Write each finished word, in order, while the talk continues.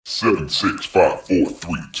7, 6, 5, 4,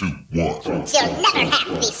 3, 2, 1. You'll never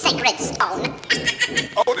have the sacred stone.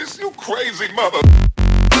 Oh, this you crazy mother.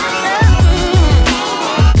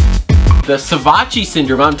 The Savachi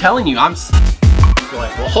syndrome, I'm telling you, I'm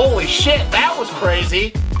like, well, holy shit, that was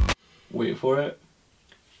crazy. Wait for it.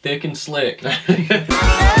 Thick and slick.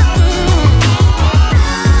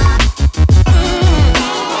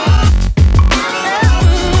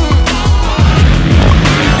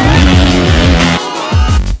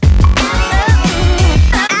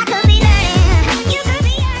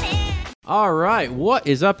 All right, what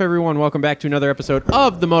is up, everyone? Welcome back to another episode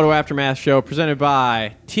of the Moto Aftermath Show, presented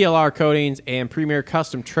by TLR Coatings and Premier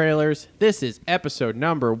Custom Trailers. This is episode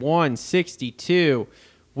number 162.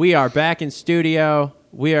 We are back in studio.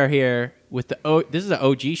 We are here with this is an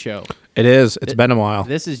OG show. It is. It's been a while.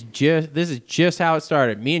 This is just how it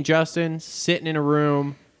started. Me and Justin sitting in a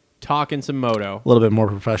room talking some moto. A little bit more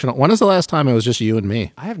professional. When is the last time it was just you and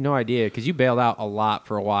me? I have no idea, because you bailed out a lot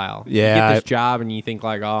for a while. Yeah. You get this job and you think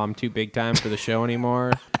like, oh, I'm too big time for the show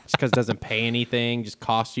anymore. Just because it doesn't pay anything, just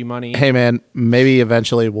costs you money. Hey, man, maybe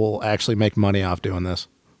eventually we'll actually make money off doing this.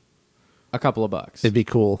 A couple of bucks. It'd be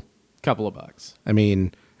cool. Couple of bucks. I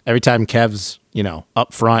mean, every time Kev's,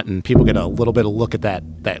 up front and people get a little bit of look at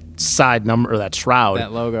that side number or that shroud.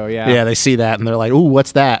 That logo, yeah. Yeah, they see that and they're like, ooh,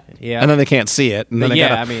 what's that? Yeah. And then they can't see it. And then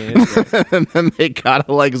it's and then they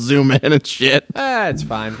gotta like zoom in and shit. It's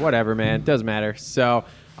fine. Whatever, man. Doesn't matter. So,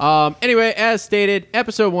 anyway, as stated,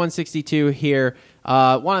 episode 162 here.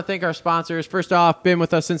 Want to thank our sponsors. First off, been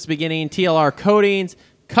with us since the beginning, TLR Coatings,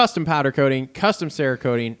 custom powder coating, custom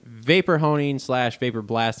Cerakoting, vapor honing / vapor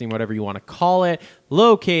blasting, whatever you want to call it,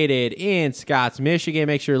 located in Scotts, Michigan.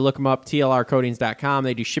 Make sure to look them up, tlrcoatings.com.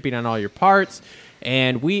 They do shipping on all your parts,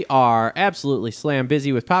 and we are absolutely slam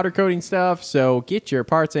busy with powder coating stuff, so get your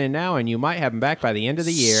parts in now, and you might have them back by the end of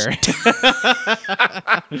the year.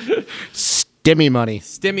 Stimmy money.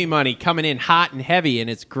 Stimmy money coming in hot and heavy, and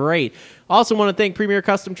it's great. Also want to thank Premier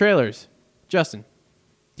Custom Trailers. Justin,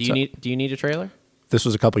 do you need a trailer? This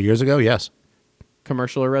was a couple years ago, yes.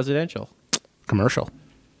 Commercial or residential? Commercial.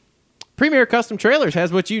 Premier Custom Trailers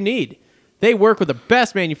has what you need. They work with the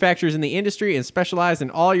best manufacturers in the industry and specialize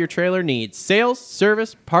in all your trailer needs: sales,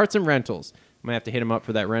 service, parts, and rentals. I'm gonna have to hit them up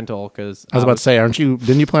for that rental because I was about to say,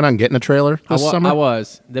 didn't you plan on getting a trailer this summer? I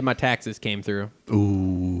was. Then my taxes came through.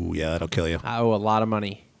 Ooh, yeah, that'll kill you. I owe a lot of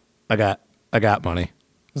money. I got money.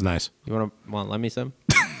 It's nice. You want to lend me some?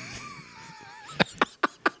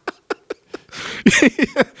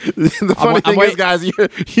 The funny thing is, guys,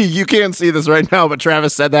 you can't see this right now, but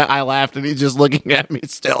Travis said that. I laughed, and he's just looking at me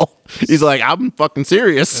still. He's like, I'm fucking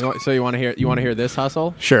serious. So you want to hear this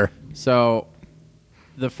hustle? Sure. So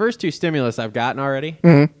the first two stimulus I've gotten already,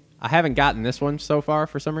 I haven't gotten this one so far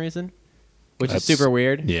for some reason, which is super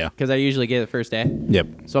weird. Yeah. Because I usually get it the first day. Yep.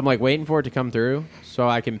 So I'm like waiting for it to come through so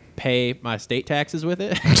I can pay my state taxes with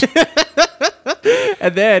it.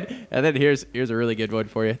 and then here's a really good one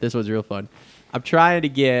for you. This one's real fun. I'm trying to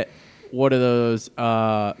get one of those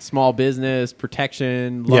small business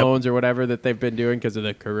protection loans or whatever that they've been doing because of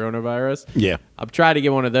the coronavirus. Yeah. I'm trying to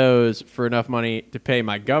get one of those for enough money to pay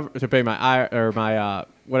my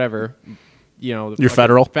whatever, your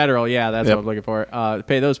federal. Federal, yeah, that's what I'm looking for.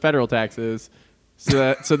 Pay those federal taxes.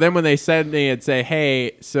 So then when they send me and say,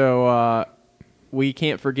 hey, so we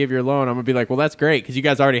can't forgive your loan, I'm gonna be like, well, that's great because you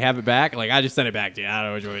guys already have it back. Like, I just sent it back to you. I don't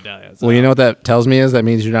know what you want to tell you. So, well, you know what that tells me is that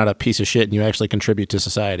means you're not a piece of shit and you actually contribute to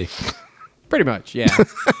society. Pretty much, yeah.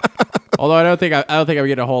 Although I don't think I would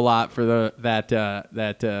get a whole lot for the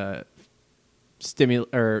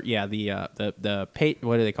pay,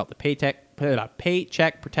 what do they call it? The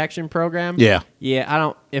paycheck protection program. Yeah. Yeah. I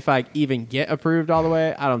don't. If I even get approved all the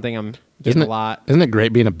way, I don't think I'm getting a lot. Isn't it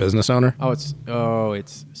great being a business owner?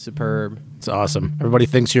 It's superb. It's awesome. Everybody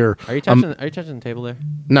thinks you're. Are you touching the table there?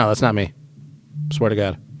 No, that's not me. Swear to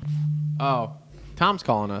God. Oh, Tom's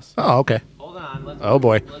calling us. Oh, okay. Hold on. Oh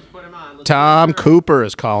boy. Let's put him on. Tom Cooper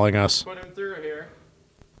is calling us. Put him through here.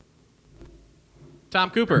 Tom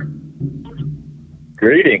Cooper.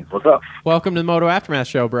 Greetings. What's up? Welcome to the Moto Aftermath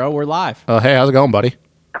Show, bro. We're live. Oh, hey, how's it going, buddy?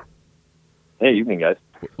 Hey, evening, guys.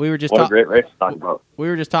 We were just what a great race to talk about. We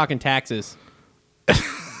were just talking taxes.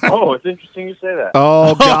 Oh, it's interesting you say that.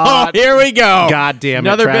 Oh God! Here we go. God damn it,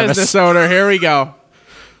 Another Travis. business owner. Here we go.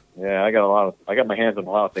 Yeah, I got my hands on a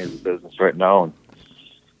lot of things in business right now, and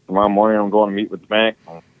tomorrow morning I'm going to meet with the bank.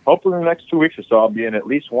 Hopefully, in the next 2 weeks or so, I'll be in at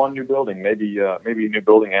least one new building, maybe a new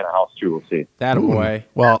building and a house too. We'll see. That boy.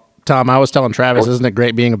 Well, Tom, I was telling Travis, isn't it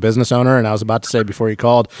great being a business owner? And I was about to say before you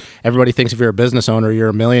called, everybody thinks if you're a business owner, you're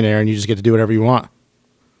a millionaire, and you just get to do whatever you want.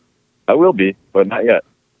 I will be, but not yet.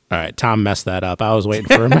 All right, Tom messed that up. I was waiting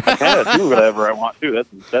for him. I kind of do whatever I want to.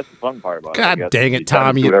 That's the fun part about it. God dang it,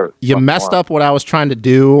 Tom! You messed up what I was trying to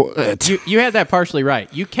do. You had that partially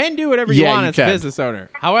right. You can do whatever you want as a business owner.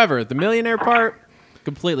 However, the millionaire part,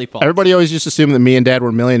 completely false. Everybody always used to assume that me and Dad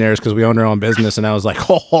were millionaires because we owned our own business, and I was like,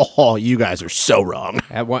 ho, you guys are so wrong.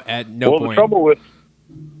 At no point.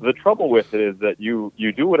 The trouble with it is that you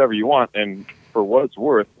do whatever you want, and for what it's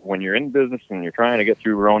worth, when you're in business and you're trying to get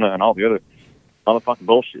through Rona and all the fucking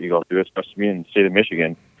bullshit you go through, especially in the state of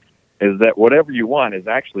Michigan, is that whatever you want is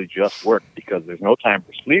actually just work, because there's no time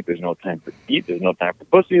for sleep, there's no time for eat, there's no time for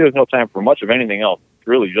pussy, there's no time for much of anything else. It's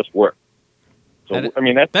really just work. So, that's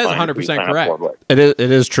 100% correct. It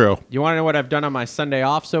is true. You want to know what I've done on my Sunday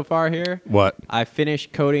off so far here? What? I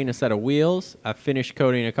finished coating a set of wheels. I finished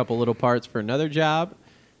coating a couple little parts for another job.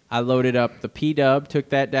 I loaded up the P-Dub, took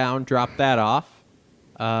that down, dropped that off.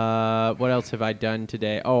 What else have I done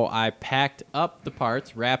today? Oh, I packed up the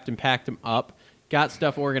parts, wrapped and packed them up, got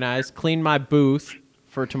stuff organized, cleaned my booth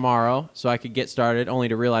for tomorrow so I could get started, only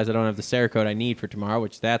to realize I don't have the Cerakote I need for tomorrow,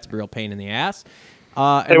 which that's a real pain in the ass.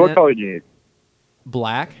 Hey, what color do you need?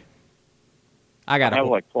 Black. I have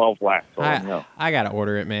like 12 black. So I got to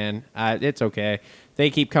order it, man. It's okay. They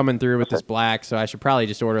keep coming through with this black, so I should probably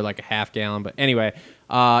just order like a half gallon. But anyway,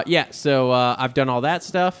 so I've done all that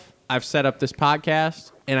stuff. I've set up this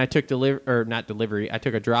podcast, and I took I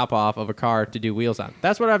took a drop off of a car to do wheels on.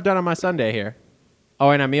 That's what I've done on my Sunday here.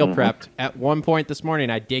 Oh, and I meal prepped. At one point this morning,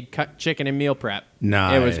 I did cut chicken and meal prep.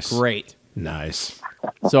 Nice. It was great. Nice.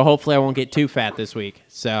 So hopefully I won't get too fat this week.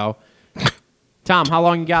 So, Tom, how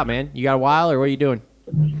long you got, man? You got a while, or what are you doing?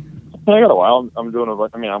 I got a while. I'm doing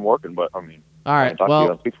I'm working, but all right.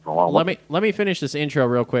 Well, let me finish this intro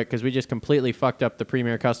real quick because we just completely fucked up the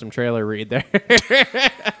Premier Custom Trailer read there.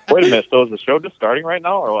 Wait a minute. So is the show just starting right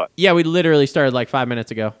now, or what? Yeah, we literally started like 5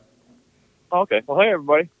 minutes ago. Oh, okay. Well, hey,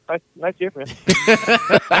 everybody. Nice to hear from you.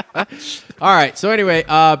 All right. So anyway,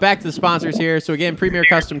 back to the sponsors here. So again, Premier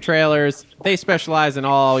Custom Trailers. They specialize in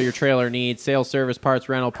all your trailer needs, sales, service, parts,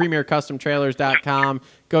 rental. PremierCustomTrailers.com.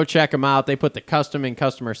 Go check them out. They put the custom in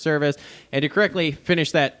customer service. And to correctly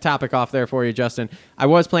finish that topic off there for you, Justin, I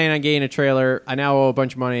was planning on getting a trailer. I now owe a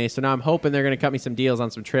bunch of money, so now I'm hoping they're going to cut me some deals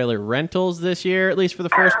on some trailer rentals this year, at least for the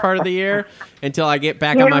first part of the year, until I get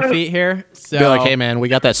back on my feet here. So, be like, hey, man, we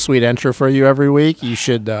got that sweet intro for you every week. You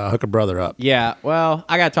should hook a brother up. Yeah, well,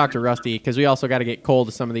 I got to talk to Rusty because we also got to get Cole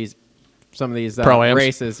to some of these Pro-Ams.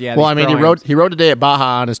 races. Yeah. Well, I mean, he rode today at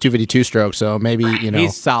Baja on his 252 stroke, so maybe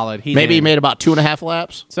he's solid. He made about 2.5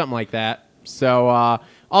 laps, something like that. So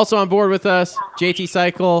also on board with us, JT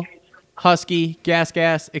Cycle, Husky, Gas,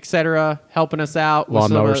 etc., helping us out.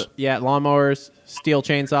 Lawnmowers. Lawnmowers, steel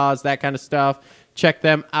chainsaws, that kind of stuff. Check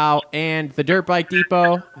them out. And the Dirt Bike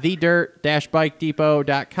Depot,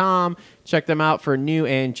 thedirt-bikedepot.com. Check them out for new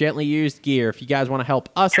and gently used gear. If you guys want to help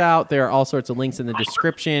us out, there are all sorts of links in the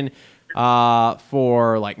description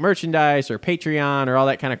for like merchandise or Patreon or all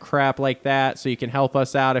that kind of crap like that, so you can help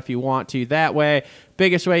us out if you want to that way.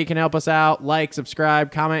 Biggest way you can help us out: like,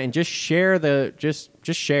 subscribe, comment, and just share just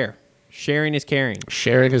share. Sharing is caring.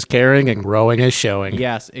 Sharing is caring, and growing is showing.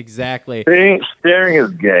 Yes, exactly. Sharing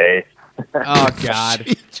is gay. Oh, God.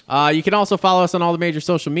 You can also follow us on all the major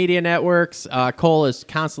social media networks. Cole is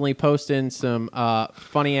constantly posting some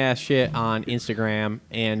funny-ass shit on Instagram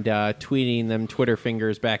and tweeting them Twitter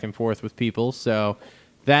fingers back and forth with people. So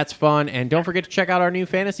that's fun. And don't forget to check out our new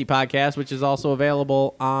fantasy podcast, which is also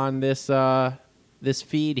available on this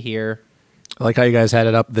feed here. I like how you guys had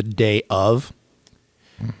it up the day of.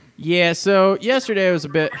 Yeah, so yesterday was a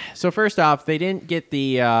bit. So first off, they didn't get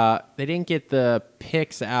the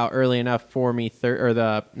picks out early enough for me.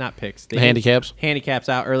 The handicaps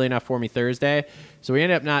out early enough for me Thursday. So we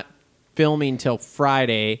ended up not filming till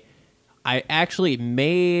Friday. I actually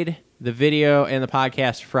made the video and the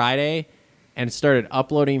podcast Friday and started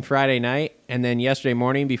uploading Friday night. And then yesterday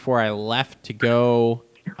morning, before I left to go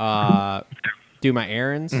do my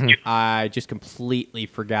errands, I just completely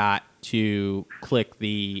forgot to click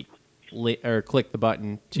the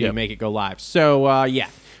button to make it go live. So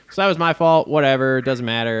so that was my fault. Whatever, doesn't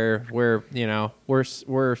matter. We're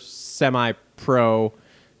semi-pro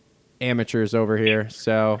amateurs over here.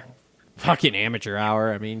 So fucking amateur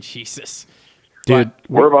hour. I mean, Jesus, dude. But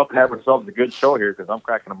we're about to have ourselves a good show here because I'm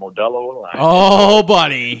cracking a Modelo line. Oh,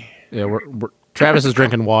 buddy. Yeah, Travis is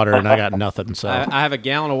drinking water, and I got nothing. So I have a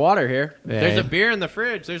gallon of water here. Yeah. There's a beer in the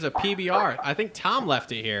fridge. There's a PBR. I think Tom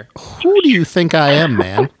left it here. Who do you think I am,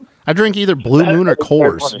 man? I drink either Blue Moon or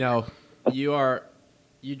Coors. No, you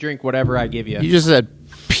drink whatever I give you. You just said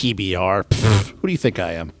PBR. Pfft, who do you think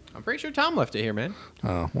I am? I'm pretty sure Tom left it here, man.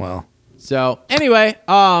 Oh, well. So anyway,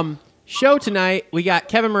 show tonight, we got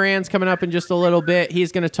Kevin Moranz coming up in just a little bit.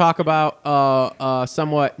 He's going to talk about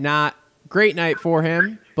somewhat not great night for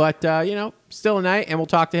him, but, still a night, and we'll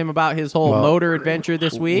talk to him about his whole motor adventure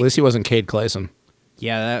this week. At least he wasn't Cade Clayson.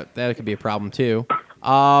 Yeah, that could be a problem, too.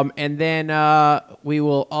 And then we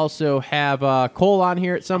will also have Cole on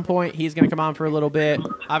here at some point. He's going to come on for a little bit.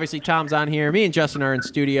 Obviously, Tom's on here. Me and Justin are in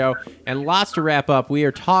studio, and lots to wrap up. We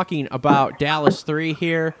are talking about Dallas 3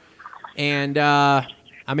 here, and,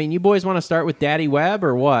 you boys want to start with Daddy Webb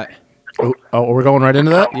or what? Oh, we're going right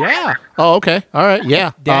into that? Yeah. Oh, okay. All right.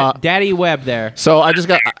 Yeah. Daddy Webb there. So I just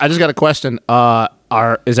got a question.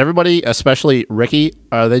 Is everybody, especially Ricky,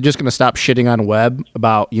 are they just going to stop shitting on Webb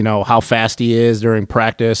about how fast he is during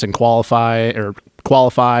practice and qualifying,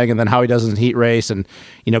 and then how he does in heat race, and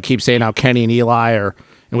keep saying how Kenny and Eli are,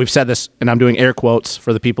 and we've said this, and I'm doing air quotes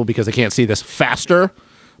for the people because they can't see this, faster.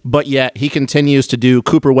 But yet he continues to do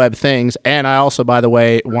Cooper Webb things. And I also, by the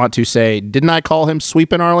way, want to say, didn't I call him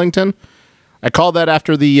sweeping Arlington? I called that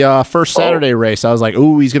after the first Saturday race. I was like,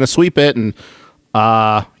 ooh, he's going to sweep it. And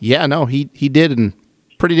he did in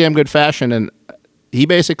pretty damn good fashion. And he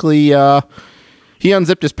basically he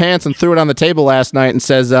unzipped his pants and threw it on the table last night and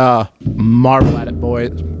says, marvel at it,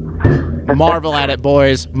 boys. Marvel at it,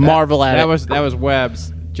 boys. Marvel at it. That was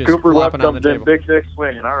Webb's. Just Cooper Webb flopping on the comes in table. big dick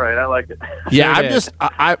swinging. All right, I like it. Yeah, Sure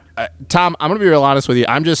Tom, I'm going to be real honest with you.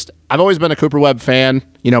 I've always been a Cooper Webb fan.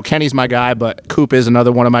 Kenny's my guy, but Coop is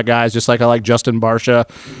another one of my guys, just like I like Justin Barcia.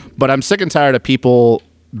 But I'm sick and tired of people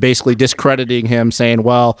basically discrediting him, saying,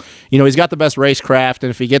 well, he's got the best racecraft, and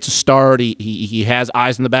if he gets a start, he has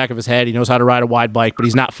eyes in the back of his head. He knows how to ride a wide bike, but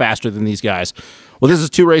he's not faster than these guys. Well, this is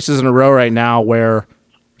 2 races in a row right now where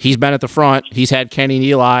he's been at the front. He's had Kenny and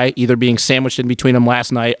Eli either being sandwiched in between them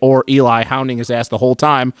last night or Eli hounding his ass the whole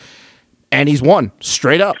time. And he's won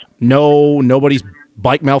straight up. Nobody's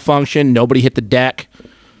bike malfunction. Nobody hit the deck.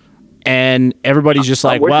 And everybody's just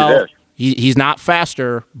like, well, he's not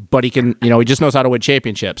faster, but he can, he just knows how to win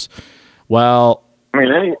championships. Well,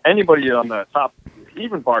 anybody on the top,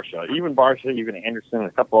 even Barcia, even Anderson, and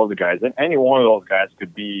a couple other guys, and any one of those guys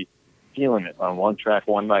could be feeling it on one track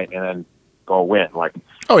one night and then go win. Like,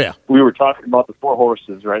 oh yeah, we were talking about the 4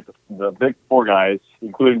 horses, right? The big 4 guys,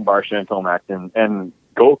 including Barcia and Tomac, and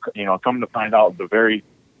come to find out the very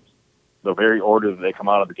order that they come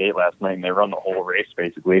out of the gate last night, and they run the whole race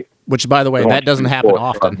basically. Which, by the way, that doesn't happen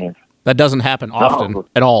often. That doesn't happen often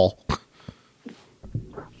at all.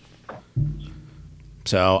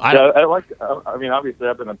 So I like. Obviously,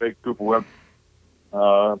 I've been a big Cooper Webb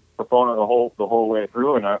proponent the whole way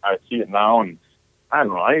through, and I see it now. And I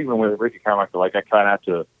don't know. Even with Ricky Carmichael, I try not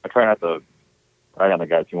to rag on the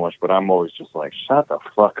guy too much, but I'm always just like, shut the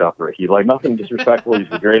fuck up, Ricky. Like, nothing disrespectful. He's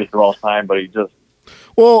the greatest of all time, but he just.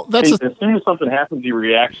 Well, as soon as something happens,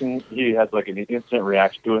 he has like an instant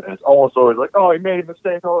reaction to it, and it's almost always like, oh, he made a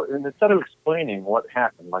mistake. Oh, and instead of explaining what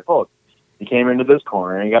happened, like, oh, he came into this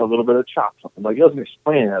corner and he got a little bit of chop, something like, he doesn't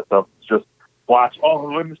explain that stuff. It's just watch, oh,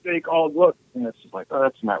 my mistake, oh, look, and it's just like, oh,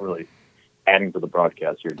 that's not really adding to the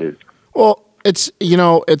broadcast here, dude. Well, it's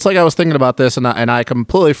it's like I was thinking about this and I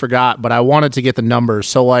completely forgot, but I wanted to get the numbers.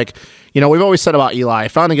 So like, we've always said about Eli,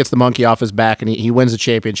 finally gets the monkey off his back and he wins the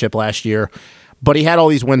championship last year. But he had all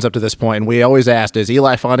these wins up to this point, and we always asked, is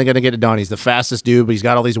Eli finally going to get it done? He's the fastest dude, but he's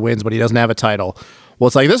got all these wins, but he doesn't have a title. Well,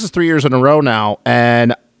 it's like this is 3 years in a row now,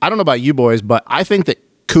 and I don't know about you boys, but I think that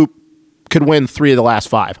Coop could win 3 of the last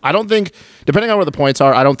 5. I don't think, depending on where the points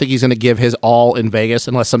are, I don't think he's going to give his all in Vegas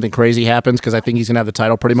unless something crazy happens, because I think he's going to have the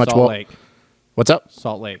title pretty much. Salt Lake. What's up?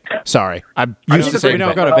 Salt Lake. Sorry. We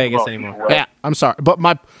don't go to Vegas anymore. Yeah, I'm sorry. But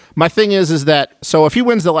my thing is that, so if he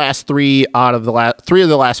wins the last 3 out of the last 3 of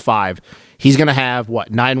the last 5, he's going to have,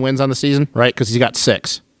 9 wins on the season, right? Because he's got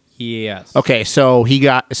 6. Yes. Okay, so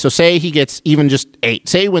say he gets even just 8.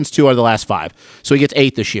 Say he wins 2 out of the last 5. So he gets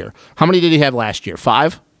 8 this year. How many did he have last year?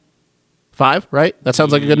 5? 5, right? That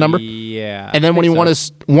sounds like a good number? Yeah. And then when he won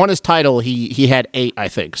his title, he had 8, I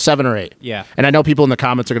think. 7 or 8. Yeah. And I know people in the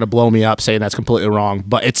comments are going to blow me up saying that's completely wrong,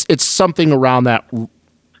 but it's something around that.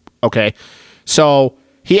 Okay. So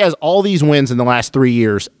he has all these wins in the last 3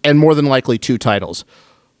 years and more than likely 2 titles.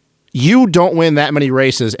 You don't win that many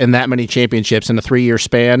races and that many championships in a 3-year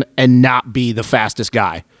span and not be the fastest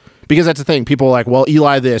guy. Because that's the thing. People are like, well,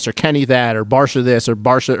 Eli this or Kenny that or Barcia this or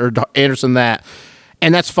Barcia or Anderson that.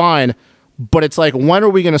 And that's fine. But it's like, when are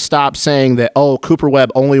we going to stop saying that, oh, Cooper Webb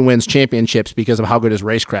only wins championships because of how good his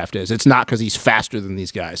racecraft is? It's not because he's faster than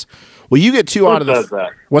these guys. Well, you get 2 out of the... Who says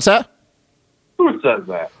that? What's that? Who says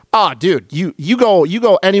that? Oh, dude, you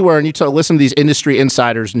go anywhere and you listen to these industry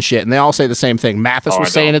insiders and shit, and they all say the same thing. Mathis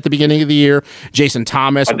was saying at the beginning of the year. Jason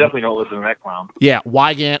Thomas. I definitely don't listen to that clown. Yeah,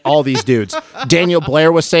 Wygant, all these dudes. Daniel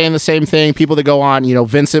Blair was saying the same thing. People that go on,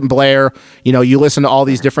 Vincent Blair. You listen to all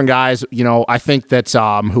these different guys. I think that's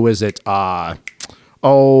who is it?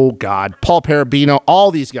 Oh God, Paul Parabino.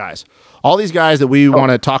 All these guys. All these guys that we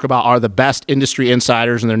want to talk about are the best industry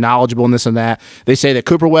insiders, and they're knowledgeable in this and that. They say that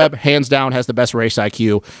Cooper Webb, hands down, has the best race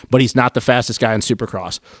IQ, but he's not the fastest guy in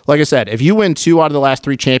Supercross. Like I said, if you win 2 out of the last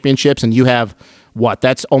 3 championships and you have,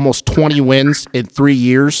 that's almost 20 wins in 3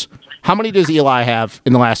 years. How many does Eli have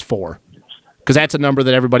in the last 4? Because that's a number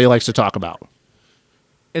that everybody likes to talk about.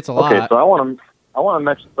 It's a lot. Okay, so I want to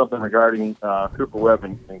mention something regarding Cooper Webb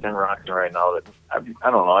and Ken Roczen right now. That I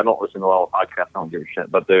don't know. I don't listen to a lot of podcasts. I don't give a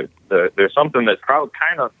shit. But there's something that's probably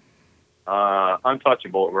kind of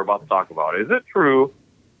untouchable that we're about to talk about. Is it true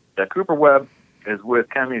that Cooper Webb is with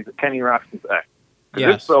Kenny Roxon's ex?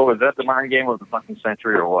 Yes. If so, is that the mind game of the fucking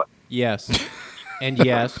century or what? Yes. And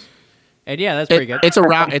yes. And yeah, that's pretty good. It's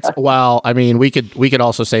around. I mean, we could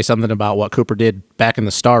also say something about what Cooper did back in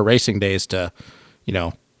the Star Racing days to,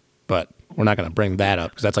 but we're not going to bring that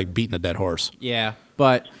up because that's like beating a dead horse. Yeah,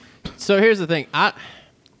 but so here's the thing. I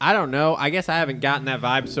don't know. I guess I haven't gotten that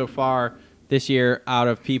vibe so far this year out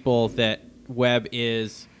of people that Webb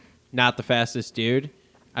is not the fastest dude.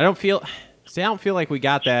 I don't feel like we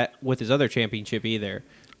got that with his other championship either.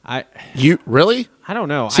 You really? I don't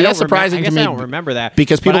know. See, that's surprising to me. I don't remember that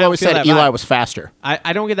because people always said Eli was faster.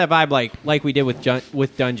 I don't get that vibe like we did with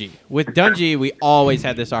Dungey. With Dungey, we always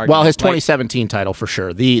had this argument. Well, his 2017 title for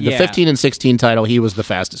sure. The 15 and 16 title, he was the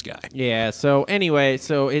fastest guy. Yeah. So anyway,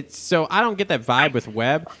 so I don't get that vibe with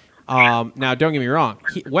Webb. Now, don't get me wrong.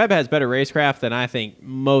 Webb has better racecraft than I think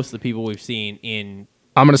most of the people we've seen in.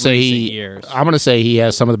 I'm going to say years. I'm going to say he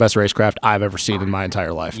has some of the best racecraft I've ever seen in my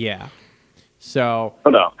entire life. Yeah. So.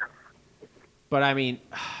 No. But I mean,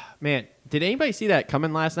 man, did anybody see that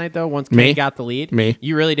coming last night though? Once Kenny got the lead, Me.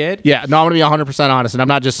 You really did? Yeah. No, I'm going to be 100% honest, and I'm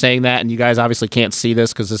not just saying that. And you guys obviously can't see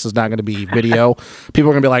this because this is not going to be video. People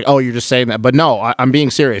are going to be like, "Oh, you're just saying that," but no, I'm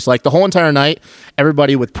being serious. Like the whole entire night,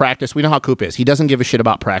 everybody with practice, we know how Coop is. He doesn't give a shit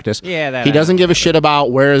about practice. Yeah, he doesn't give a shit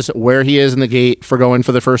about where he is in the gate for going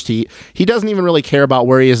for the first heat. He doesn't even really care about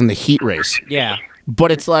where he is in the heat race. Yeah.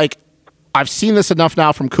 But it's like I've seen this enough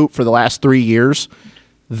now from Coop for the last 3 years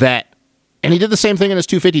that. And he did the same thing in his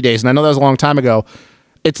 250 days, and I know that was a long time ago.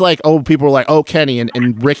 It's like, people were like, Kenny,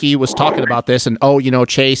 and Ricky was talking about this, and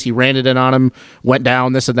Chase, he ran it in on him, went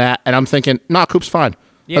down, this and that, and I'm thinking, nah, Coop's fine.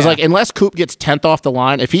 Yeah. I was like, unless Coop gets 10th off the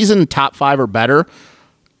line, if he's in top 5 or better,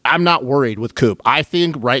 I'm not worried with Coop. I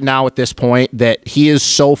think right now at this point that he is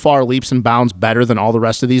so far leaps and bounds better than all the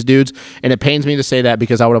rest of these dudes, and it pains me to say that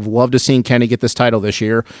because I would have loved to seen Kenny get this title this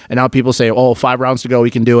year, and now people say, 5 rounds to go, he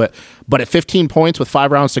can do it. But at 15 points with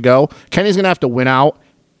 5 rounds to go, Kenny's going to have to win out,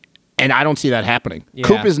 and I don't see that happening. Yeah.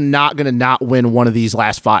 Coop is not going to not win one of these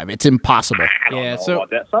last 5. It's impossible. I don't know about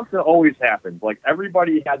that. Something always happens. Like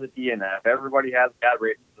everybody has a DNF, everybody has bad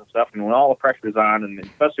races and stuff, and when all the pressure's on, and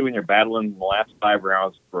especially when you're battling the last 5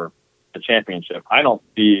 rounds for the championship, I don't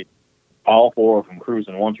see all 4 of them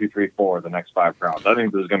cruising 1, 2, 3, 4 the next 5 rounds. I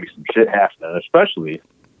think there's going to be some shit happening, especially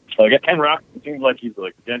like Ken Rock. It seems like he's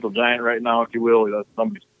like a gentle giant right now, if you will.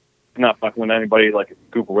 Somebody's not fucking with anybody. Like if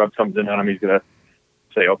Cooper Webb comes in on him, he's going to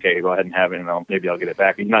say, "Okay, go ahead and have it, and maybe I'll get it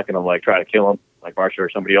back." He's not going to like try to kill him like Barsha or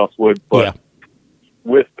somebody else would. But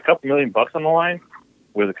with a couple $1 million on the line,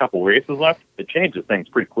 with a couple races left, it changes things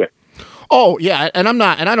pretty quick. Oh, yeah, and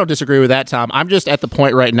I don't disagree with that, Tom. I'm just at the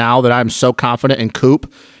point right now that I'm so confident in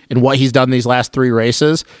Coop and what he's done these last 3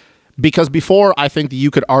 races, because before I think that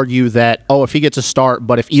you could argue that, if he gets a start,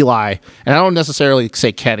 but if Eli, and I don't necessarily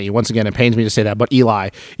say Kenny, once again, it pains me to say that, but Eli,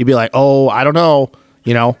 you'd be like, I don't know.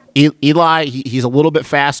 Eli, he's a little bit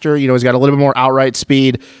faster. He's got a little bit more outright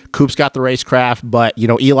speed. Coop's got the racecraft, but,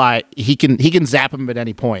 Eli, he can zap him at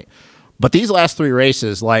any point. But these last 3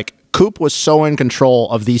 races, like, Coop was so in control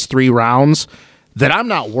of these 3 rounds that I'm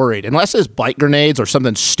not worried. Unless there's bike grenades or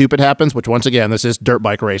something stupid happens, which once again, this is dirt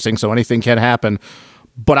bike racing, so anything can happen.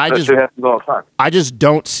 But I just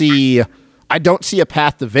don't see a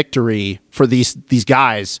path to victory for these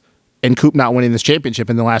guys and Coop not winning this championship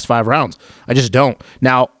in the last 5 rounds. I just don't.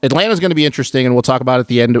 Now, Atlanta's going to be interesting, and we'll talk about it at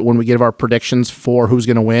the end when we give our predictions for who's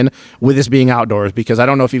going to win with this being outdoors, because I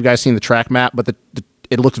don't know if you guys seen the track map, but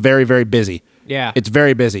it looks very, very busy. Yeah. It's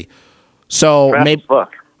very busy. So fast maybe as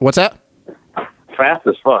fuck. What's that? Fast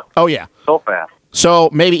as fuck. Oh yeah. So fast. So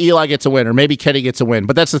maybe Eli gets a win, or maybe Kenny gets a win.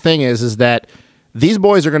 But that's the thing is that these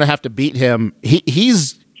boys are going to have to beat him.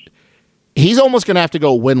 He's almost going to have to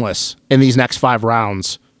go winless in these next 5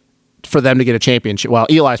 rounds for them to get a championship. Well,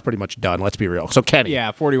 Eli's pretty much done. Let's be real. So Kenny,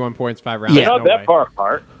 Yeah, 41 points, 5 rounds. Yeah. They're not no that way. far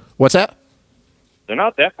apart. what's that? They're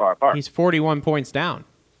not that far apart. He's 41 points down.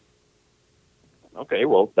 Okay,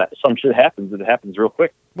 well, some shit happens, and it happens real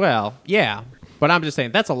quick. Well, yeah, but I'm just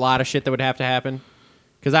saying that's a lot of shit that would have to happen.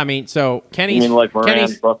 Because I mean, so Kenny's. You mean like Moranz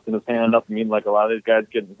Kenny's, busting his hand up? You mean like a lot of these guys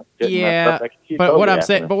getting Yeah, messed up? I can see it but totally what I'm happening.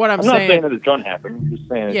 saying- but what I'm not saying- saying that it's gonna happen. I'm just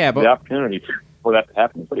saying Yeah, but- the opportunity for that to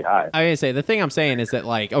happen is pretty high. I mean, say the thing I'm saying is that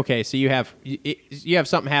like, okay, so you have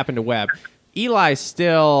something happen to Webb. Eli's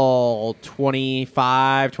still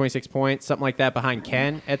 25, 26 points, something like that behind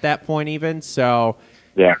Ken at that point even. So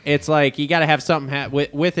Yeah. it's like you got to have something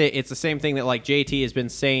with it. It's the same thing that like JT has been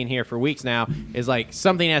saying here for weeks now is like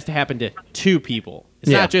something has to happen to two people.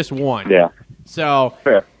 It's Yeah. not just one. Yeah. So,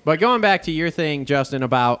 Fair. but going back to your thing, Justin,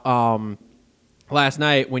 about last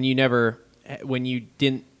night when you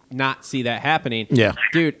didn't not see that happening. Yeah.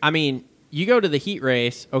 Dude, I mean, you go to the heat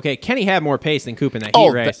race. Okay, Kenny had more pace than Coop in that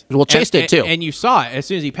heat race. well, Chase did too. And you saw it. As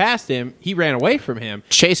soon as he passed him, he ran away from him.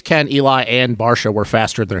 Chase, Ken, Eli, and Barsha were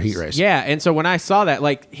faster in their heat race. Yeah, and so when I saw that,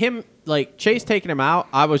 like Chase taking him out,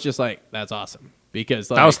 I was just like, that's awesome.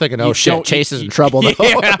 Because like, I was thinking, oh you shit, don't- Chase is in trouble. Though.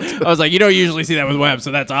 Yeah, I was like, you don't usually see that with Webb,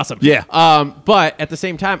 so that's awesome. Yeah. But at the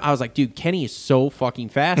same time, I was like, dude, Kenny is so fucking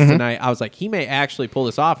fast tonight. I was like, he may actually pull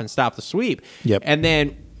this off and stop the sweep. Yep. And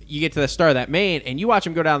then you get to the start of that main, and you watch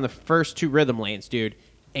him go down the first two rhythm lanes, dude.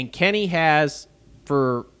 And Kenny has,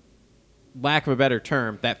 for lack of a better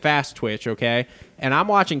term, that fast twitch, okay? And I'm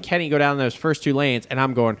watching Kenny go down those first two lanes, and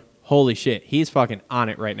I'm going, holy shit, he's fucking on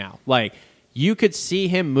it right now. Like, you could see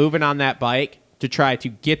him moving on that bike to try to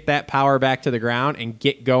get that power back to the ground and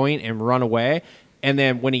get going and run away. And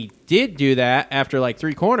then when he did do that, after like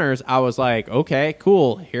 3 corners, I was like, okay,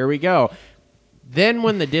 cool, here we go. Then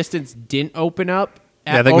when the distance didn't open up,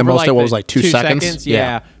 Yeah, I think the over, most it was like 2 seconds. seconds. Yeah.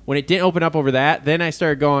 Yeah. When it didn't open up over that, then I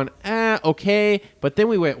started going, okay. But then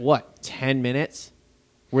we went, 10 minutes?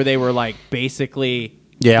 Where they were like basically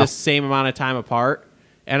the same amount of time apart.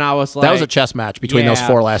 And I was like... That was a chess match between those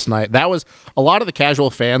 4 last night. That was... A lot of the casual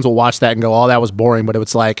fans will watch that and go, oh, that was boring. But it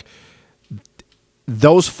was like...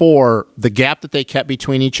 Those 4, the gap that they kept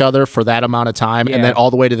between each other for that amount of time and then all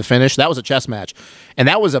the way to the finish, that was a chess match. And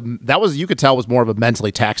that was you could tell was more of a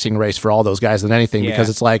mentally taxing race for all those guys than anything because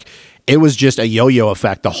it's like it was just a yo-yo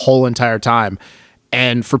effect the whole entire time.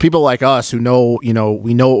 And for people like us who know,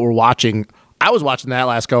 we know what we're watching, I was watching that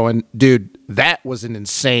last going, dude, that was an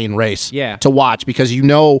insane race to watch because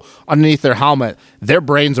underneath their helmet, their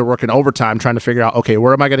brains are working overtime trying to figure out, okay,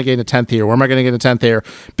 where am I going to get in a 10th here? Where am I going to get a 10th here?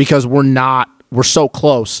 Because we're so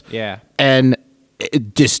close. Yeah. And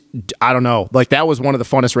it just, I don't know. Like, that was one of the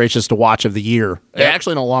funnest races to watch of the year.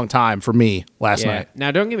 Actually, in a long time for me last night.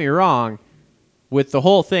 Now, don't get me wrong. With the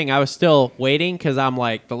whole thing, I was still waiting because I'm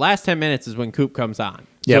like, the last 10 minutes is when Coop comes on.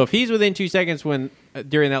 Yep. So if he's within 2 seconds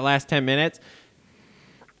during that last 10 minutes,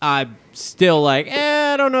 I'm still like,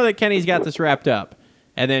 I don't know that Kenny's got this wrapped up.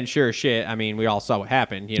 And then, sure shit, I mean, we all saw what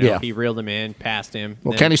happened. He reeled him in, passed him.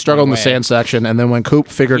 Well, Kenny struggled in the sand section, and then when Coop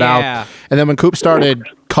figured out, and then when Coop started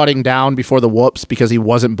cutting down before the whoops because he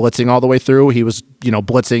wasn't blitzing all the way through, he was,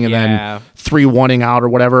 blitzing and then 3-1ing out or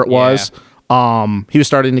whatever it was. He was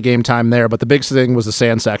starting to game time there, but the big thing was the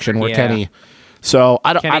sand section where Kenny. So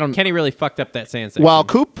I don't. Kenny really fucked up that sand section. Well,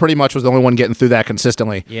 Coop pretty much was the only one getting through that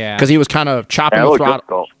consistently. Yeah, because he was kind of chopping the throttle.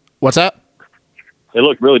 Difficult. What's that? It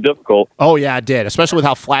looked really difficult. Oh yeah, it did, especially with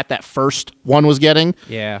how flat that first one was getting.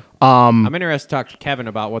 Yeah. I'm interested to talk to Kevin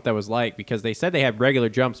about what that was like because they said they had regular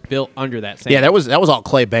jumps built under that sand. Yeah, that was all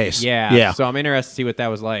clay base. Yeah. So I'm interested to see what that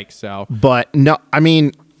was like. So, but no, I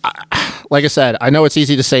mean, like I said, I know it's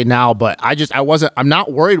easy to say now, but I'm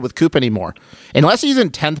not worried with Coop anymore, unless he's in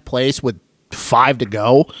 10th place with 5 to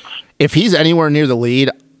go. If he's anywhere near the lead,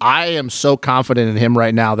 I am so confident in him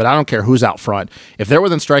right now that I don't care who's out front. If they're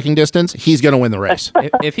within striking distance, he's going to win the race.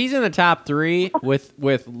 if he's in the top 3 with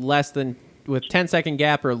 10-second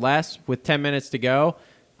gap or less with 10 minutes to go,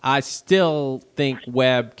 I still think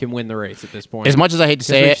Webb can win the race at this point. As much as I hate to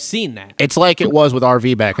say we've it, seen that. it's like it was with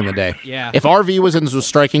RV back in the day. Yeah. If RV was in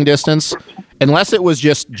striking distance, unless it was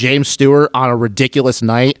just James Stewart on a ridiculous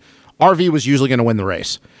night, RV was usually going to win the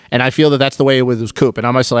race. And I feel that that's the way it was with Coop. And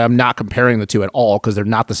I'm not comparing the two at all because they're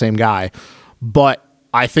not the same guy. But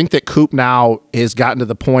I think that Coop now has gotten to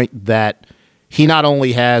the point that he not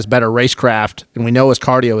only has better racecraft, and we know his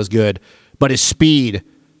cardio is good, but his speed,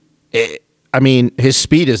 his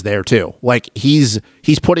speed is there too. Like he's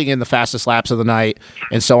putting in the fastest laps of the night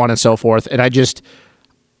and so on and so forth. And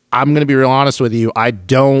I'm going to be real honest with you. I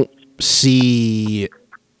don't see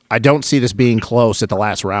this being close at the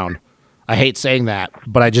last round. I hate saying that,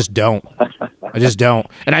 but I just don't. I just don't.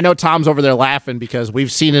 And I know Tom's over there laughing because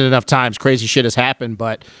we've seen it enough times. Crazy shit has happened,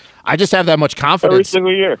 but I just have that much confidence. Every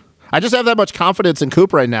single year. I just have that much confidence in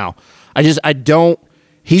Coop right now. I don't.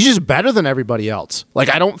 He's just better than everybody else. Like,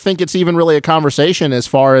 I don't think it's even really a conversation as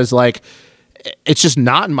far as, like, it's just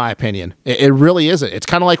not, in my opinion. It really isn't. It's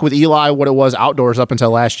kind of like with Eli, what it was outdoors up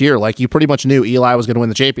until last year. Like, you pretty much knew Eli was going to win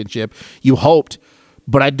the championship. You hoped,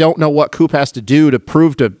 but I don't know what Coop has to do to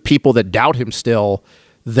prove to people that doubt him still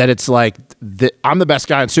that it's like, I'm the best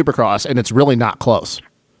guy in Supercross, and it's really not close.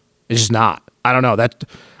 It's just not. I don't know.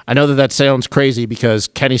 I know that sounds crazy because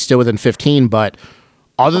Kenny's still within 15, but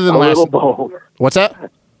other than little bold. What's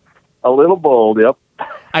that? A little bold, yep.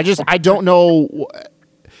 I don't know.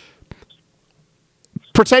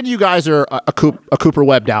 Pretend you guys are a Cooper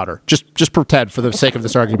Webb doubter. Just pretend for the sake of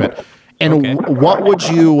this argument. And Okay. what would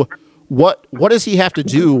you what does he have to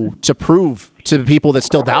do to prove to the people that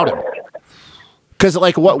still doubt him? Because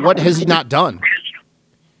like what has he not done?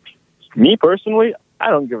 Me personally, I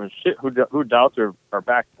don't give a shit who doubts or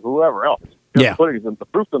backs whoever else. Yeah. The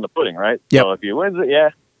proof's in the pudding, right? Yep. So if he wins it, yeah.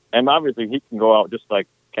 And obviously he can go out just like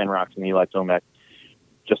Ken Rocks and Eli Tomac,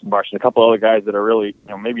 Justin Barsh, and a couple other guys that are really,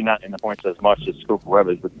 maybe not in the points as much as Cooper Webb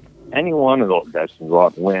is, but any one of those guys can go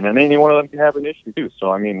out and win, and any one of them can have an issue too.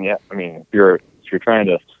 So if you're trying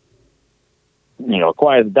to,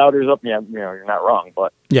 quiet the doubters up, you're not wrong.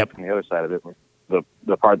 But Yep. on the other side of it,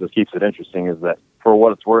 the part that keeps it interesting is that for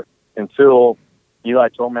what it's worth, until Eli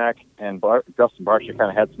Tomac and Justin Barcia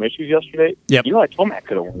kind of had some issues yesterday. Yep. Eli Tomac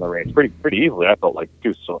could have won the race pretty easily. I felt like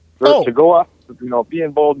too. So Oh. to go off,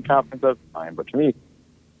 being bold and confident, that's fine. But to me,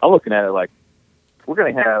 I'm looking at it like we're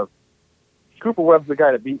going to have Cooper Webb's the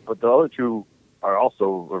guy to beat, but the other two are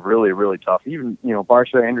also really, really tough. Even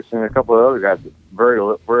Barcia, Anderson, and a couple of other guys that very,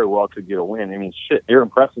 very well could get a win. I mean, shit, Aaron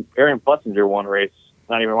Plessinger won a race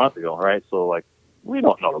not even a month ago, right? So like we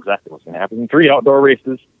don't know exactly what's going to happen. 3 outdoor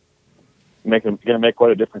races. Going to make quite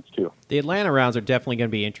a difference too. The Atlanta rounds are definitely going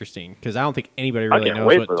to be interesting because I don't think anybody I really can't knows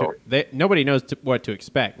wait what for to. Nobody knows what to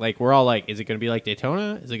expect. Like we're all like, is it going to be like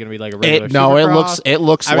Daytona? Is it going to be like a regular? No, Supercross? it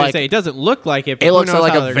looks I would like say it doesn't look like it. But it looks who knows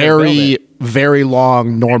like how a they're gonna build very, it. very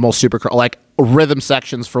long normal Supercross, like rhythm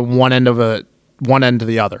sections from one end to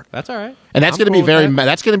the other. That's all right. And that's I'm going to be cool with that.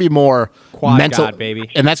 that's going to be more Quad mental, God, baby.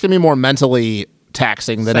 and that's going to be more mentally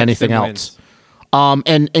taxing than Sexton anything else. wins.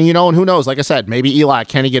 And who knows? Like I said, maybe Eli,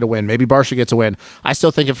 can he get a win? Maybe Barcia gets a win. I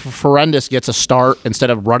still think if Ferendis gets a start instead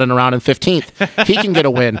of running around in 15th, he can get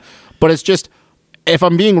a win. But it's just, if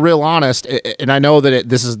I'm being real honest, and I know that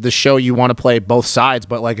this is the show you want to play both sides,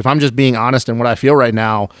 but like if I'm just being honest in what I feel right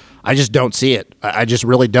now, I just don't see it. I just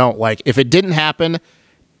really don't. Like if it didn't happen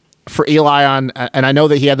for Eli and I know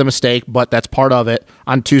that he had the mistake, but that's part of it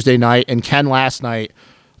on Tuesday night, and Ken last night,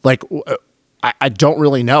 like I don't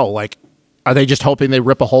really know. Like, are they just hoping they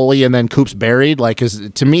rip a holy and then Coop's buried? Like,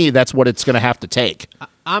 to me, that's what it's going to have to take.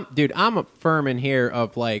 I'm a firm in here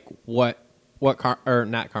of like what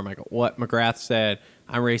McGrath said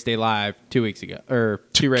on Race Day Live 2 weeks ago or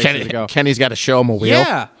 2 races ago. Kenny's got to show him a wheel.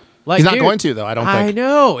 Yeah. Like, he's not dude, going to, though, I don't think. I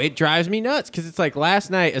know. It drives me nuts because it's like last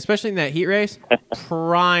night, especially in that heat race,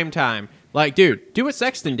 prime time. Like, dude, do what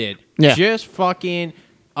Sexton did. Yeah. Just fucking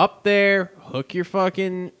up there, hook your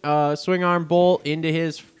fucking swing arm bolt into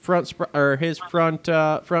his front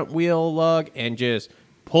wheel lug and just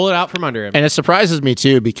pull it out from under him. And it surprises me,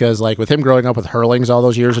 too, because like with him growing up with Hurlings all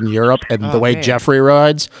those years in Europe and the way man. Jeffrey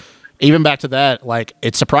rides, even back to that, like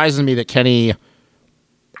it surprises me that Kenny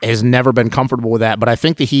has never been comfortable with that. But I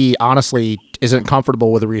think that he honestly isn't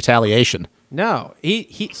comfortable with the retaliation. No,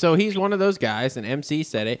 so he's one of those guys, and MC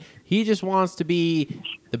said it. He just wants to be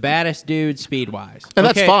the baddest dude speed-wise. And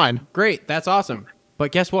that's fine. Great, that's awesome.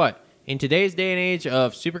 But guess what? In today's day and age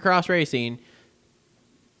of Supercross racing,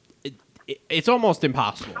 it's almost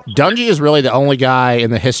impossible. Dungey is really the only guy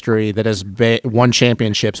in the history that has won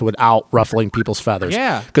championships without ruffling people's feathers.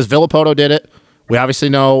 Yeah. Because Villapoto did it. We obviously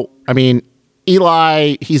know, I mean,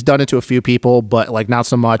 Eli, he's done it to a few people, but like not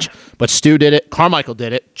so much. But Stu did it. Carmichael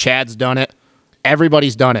did it. Chad's done it.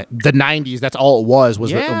 Everybody's done it. The 90s, that's all it was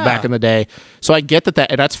back in the day. So I get that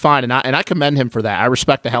and that's fine. And I commend him for that. I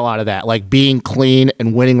respect the hell out of that. Like being clean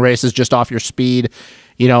and winning races just off your speed,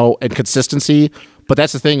 and consistency. But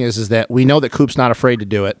that's the thing is that we know that Coop's not afraid to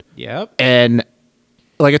do it. Yep. And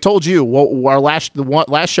like I told you, our last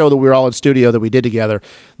show that we were all in studio that we did together,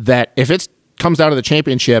 that if it comes down to the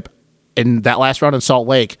championship in that last round in Salt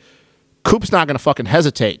Lake, Coop's not going to fucking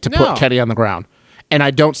hesitate to put Kenny on the ground. And I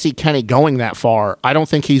don't see Kenny going that far. I don't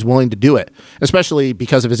think he's willing to do it, especially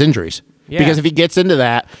because of his injuries. Yeah. Because if he gets into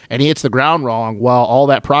that and he hits the ground wrong, well, all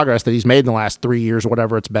that progress that he's made in the last 3 years or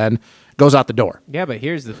whatever it's been goes out the door. Yeah, but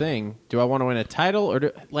here's the thing. Do I want to win a title or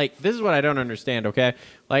this is what I don't understand, okay?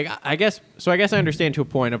 Like I guess I understand to a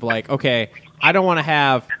point of like, okay, I don't want to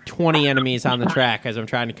have 20 enemies on the track as I'm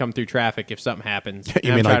trying to come through traffic if something happens.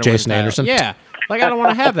 You mean like Jason Anderson? Yeah. Like I don't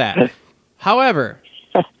want to have that. However,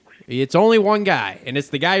 it's only one guy and it's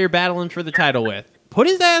the guy you're battling for the title with. Put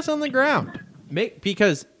his ass on the ground.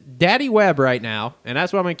 Because Daddy Webb right now, and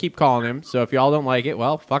that's what I'm going to keep calling him. So if y'all don't like it,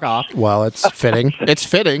 well, fuck off. Well, it's fitting. It's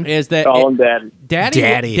fitting. Is that Call him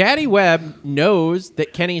Daddy. Daddy Webb knows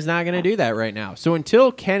that Kenny's not going to do that right now. So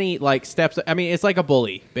until Kenny like steps, I mean, it's like a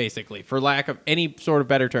bully basically, for lack of any sort of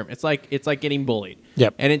better term. It's like getting bullied.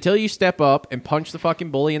 Yep. And until you step up and punch the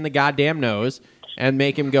fucking bully in the goddamn nose and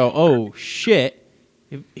make him go, oh shit.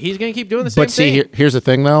 He's going to keep doing the same thing. But see, here's the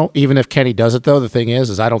thing, though. Even if Kenny does it, though, the thing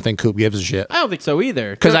is I don't think Coop gives a shit. I don't think so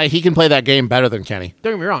either. Because he can play that game better than Kenny.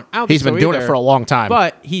 Don't get me wrong. I don't He's think been so doing either. it for a long time.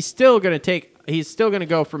 But he's still going to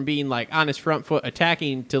go from being like on his front foot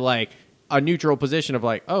attacking to like a neutral position of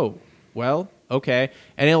like, oh, well, okay.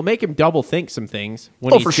 And it'll make him double think some things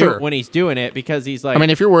when when he's doing it, because he's like, I mean,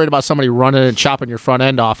 if you're worried about somebody running and chopping your front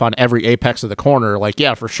end off on every apex of the corner, like,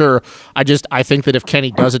 yeah, for sure. I think that if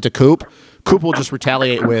Kenny does it to Coop will just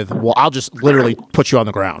retaliate with, well, I'll just literally put you on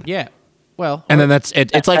the ground. yeah. Well, And then that's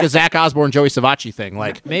it. It's like a Zach Osborne, Joey Savacci thing.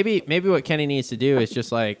 Like, maybe what Kenny needs to do is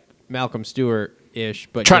just like Malcolm Stewart-ish,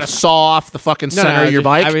 but try to saw off the fucking center of your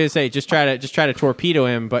bike. I was gonna say just try to torpedo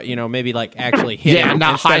him, but maybe like actually hit him,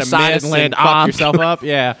 not instead high of side miss and land fuck on yourself up.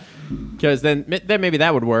 Yeah, because then maybe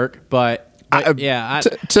that would work. But yeah,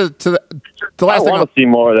 the I last thing, want to see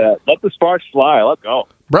more of that. Let the sparks fly. Let's go.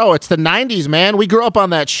 bro. It's the '90s, man. We grew up on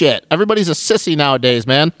that shit. Everybody's a sissy nowadays,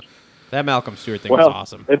 man. that Malcolm Stewart thing was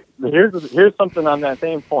awesome. Here's something on that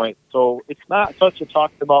same point. So it's not such a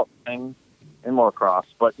talked about thing in motocross,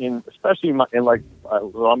 but I'm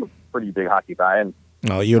a pretty big hockey guy, and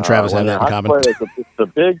You and Travis have that in common. It's a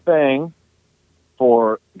big thing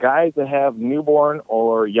for guys that have newborn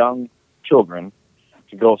or young children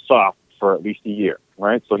to go soft for at least a year,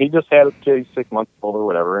 right? So he just had a kid 6 months old or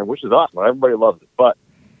whatever, which is awesome. Everybody loves it. But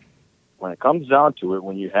when it comes down to it,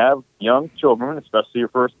 when you have young children, especially your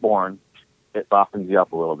firstborn, it softens you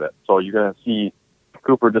up a little bit. So you're going to see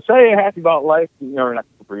Cooper just say happy about life, or not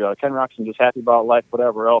Cooper, Ken Roxon just happy about life,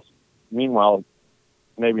 whatever else. Meanwhile,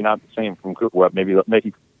 maybe not the same from Cooper Webb. Maybe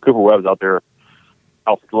Cooper Webb's out there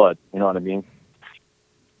out for blood. You know what I mean?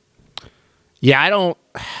 Yeah, I don't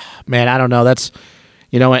know. That's,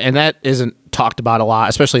 and that isn't talked about a lot,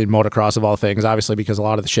 especially in motocross of all things, obviously, because a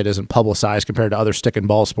lot of the shit isn't publicized compared to other stick and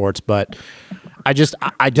ball sports. But I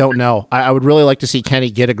don't know. I would really like to see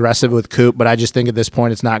Kenny get aggressive with Coop, but I just think at this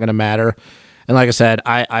point it's not going to matter. And like I said,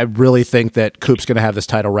 I really think that Coop's going to have this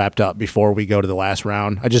title wrapped up before we go to the last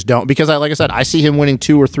round. I just don't, because like I said, I see him winning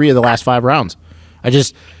 2 or 3 of the last 5 rounds.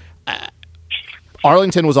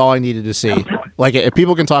 Arlington was all I needed to see. Like, if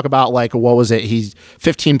people can talk about, like, what was it? He's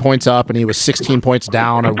 15 points up and he was 16 points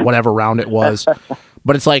down or whatever round it was.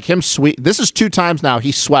 But it's like him this is 2 times now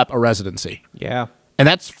he swept a residency. Yeah. And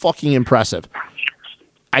that's fucking impressive.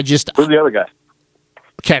 Who's the other guy?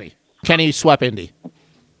 Kenny. Kenny swept Indy.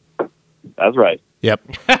 That's right. Yep.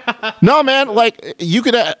 No, man, like, you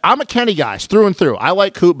could. I'm a Kenny guy through and through. I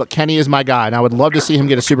like Coop, but Kenny is my guy, and I would love to see him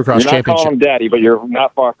get a Supercross You're not championship. calling him Daddy, but you're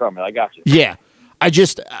not far from it. I got you. Yeah.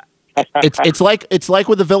 It's like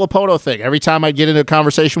with the Villapoto thing. Every time I get into a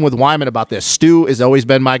conversation with Wyman about this, Stu has always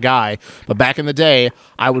been my guy. But back in the day,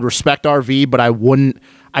 I would respect RV, but I wouldn't.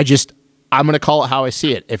 I'm going to call it how I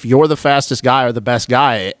see it. If you're the fastest guy or the best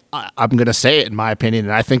guy, I'm going to say it in my opinion,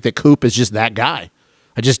 and I think that Coop is just that guy.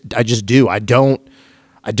 I just do. I don't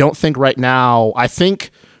think right now. I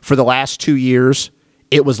think for the last 2 years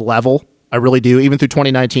it was level. I really do. Even through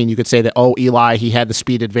 2019, you could say that, oh, Eli, he had the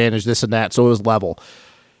speed advantage, this and that, so it was level.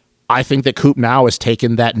 I think that Coop now has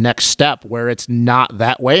taken that next step where it's not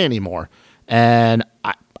that way anymore. And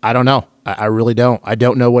I don't know. I really don't. I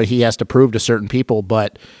don't know what he has to prove to certain people.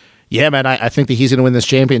 But, yeah, man, I think that he's going to win this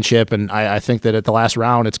championship. And I think that at the last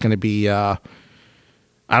round it's going to be, I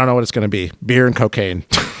don't know what it's going to be. Beer and cocaine.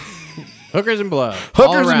 Hookers and blow.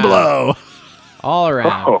 Hookers and blow. All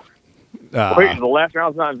around. Oh. Wait, the last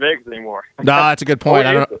round's not in Vegas anymore. No, that's a good point.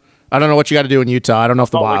 I don't know what you got to do in Utah. I don't know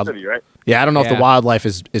if the Salt Lake wild. City, right? Yeah, I don't know if the wildlife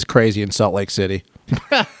is crazy in Salt Lake City.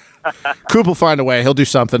 Coop will find a way. He'll do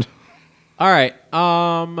something. All right.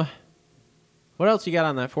 What else you got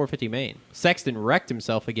on that 450 main? Sexton wrecked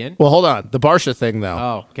himself again. Well, hold on. The Barsha thing, though.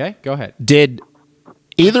 Oh, okay. Go ahead. Did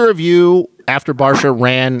either of you, after Barsha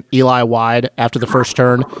ran Eli wide after the first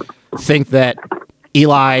turn, think that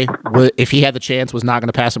Eli, if he had the chance, was not going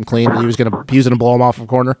to pass him clean. He was going to blow him off of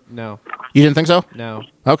corner. No. You didn't think so? No.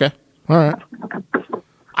 Okay. All right.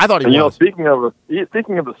 I thought he And, was. speaking of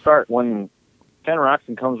the start, when Ken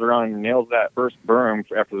Roxon comes around and nails that first berm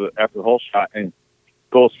after the whole shot and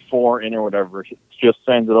goes 4 in or whatever, just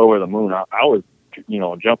sends it over the moon. I was,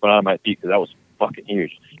 jumping on my feet because that was fucking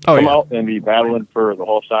huge. Come out and be battling for the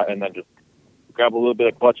whole shot and then just grab a little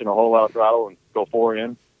bit of clutch and a whole lot of throttle and go 4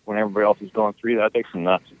 in when everybody else is going 3. That takes some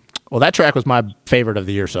nuts. Well, that track was my favorite of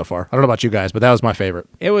the year so far. I don't know about you guys, but that was my favorite.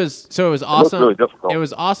 It was awesome. Really difficult. It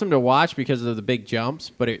was awesome to watch because of the big jumps,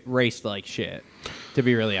 but it raced like shit, to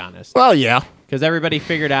be really honest. Well, yeah. Because everybody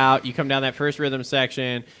figured out, you come down that first rhythm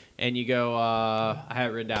section, and you go, I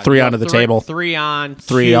have it written down. 3 onto the table. 3 on,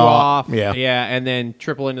 3 2 off. off. Yeah. Yeah, and then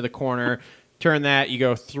triple into the corner. Turn that, you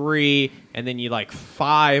go 3, and then you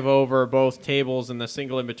 5 over both tables and the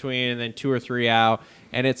single in between, and then 2 or 3 out.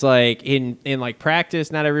 And it's like in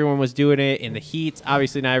practice, not everyone was doing it. In the heats,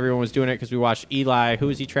 obviously not everyone was doing it because we watched Eli. Who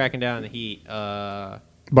was he tracking down in the heat?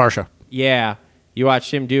 Barsha. Yeah, you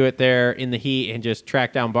watched him do it there in the heat and just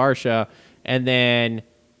track down Barsha, and then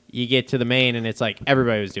you get to the main, and it's like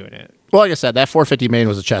everybody was doing it. Well, like I said, that 450 main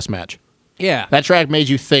was a chess match. Yeah. That track made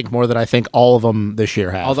you think more than I think all of them this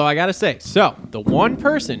year have. Although I got to say, so the one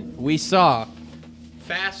person we saw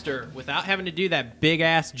faster without having to do that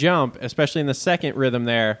big-ass jump, especially in the second rhythm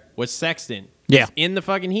there, was Sexton. Yeah. In the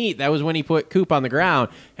fucking heat. That was when he put Coop on the ground,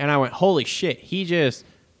 and I went, holy shit, he just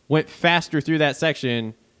went faster through that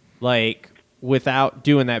section, without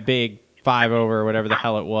doing that big 5 over or whatever the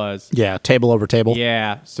hell it was. Yeah, table over table.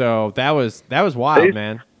 Yeah, so that was wild,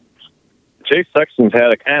 man. Chase Sexton's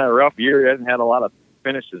had a kind of rough year. He hasn't had a lot of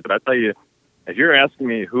finishes, but I tell you, if you're asking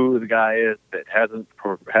me who the guy is that hasn't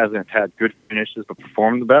had good finishes but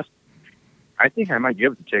performed the best, I think I might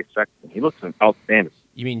give it to Chase Sexton. He looks outstanding.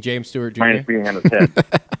 You mean James Stewart Jr.? Minus being on his head.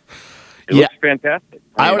 It looks fantastic.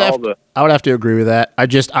 I would have to agree with that.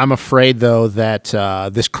 I'm afraid though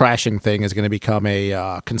that this crashing thing is going to become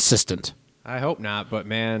a consistent. I hope not, but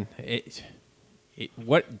man,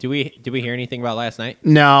 what do we hear anything about last night?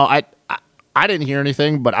 No, I didn't hear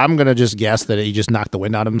anything, but I'm going to just guess that he just knocked the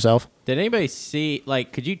wind out of himself. Did anybody see,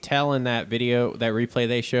 could you tell in that video, that replay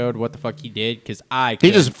they showed, what the fuck he did? Because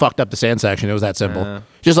he just fucked up the sand section. It was that simple.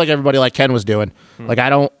 Just like everybody like Ken was doing.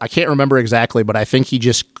 I can't remember exactly, but I think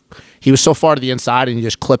he was so far to the inside and he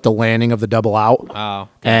just clipped the landing of the double out. Oh.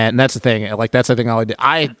 And that's the thing. That's the thing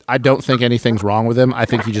I don't think anything's wrong with him. I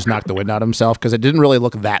think he just knocked the wind out of himself because it didn't really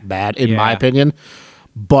look that bad, in my opinion.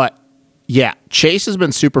 But yeah, Chase has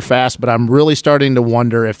been super fast, but I'm really starting to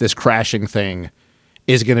wonder if this crashing thing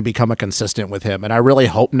is going to become a consistent with him. And I really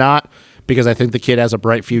hope not, because I think the kid has a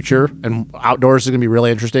bright future, and outdoors is going to be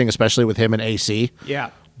really interesting, especially with him and AC.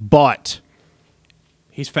 Yeah. But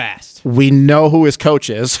he's fast. We know who his coach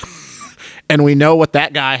is, and we know what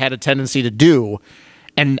that guy had a tendency to do.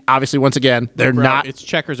 And obviously, once again, they're not. It's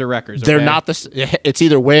checkers or wreckers. They're okay? not this. It's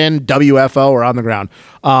either win, WFO, or on the ground.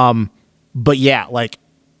 But yeah,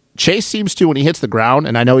 Chase seems to, when he hits the ground,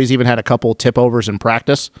 and I know he's even had a couple tip overs in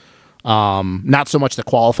practice. Not so much the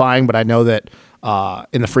qualifying, but I know that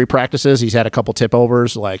in the free practices, he's had a couple tip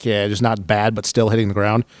overs. Just not bad, but still hitting the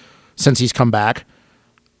ground since he's come back.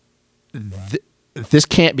 This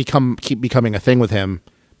can't keep becoming a thing with him,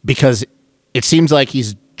 because it seems like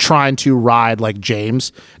he's trying to ride like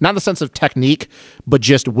James, not in the sense of technique, but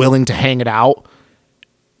just willing to hang it out.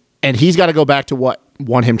 And he's got to go back to what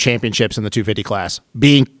won him championships in the 250 class,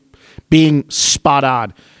 being spot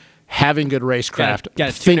on, having good racecraft.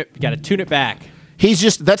 Got to tune it back.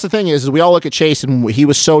 That's the thing is we all look at Chase and he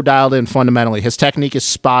was so dialed in fundamentally. His technique is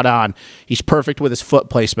spot on. He's perfect with his foot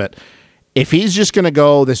placement. If he's just going to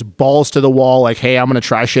go this balls to the wall, hey, I'm going to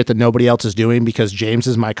try shit that nobody else is doing because James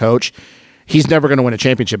is my coach, he's never going to win a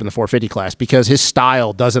championship in the 450 class, because his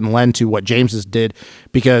style doesn't lend to what James's did,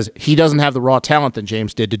 because he doesn't have the raw talent that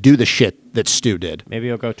James did to do the shit that Stu did. Maybe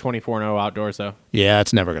he'll go 24-0 outdoors, though. Yeah,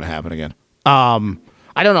 it's never going to happen again.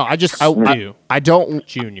 I don't know. I don't.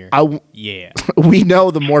 Junior. Yeah. We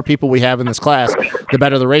know the more people we have in this class, the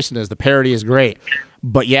better the racing is. The parity is great.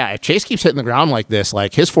 But yeah, if Chase keeps hitting the ground like this,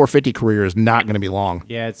 his 450 career is not going to be long.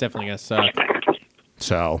 Yeah, it's definitely going to suck.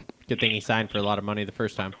 So. Good thing he signed for a lot of money the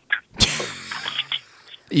first time.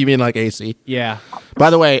 You mean like AC? Yeah. By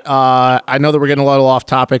the way, I know that we're getting a little off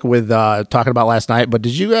topic with talking about last night, but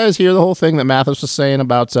did you guys hear the whole thing that Mathis was saying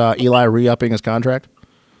about Eli re-upping his contract?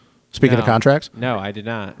 Speaking of contracts? No, I did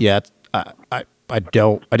not. Yeah, I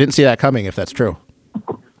didn't see that coming, if that's true.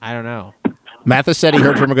 I don't know. Mathis said he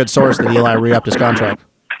heard from a good source that Eli re-upped his contract.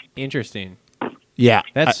 Interesting. Yeah.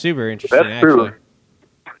 That's super interesting, That's true. actually.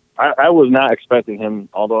 I was not expecting him,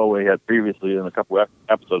 although we had previously in a couple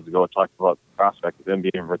episodes ago talked about the prospect of him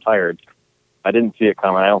being retired. I didn't see it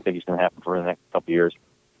coming. I don't think it's going to happen for the next couple of years.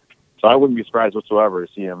 So I wouldn't be surprised whatsoever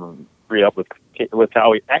to see him free up with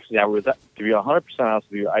Howie. Actually, to be 100% honest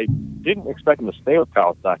with you, I didn't expect him to stay with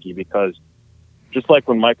Kawasaki because just like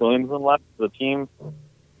when Michael Lindgren left the team,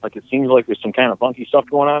 like it seems like there's some kind of funky stuff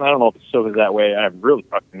going on. I don't know if it still is that way. I have really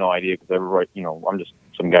fucking no idea because everybody, I'm just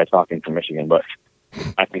some guy talking from Michigan, but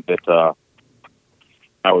I think that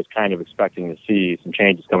I was kind of expecting to see some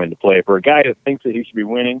changes come into play for a guy that thinks that he should be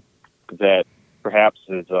winning, that perhaps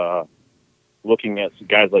is looking at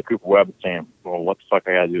guys like Cooper Webb and saying, well, what the fuck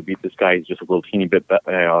I got to do to beat this guy? He's just a little teeny bit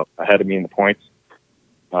ahead of me in the points.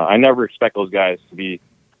 I never expect those guys to be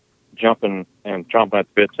jumping at the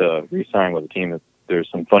bit to re-sign with a team that there's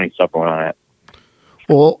some funny stuff going on at.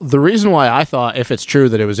 Well, the reason why I thought, if it's true,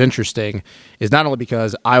 that it was interesting is not only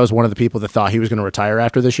because I was one of the people that thought he was going to retire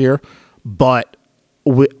after this year, but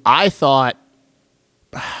I thought,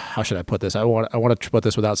 how should I put this? I want to put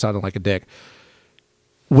this without sounding like a dick.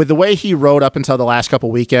 With the way he rode up until the last couple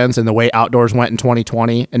weekends and the way outdoors went in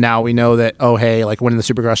 2020, and now we know that, like winning the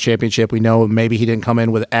Supercross championship, we know maybe he didn't come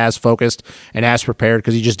in with as focused and as prepared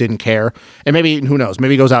because he just didn't care. And maybe, who knows,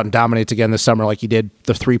 maybe he goes out and dominates again this summer like he did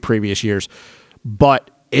the 3 previous years. But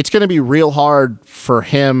it's going to be real hard for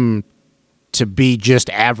him to be just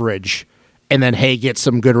average and then, get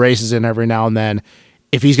some good races in every now and then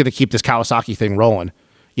if he's going to keep this Kawasaki thing rolling.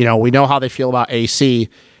 We know how they feel about AC,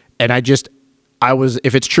 and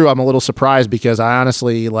if it's true, I'm a little surprised because I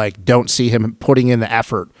honestly don't see him putting in the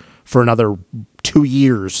effort for another 2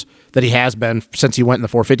 years that he has been since he went in the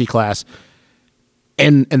 450 class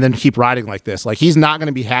and then keep riding like this. He's not going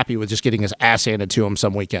to be happy with just getting his ass handed to him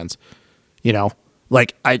some weekends,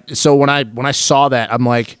 So when I saw that, I'm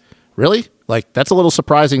like, really? That's a little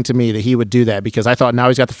surprising to me that he would do that because I thought now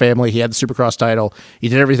he's got the family. He had the Supercross title. He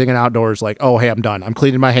did everything in outdoors. I'm done. I'm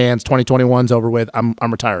cleaning my hands. 2021's over with. I'm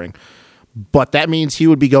retiring. But that means he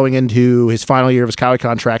would be going into his final year of his Cowie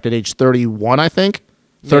contract at age 31, I think.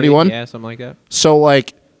 31? Yeah, something like that. So,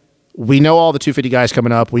 we know all the 250 guys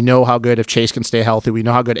coming up. We know how good if Chase can stay healthy. We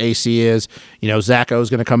know how good AC is. Zacho is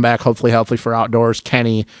going to come back, hopefully healthy for outdoors.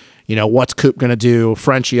 Kenny, what's Coop going to do?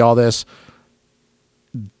 Frenchie, all this.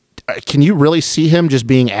 Can you really see him just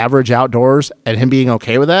being average outdoors and him being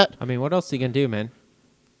okay with that? I mean, what else is he going to do, man?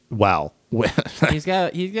 Well, he's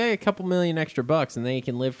got a couple million extra bucks, and then he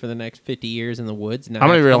can live for the next 50 years in the woods. I'm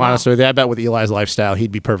going to be real honest with you. I bet with Eli's lifestyle,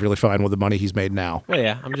 he'd be perfectly fine with the money he's made now. Well,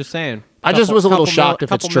 yeah, I'm just saying. I just was a little shocked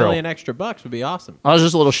if it's true. A couple million extra bucks would be awesome. I was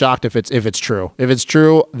just a little shocked if it's true. If it's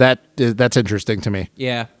true, that's interesting to me.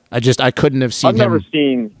 Yeah. I couldn't have seen I've never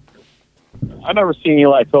seen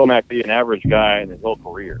Eli Tomac be an average guy in his whole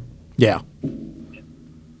career. Yeah.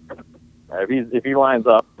 If he lines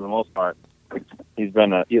up for the most part, he's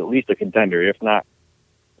been at least a contender, if not.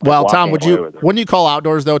 Well, Tom, wouldn't you call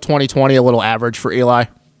outdoors though 2020 a little average for Eli?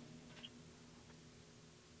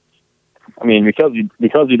 I mean, because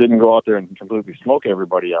he didn't go out there and completely smoke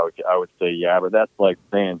everybody, I would say yeah, but that's like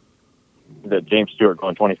saying that James Stewart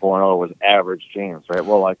going 24-0 was average James, right?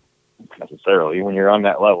 Well, necessarily when you're on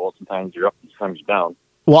that level, sometimes you're up, sometimes you're down.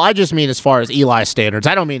 Well, I just mean as far as Eli's standards.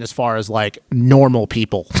 I don't mean as far as normal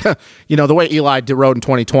people. The way Eli rode in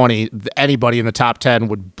 2020, anybody in the top 10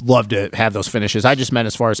 would love to have those finishes. I just meant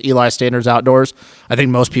as far as Eli's standards outdoors. I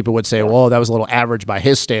think most people would say, well, that was a little average by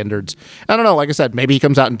his standards. I don't know. Like I said, maybe he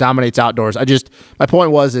comes out and dominates outdoors. My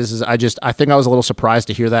point was, I think I was a little surprised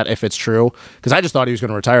to hear that if it's true, because I just thought he was going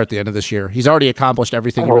to retire at the end of this year. He's already accomplished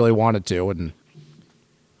everything he really wanted to. And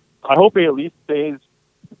I hope he at least stays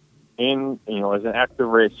in, as an active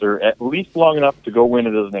racer, at least long enough to go win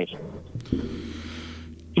it as a nation.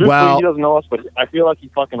 Truthfully, he doesn't know us, but I feel like he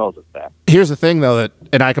fucking knows us that. Here's the thing, though,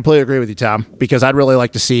 and I completely agree with you, Tom, because I'd really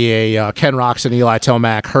like to see a Ken Roxon, Eli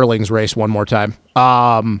Tomac, Hurlings race one more time.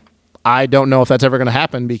 I don't know if that's ever going to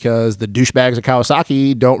happen because the douchebags at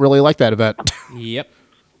Kawasaki don't really like that event. Yep.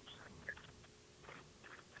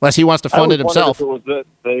 Unless he wants to fund it himself. If it was that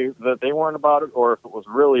they weren't about it, or if it was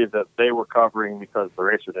really that they were covering because the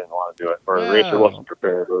racer didn't want to do it, or the racer wasn't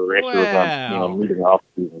prepared, or the racer was on moving off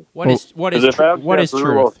season. What is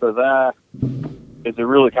truth? For that, is it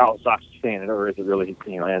really Kawasaki saying it, or is it really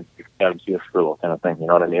Adam C. Skrillo kind of thing? You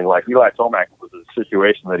know what I mean? Like Eli Tomac was a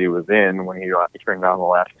situation that he was in when he turned down the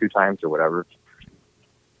last 2 times or whatever.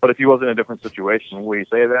 But if he was in a different situation, would he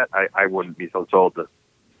say that? I wouldn't be so told to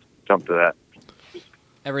jump to that.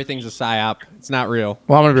 Everything's a psyop. It's not real.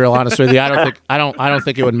 Well, I'm gonna be real honest with you. I don't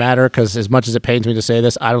think it would matter because as much as it pains me to say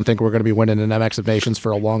this, I don't think we're gonna be winning an MX of Nations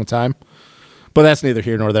for a long time. But that's neither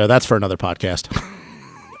here nor there. That's for another podcast.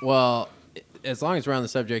 Well, as long as we're on the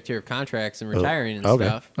subject here of contracts and retiring and okay.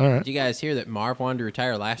 stuff, All right. did you guys hear that Marv wanted to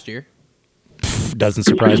retire last year? Doesn't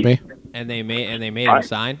surprise me. And they made him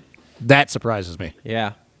sign? That surprises me.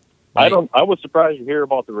 Yeah. I was surprised to hear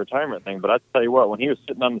about the retirement thing, but I tell you what, when he was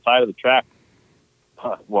sitting on the side of the track,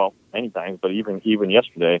 well, many times, but even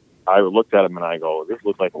yesterday, I looked at him and I go, "This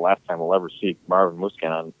looks like the last time we'll ever see Marvin Musquin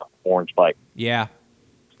on an orange bike." Yeah.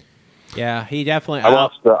 Yeah, he definitely. I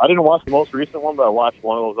didn't watch the most recent one, but I watched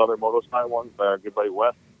one of those other Motorspy ones by our good buddy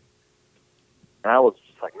Wes, and I was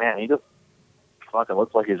just like, "Man, he just fucking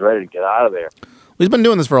looks like he's ready to get out of there." He's been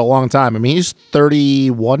doing this for a long time. I mean, he's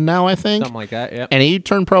 31 now, I think. Something like that, yeah. And he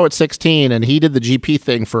turned pro at 16, and he did the GP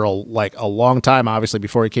thing for a long time, obviously,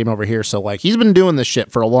 before he came over here. So, like, he's been doing this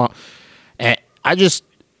shit for a long... And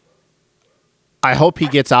I hope he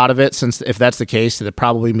gets out of it, since if that's the case, that it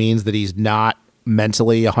probably means that he's not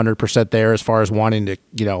mentally 100% there as far as wanting to,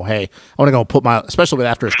 hey, I want to go put my... Especially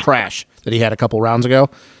after his crash that he had a couple rounds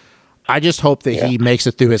ago. I just hope that he makes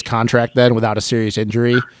it through his contract then without a serious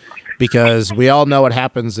injury, because we all know what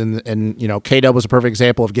happens, and K-Dub was a perfect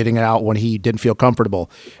example of getting it out when he didn't feel comfortable.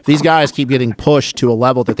 If these guys keep getting pushed to a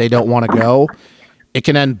level that they don't want to go, it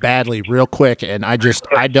can end badly real quick, and I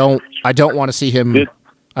don't want to see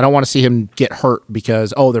him get hurt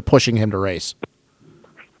because they're pushing him to race.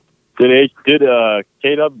 Did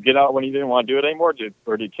K-Dub get out when he didn't want to do it anymore,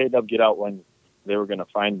 or did K-Dub get out when they were going to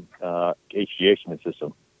find HGH in the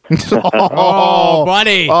system? Oh,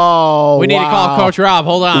 buddy. Oh, we need to call Coach Rob.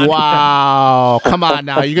 Hold on. Wow. Come on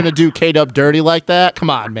now. You're going to do K-Dub dirty like that? Come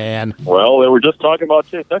on, man. Well, they were just talking about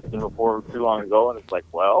Chase Sexton before too long ago, and it's like,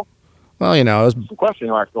 well, it was some question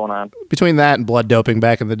marks going on. Between that and blood doping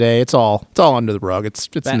back in the day, it's all under the rug. It's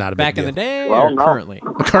not a big back deal. in the day Well, or no. currently?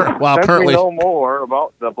 Currently. We know more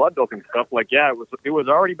about the blood doping stuff. Like, yeah, it was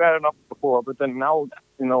already bad enough before, but then now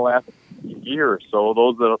in the last year or so,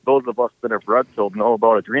 those of us that are blood filled know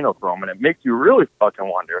about adrenochrome, and it makes you really fucking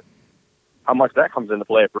wonder how much that comes into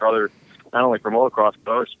play for other, not only for motocross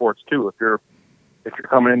but other sports too. If you're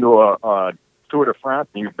coming into a Tour de France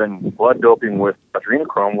and you've been blood doping with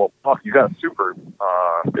adrenochrome, well, fuck, you got a super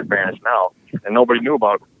advantage now, and nobody knew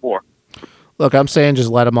about it before. Look, I'm saying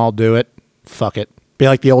just let them all do it. Fuck it. Be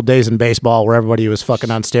like the old days in baseball where everybody was fucking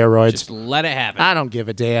on steroids. Just let it happen. I don't give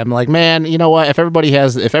a damn. Like, man, you know what? If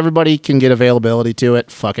everybody can get availability to it,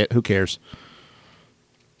 fuck it. Who cares?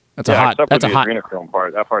 That's a hot. Adrenochrome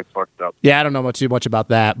part. That part's fucked up. Yeah, I don't know too much about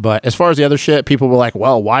that. But as far as the other shit, people were like,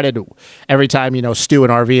 "Well, why did every time Stu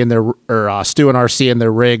and RV in their Stu and RC in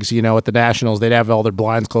their rigs, at the Nationals, they'd have all their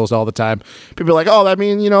blinds closed all the time." People are like, "Oh, that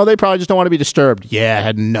means they probably just don't want to be disturbed." Yeah, it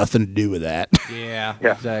had nothing to do with that. Yeah,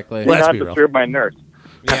 Yeah. exactly. You're Let's not be real. disturbed by nurse.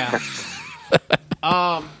 Yeah.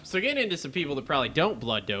 So getting into some people that probably don't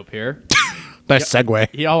blood dope here. Nice segue.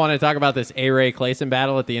 Y'all want to talk about this A-Ray Clayson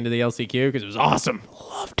battle at the end of the LCQ? Because it was awesome.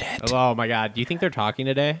 Loved it. Oh, my God. Do you think they're talking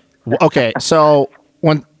today? Okay, so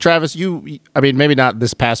when Travis, maybe not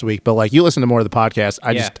this past week, but like you listen to more of the podcast.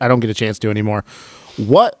 I don't get a chance to anymore.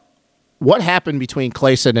 What happened between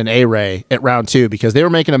Clayson and A-Ray at round 2? Because they were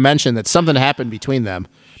making a mention that something happened between them.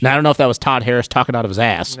 Now I don't know if that was Todd Harris talking out of his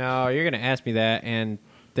ass. No, you're going to ask me that, and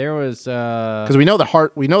there was because we know the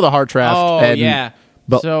heart draft. Oh, yeah.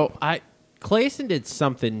 But so Clayson did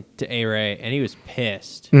something to A-Ray, and he was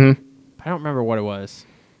pissed. Mm-hmm. I don't remember what it was.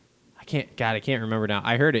 I can't remember now.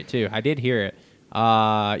 I heard it too. I did hear it.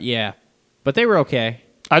 Yeah, but they were okay.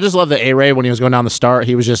 I just love that A-Ray, when he was going down the start,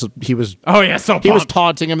 he was Oh yeah, so pumped. he was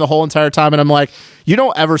taunting him the whole entire time, and I'm like, you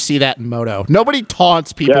don't ever see that in moto. Nobody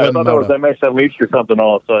taunts people Yeah, I in thought moto. that makes that leash or something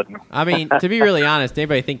all of a sudden. I mean, to be really honest,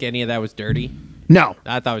 anybody think any of that was dirty? No,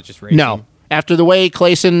 I thought it was just racing. no. After the way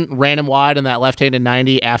Clayson ran him wide in that left-handed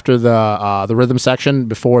 90 after the rhythm section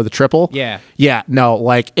before the triple. Yeah. No,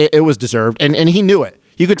 like it was deserved, and he knew it.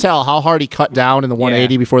 You could tell how hard he cut down in the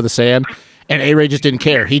 180 before the sand. And A-Ray just didn't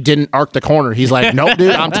care. He didn't arc the corner. He's like, nope,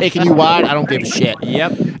 dude, I'm taking you wide. I don't give a shit.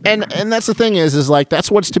 Yep. And that's the thing is like,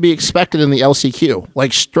 that's what's to be expected in the LCQ.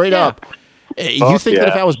 Like, straight up. You think that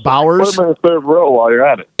if that was Bowers, put him in the third row while you're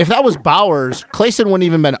at it. if that was Bowers, Clayson wouldn't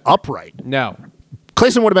even been upright. No.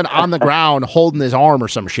 Clayson would have been on the ground holding his arm or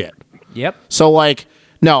some shit. Yep. So, like,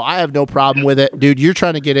 no, I have no problem with it. Dude, you're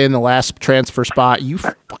trying to get in the last transfer spot. You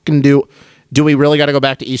fucking do. Do we really got to go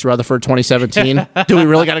back to East Rutherford 2017? Do we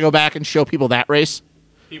really got to go back and show people that race?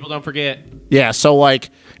 People don't forget. Yeah, so, like,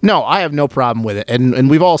 no, I have no problem with it. And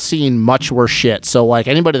we've all seen much worse shit. So, like,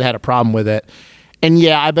 anybody that had a problem with it. And,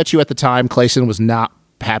 yeah, I bet you at the time Clayson was not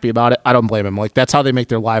happy about it. I don't blame him. Like, that's how they make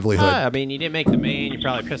their livelihood. I mean, you didn't make the main. You're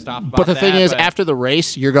probably pissed off about But the thing is, after the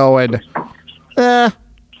race, you're going, it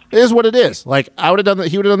is what it is. Like, he would have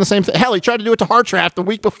done the same thing. Hell, he tried to do it to Hartraft the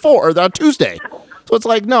week before, or on Tuesday. So it's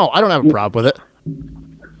like, no, I don't have a problem with it.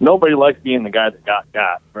 Nobody likes being the guy that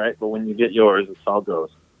got, right? But when you get yours, it's how it goes.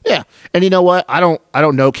 Yeah, and you know what? I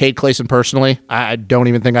don't know Cade Clayson personally. I don't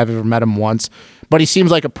even think I've ever met him once. But he seems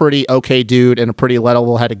like a pretty okay dude and a pretty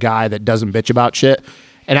level-headed guy that doesn't bitch about shit.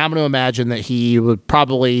 And I'm going to imagine that he would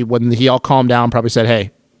probably, when he all calmed down, probably said, hey,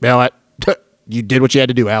 you know what? You did what you had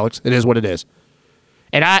to do, Alex. It is what it is.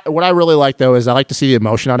 And what I really like, though, is I like to see the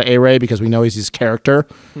emotion out of A-Ray because we know he's his character.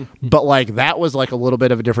 But, like, that was, like, a little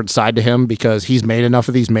bit of a different side to him because he's made enough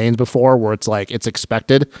of these mains before where it's, like, it's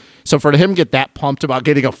expected. So for him to get that pumped about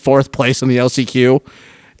getting a 4th place in the LCQ,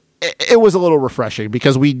 it was a little refreshing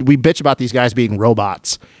because we bitch about these guys being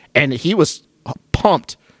robots. And he was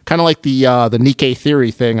pumped, kind of like the Nikkei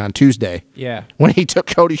Theory thing on Tuesday. Yeah. When he took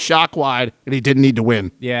Cody shock wide and he didn't need to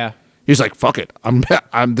win. Yeah. He's like, fuck it.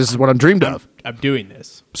 This is what I'm dreamed of. I'm doing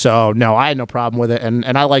this. So no, I had no problem with it, and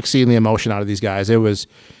I like seeing the emotion out of these guys. It was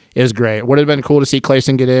great. Would have been cool to see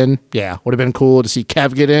Clayson get in, yeah. Would have been cool to see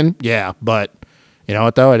Kev get in, yeah. But you know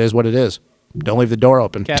what though, it is what it is. Don't leave the door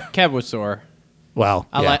open. Kev was sore. Well,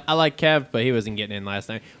 I like Kev, but he wasn't getting in last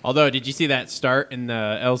night. Although, did you see that start in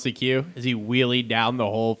the LCQ as he wheelied down the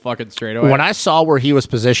whole fucking straightaway? When I saw where he was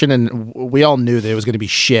positioned, and we all knew that it was going to be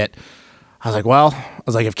shit. I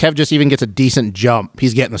was like, if Kev just even gets a decent jump,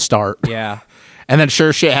 he's getting the start. Yeah. And then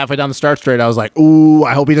sure shit, halfway down the start straight, I was like, ooh,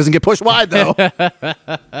 I hope he doesn't get pushed wide, though.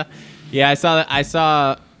 Yeah, I saw that. I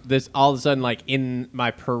saw this all of a sudden, like, in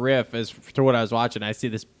my periph as to what I was watching. I see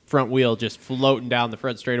this front wheel just floating down the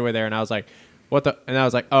front straightaway there, and I was like, what the? And I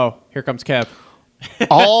was like, oh, here comes Kev.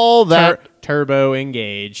 All that. Turbo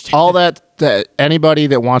engaged. All that anybody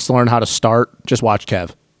that wants to learn how to start, just watch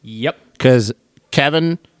Kev. Yep. Because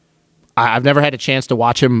Kevin, I've never had a chance to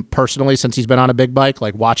watch him personally since he's been on a big bike,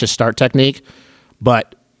 like watch his start technique.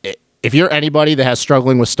 But if you're anybody that has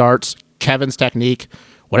struggling with starts, Kevin's technique,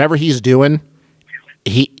 whatever he's doing,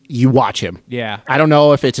 you watch him. Yeah. I don't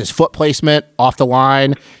know if it's his foot placement off the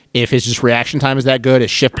line, if his just reaction time is that good,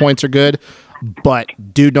 his shift points are good, but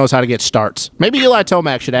dude knows how to get starts. Maybe Eli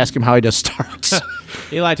Tomac should ask him how he does starts.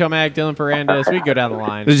 Eli Tomac, Dylan Ferrandis, we go down the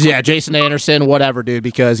line. Yeah, Jason Anderson, whatever, dude.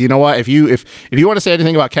 Because you know what? If you want to say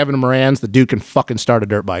anything about Kevin Moranz, the dude can fucking start a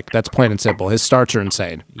dirt bike. That's plain and simple. His starts are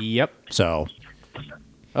insane. Yep. So,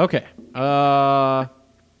 okay.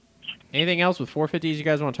 Anything else with 450s you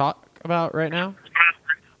guys want to talk about right now?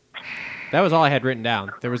 That was all I had written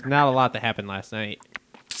down. There was not a lot that happened last night.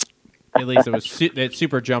 At least it was it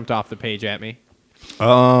super jumped off the page at me.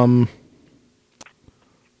 No,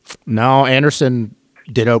 Anderson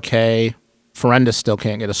did okay. Ferrandis still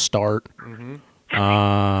can't get a start. Mm-hmm.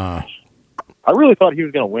 I really thought he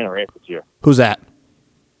was going to win a race this year. Who's that?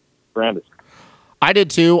 Brandis. I did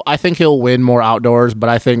too. I think he'll win more outdoors, but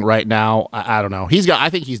I think right now, I don't know. I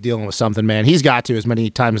think he's dealing with something, man. He's got to as many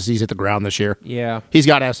times as he's hit the ground this year. Yeah. He's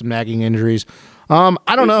got to have some nagging injuries. I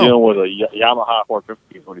don't know. He's dealing with a Yamaha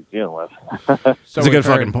 450 is what he's dealing with. It's a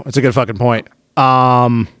good fucking point. Okay,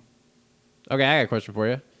 I got a question for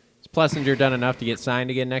you. Is Plessinger done enough to get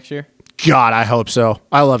signed again next year? God, I hope so.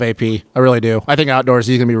 I love AP. I really do. I think outdoors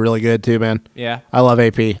he's gonna be really good too, man. Yeah. I love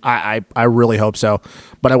AP. I really hope so.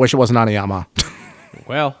 But I wish it wasn't on a Yamaha.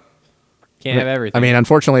 Well, can't have everything. I mean,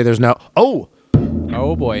 unfortunately, there's no. Oh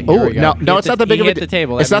boy. no, it's not that big of a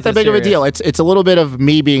deal. It's not that big of a deal. It's a little bit of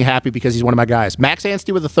me being happy because he's one of my guys. Max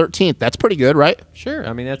Anstey with the 13th. That's pretty good, right? Sure.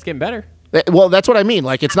 I mean, that's getting better. Well, that's what I mean.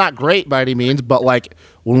 Like, it's not great by any means, but like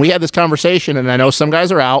when we had this conversation, and I know some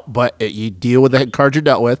guys are out, but you deal with the cards you're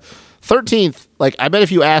dealt with. 13th, like I bet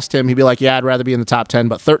if you asked him, he'd be like, "Yeah, I'd rather be in the top 10."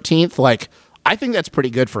 But 13th, like I think that's pretty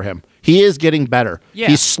good for him. He is getting better. Yeah.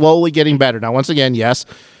 He's slowly getting better. Now, once again, yes,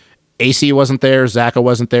 AC wasn't there, Zacha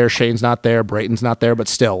wasn't there, Shane's not there, Brayton's not there, but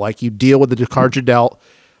still, like you deal with the cards you're dealt.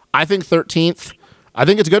 I think 13th. I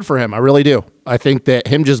think it's good for him. I really do. I think that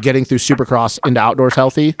him just getting through Supercross into outdoors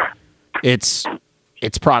healthy, it's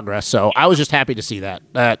progress. So I was just happy to see that.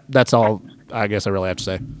 That's all I guess I really have to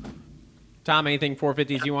say. Tom, anything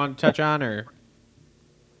 450s you want to touch on, or?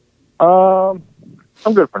 I'm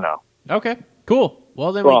good for now. Okay, cool.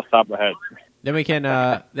 Well, then Off the top of my head. Then we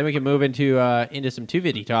can move into some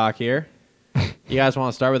 250 talk here. You guys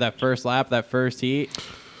want to start with that first lap, that first heat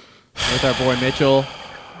with our boy Mitchell?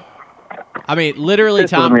 I mean, literally,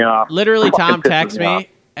 Tom texted me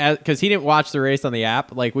because he didn't watch the race on the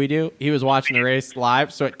app like we do. He was watching the race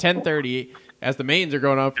live. So at 10:30, as the mains are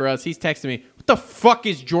going on for us, he's texting me, "What the fuck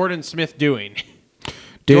is Jordan Smith doing?"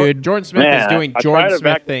 Dude, Jordan Smith is doing Jordan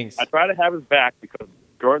Smith things. I try to have his back because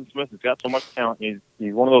Jordan Smith has got so much talent. He's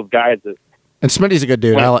one of those guys that. And Smitty's a good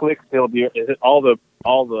dude. When it clicks, he'll be. Is it all the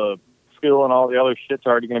skill and all the other shit's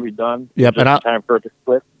already going to be done? Yep, and time for it to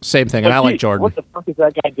click. Same thing, and I like Jordan. What the fuck is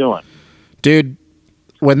that guy doing? Dude,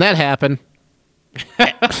 when that happened,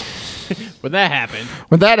 When that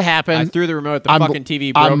happened, I threw the remote. The fucking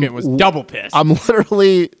TV broke and was double pissed. I'm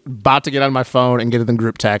literally about to get on my phone and get in the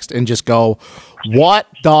group text and just go, "What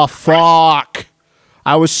the fuck?"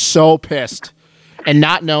 I was so pissed, and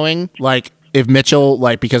not knowing like if Mitchell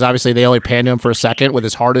because obviously they only panned him for a second with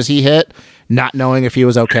as hard as he hit, not knowing if he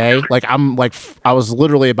was okay. Like I was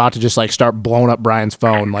literally about to just start blowing up Brian's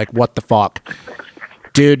phone. Like, what the fuck,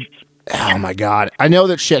 dude? Oh my God. I know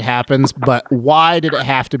that shit happens, but why did it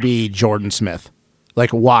have to be Jordan Smith? Like,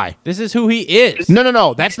 why? This is who he is.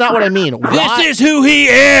 No. That's not what I mean. This is who he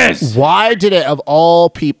is. Why did it, of all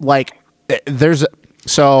people, and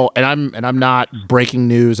I'm not breaking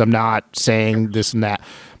news. I'm not saying this and that,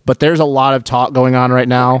 but there's a lot of talk going on right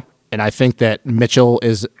now. And I think that Mitchell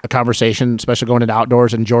is a conversation, especially going into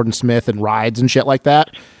outdoors, and Jordan Smith and rides and shit like that.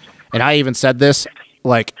 And I even said this,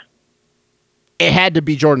 it had to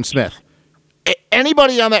be Jordan Smith.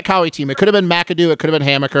 Anybody on that Cowie team, it could have been McAdoo, it could have been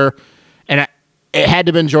Hammaker, and it had to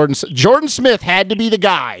have been Jordan. Jordan Smith had to be the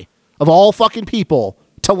guy of all fucking people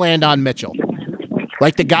to land on Mitchell.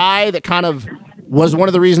 Like the guy that kind of was one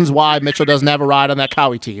of the reasons why Mitchell doesn't have a ride on that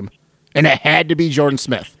Cowie team, and it had to be Jordan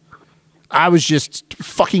Smith. I was just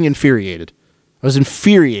fucking infuriated. I was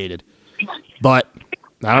infuriated. But,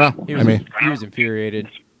 I don't know. He was infuriated.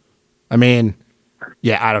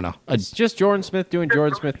 Yeah, I don't know. It's just Jordan Smith doing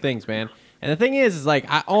Jordan Smith things, man. And the thing is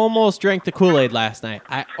I almost drank the Kool-Aid last night.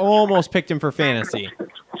 I almost picked him for fantasy.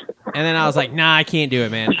 And then I was like, nah, I can't do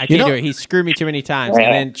it, man. I can't do it. He screwed me too many times. And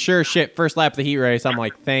then, sure shit, first lap of the heat race, I'm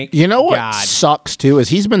like, thank God. You know what sucks, too, is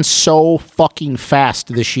he's been so fucking fast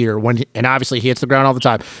this year. And obviously he hits the ground all the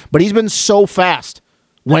time. But he's been so fast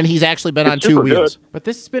when he's actually been on two wheels. But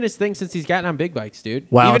this has been his thing since he's gotten on big bikes, dude.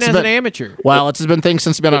 Well, even as an amateur. Well, it's been thing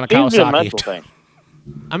since he's been on a Kawasaki. A mental thing.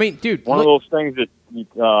 I mean, dude. One of those things that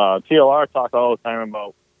TLR talk all the time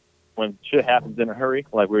about when shit happens in a hurry.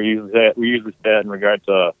 Like we usually say that in regard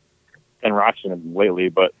to Ken Roxon lately,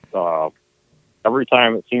 but every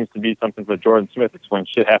time it seems to be something for Jordan Smith, it's when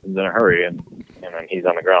shit happens in a hurry and then he's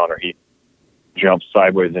on the ground or he jumps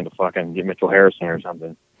sideways into fucking Mitchell Harrison or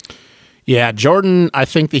something. Yeah, Jordan, I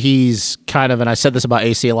think that he's kind of, and I said this about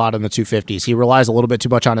AC a lot in the 250s, he relies a little bit too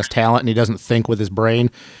much on his talent and he doesn't think with his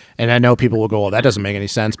brain. And I know people will go, well, that doesn't make any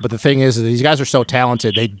sense. But the thing is, these guys are so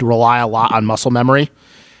talented, they rely a lot on muscle memory.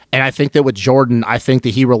 And I think that with Jordan, I think that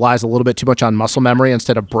he relies a little bit too much on muscle memory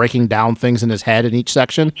instead of breaking down things in his head in each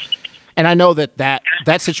section. And I know that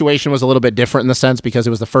situation was a little bit different in the sense because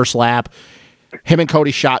it was the first lap. Him and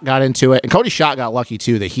Cody Schott got into it. And Cody Schott got lucky,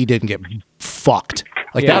 too, that he didn't get fucked.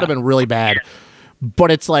 That would have been really bad.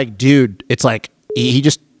 But it's like, dude, it's like he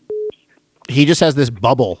just has this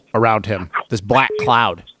bubble around him, this black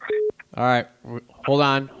cloud. All right, hold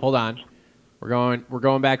on. We're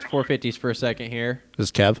going back to 450s for a second here. This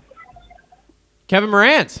is Kev. Kevin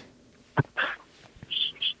Moranz.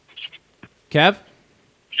 Kev?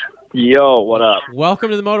 Yo, what up?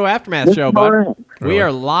 Welcome to the Moto Aftermath show, bud. We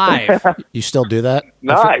are live. You still do that?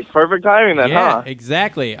 Nice. Perfect timing then, huh?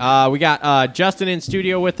 Exactly. We got Justin in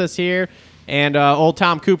studio with us here, and old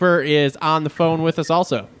Tom Cooper is on the phone with us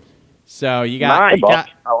also. So you got, nice.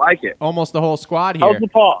 I like it. Almost the whole squad here. How's the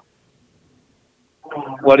paw?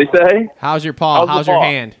 What'd he say? How's your paw? How's your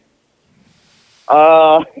hand?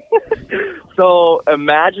 So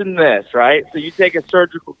imagine this, right? So you take a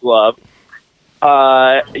surgical glove,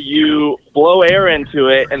 you blow air into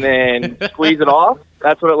it, and then squeeze it off.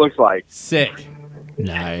 That's what it looks like. Sick.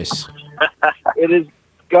 Nice. It has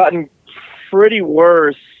gotten pretty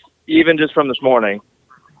worse, even just from this morning.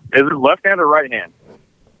 Is it left hand or right hand?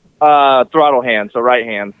 Throttle hand, so right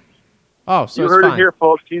hand. Oh, so you it's heard fine. it here,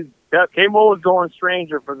 folks. K-Mo is going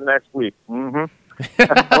stranger for the next week.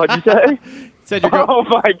 Mm-hmm. What'd you say? Said you're Oh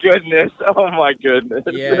my goodness! Oh my goodness!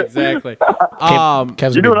 Yeah, exactly.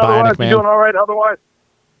 Kev's You a doing big otherwise? bionic man. You doing all right otherwise?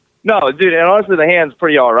 No, dude, and honestly, the hand's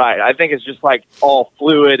pretty all right. I think it's just like all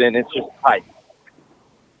fluid and it's just tight.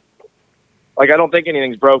 Like I don't think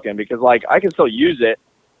anything's broken because like I can still use it.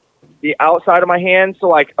 The outside of my hand, so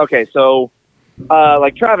like okay, so.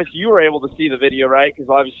 Like Travis, you were able to see the video, right? Because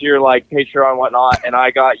obviously you're like Patreon and whatnot, and I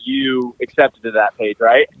got you accepted to that page,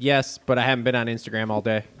 right? Yes, but I haven't been on Instagram all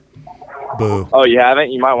day. Boo. Oh, you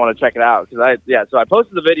haven't? You might want to check it out so I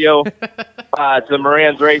posted the video to the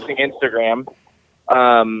Moranz Racing Instagram.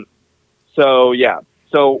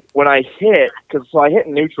 So when I hit, I hit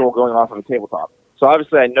neutral going off of a tabletop. So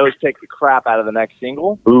obviously I nose kicked the crap out of the next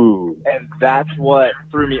single. Ooh. And that's what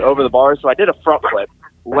threw me over the bar. So I did a front flip,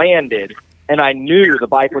 landed, and I knew the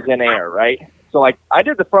bike was in air, right? So, like, I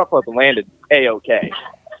did the front flip and landed A-okay.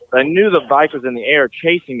 But I knew the bike was in the air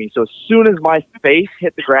chasing me. So as soon as my face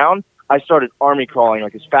hit the ground, I started army crawling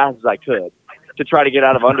like as fast as I could to try to get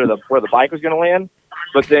out of under where the bike was going to land.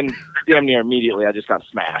 But then damn near immediately, I just got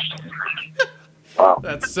smashed. Wow.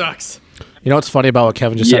 That sucks. You know what's funny about what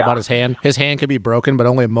Kevin just said Yeah. about his hand? His hand could be broken, but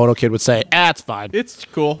only a moto kid would say, it's fine. It's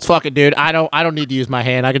cool. It's fucking, dude. I don't need to use my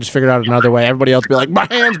hand. I can just figure it out another way. Everybody else be like, my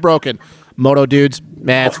hand's broken. Moto dudes,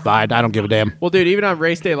 it's fine. I don't give a damn. Well, dude, even on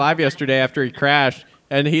race day live yesterday after he crashed,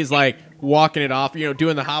 and he's like walking it off,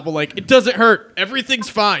 doing the hobble, like, it doesn't hurt. Everything's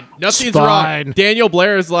fine. Nothing's fine. wrong. Daniel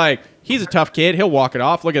Blair is like, he's a tough kid. He'll walk it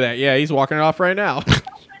off. Look at that. Yeah, he's walking it off right now.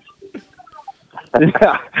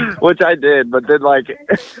 Yeah, which I did, but then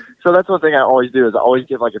so that's one thing I always do is I always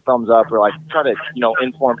give like a thumbs up or like try to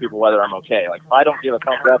inform people whether I'm okay. Like if I don't give a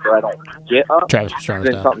thumbs up or I don't get up, Travis was trying to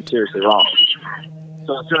then stop. something's seriously wrong.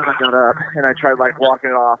 So as soon as I got up and I tried like walking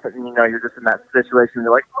it off, and you're just in that situation,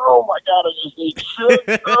 you're like, oh my god, I just ate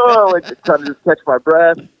shit. Oh, like trying to just catch my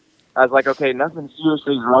breath. I was like, okay, nothing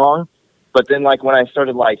seriously wrong. But then like when I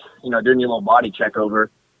started doing your little body check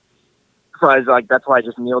over. So I was like, that's why I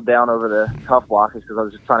just kneeled down over the tough block is because I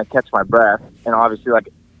was just trying to catch my breath. And obviously,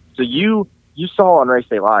 so you saw on Race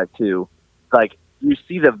Day Live too, like you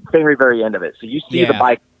see the very, very end of it. So you see the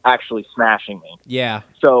bike actually smashing me. Yeah.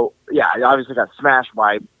 So yeah, I obviously got smashed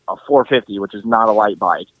by a 450, which is not a light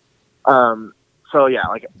bike. So yeah,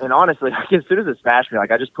 and honestly, as soon as it smashed me,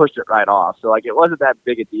 I just pushed it right off. So it wasn't that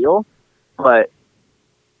big a deal, but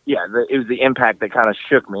yeah, it was the impact that kind of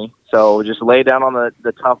shook me. So just lay down on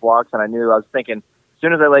the tough blocks, and I was thinking, as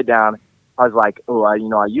soon as I laid down, I was like, oh, I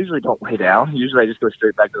usually don't lay down. Usually I just go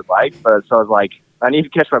straight back to the bike. But so I was like, I need to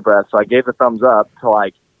catch my breath. So I gave the thumbs up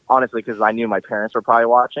to honestly, because I knew my parents were probably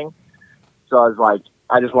watching. So I was like,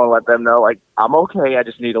 I just want to let them know, I'm okay. I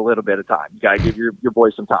just need a little bit of time. You got to give your boy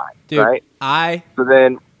some time, Dude, right? So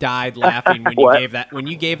then died laughing when What?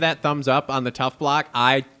 you gave that thumbs up on the tough block.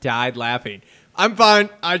 I died laughing. I'm fine.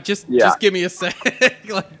 Just give me a sec.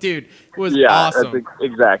 Dude, it was awesome. That's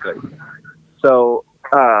exactly. So,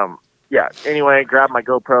 anyway, grabbed my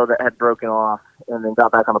GoPro that had broken off and then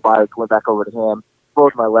got back on the bike, went back over to him.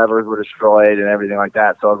 Both my levers were destroyed and everything like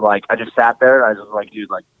that. So I was like, I just sat there and I was just like, dude,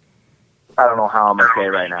 I don't know how I'm okay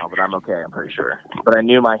right now, but I'm okay, I'm pretty sure. But I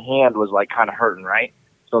knew my hand was kind of hurting, right?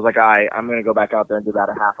 So I was like, I'm going to go back out there and do about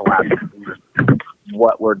a half a lap to see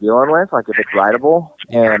what we're dealing with, if it's rideable.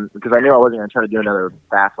 And because I knew I wasn't going to try to do another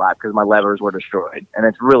fast lap because my levers were destroyed. And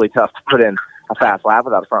it's really tough to put in a fast lap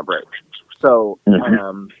without a front brake. So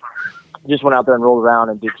just went out there and rolled around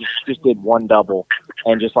and just did one double.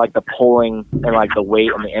 And just the pulling and the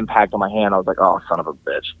weight and the impact on my hand, I was like, oh, son of a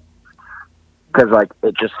bitch. Because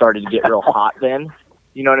it just started to get real hot then.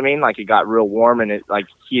 You know what I mean? It got real warm and it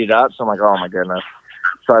heated up. So I'm like, oh my goodness.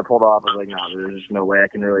 So I pulled off. I was like, no, there's just no way I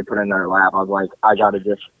can really put in another lap. I was like, I got to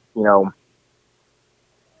just,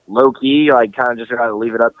 low key, kind of just got to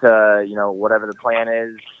leave it up to, whatever the plan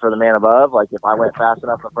is for the man above. If I went fast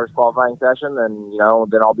enough in the first qualifying session, then,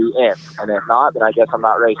 then I'll be in. And if not, then I guess I'm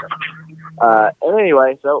not racing. And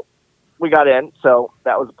anyway, so we got in. So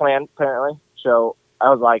that was the plan, apparently. So I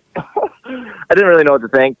was like, I didn't really know what to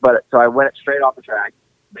think, but so I went straight off the track.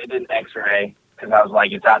 They did an x-ray. Because I was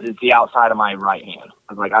like, it's the outside of my right hand.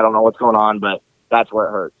 I was like, I don't know what's going on, but that's where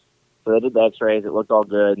it hurts. So they did the x-rays. It looked all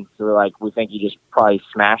good. So they're like, we think you just probably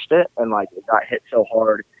smashed it. And it got hit so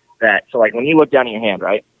hard that, so when you look down at your hand,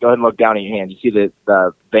 right? Go ahead and look down at your hand. You see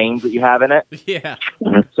the veins that you have in it? Yeah.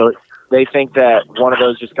 So they think that one of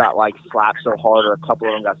those just got slapped so hard, or a couple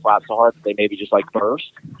of them got slapped so hard that they maybe just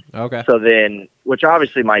burst. Okay. So then, which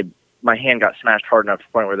obviously my hand got smashed hard enough to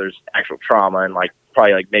the point where there's actual trauma and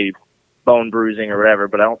probably maybe bone bruising or whatever,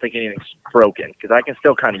 but I don't think anything's broken because I can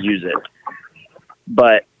still kind of use it.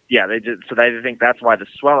 But yeah, they think that's why the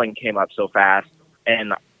swelling came up so fast.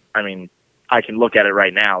 And I mean, I can look at it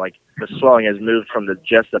right now. The swelling has moved from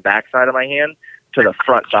just the back side of my hand to the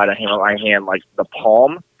front side of my hand. The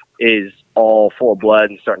palm is all full of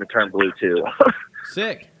blood and starting to turn blue too.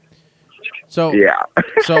 Sick. So yeah.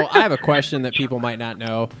 So I have a question that people might not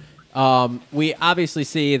know. We obviously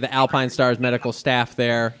see the Alpine Stars medical staff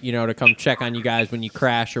there, to come check on you guys when you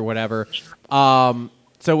crash or whatever.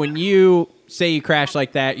 So when you say you crash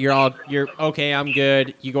like that, you're okay, I'm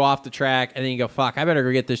good. You go off the track and then you go, fuck, I better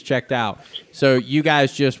go get this checked out. So you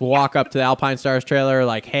guys just walk up to the Alpine Stars trailer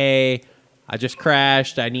like, hey, I just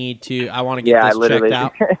crashed. I want to get this checked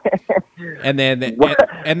out. And then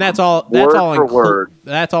and that's all that's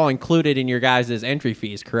all included in your guys' entry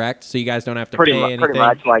fees, correct? So you guys don't have to pay anything. Pretty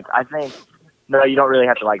much. I think no, you don't really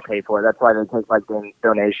have to pay for it. That's why they take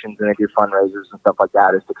donations and they do fundraisers and stuff like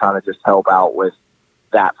that, is to kind of just help out with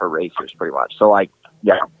that for racers, pretty much. So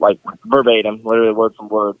verbatim, literally word from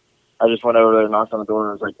word. I just went over there, knocked on the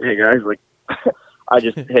door, and was like, "Hey guys, I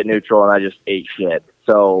just hit neutral and I just ate shit.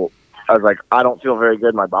 So I was like, I don't feel very good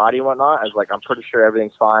in my body and whatnot. I was like, I'm pretty sure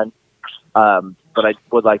everything's fine. But I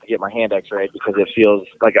would like to get my hand x-rayed because it feels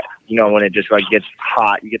like, when it just like gets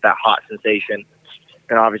hot, you get that hot sensation.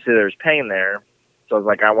 And obviously there's pain there. So I was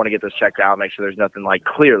like, I want to get this checked out, make sure there's nothing like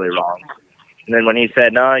clearly wrong. And then when he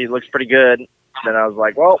said, no, he looks pretty good, then I was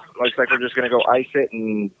like, well, looks like we're just going to go ice it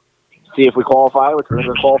and see if we qualify, which we're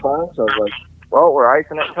going to qualify. So I was like, well, we're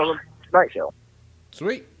icing it until the night show.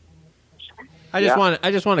 Sweet. I just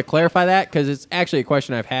want to clarify that because it's actually a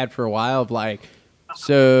question I've had for a while of like,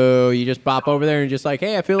 so you just bop over there and just like,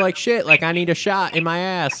 hey, I feel like shit, like I need a shot in my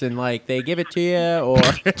ass, and like they give it to you, or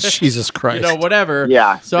Jesus Christ, whatever.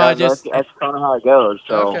 Yeah. So that's kind of how it goes.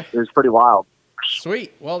 So Okay. it was pretty wild.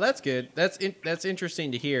 Sweet. Well, that's good. That's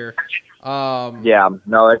interesting to hear. Yeah.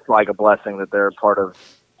 No, it's like a blessing that they're a part of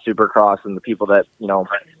Supercross, and the people that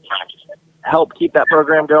help keep that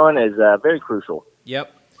program going is very crucial. Yep.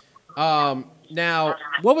 Now,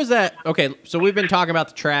 what was that? Okay, so we've been talking about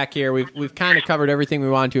the track here. We've kind of covered everything we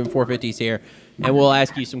wanted to in 450s here, and we'll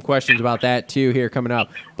ask you some questions about that too here coming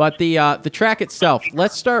up. But the track itself,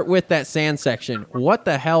 let's start with that sand section. What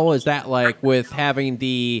the hell is that like with having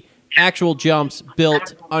the actual jumps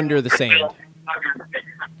built under the sand?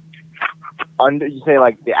 You say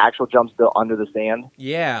like the actual jumps built under the sand?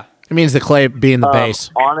 Yeah. It means the clay being the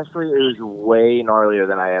base. Honestly, it was way gnarlier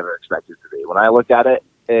than I ever expected it to be. When I looked at it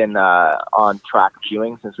on track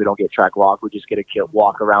viewing, since we don't get track walk, we just get a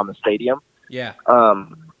walk around the stadium. Yeah. That's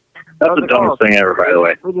the dumbest thing ever, by the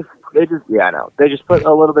way. They just I know. They just put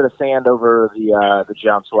a little bit of sand over the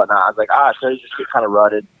jumps and whatnot. I was like, so you just get kind of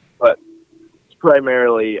rutted, but it's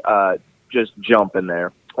primarily just jump in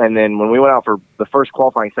there. And then when we went out for the first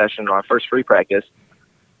qualifying session, our first free practice,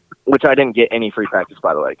 which I didn't get any free practice,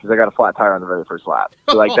 by the way, because I got a flat tire on the very first lap.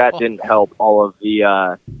 So like that didn't help all of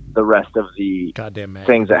the rest of the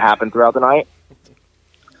things that happened throughout the night.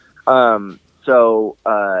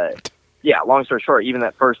 Yeah, long story short, even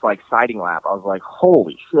that first like siding lap, I was like,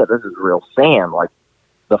 holy shit, this is real sand. Like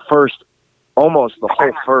the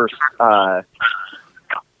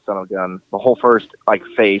whole first like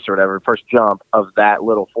face or whatever, first jump of that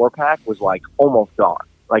little 4-pack was like almost gone.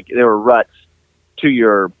 Like there were ruts to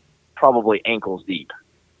your probably ankles deep.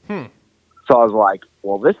 So I was like,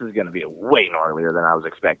 well, this is going to be way gnarlier than I was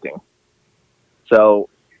expecting. So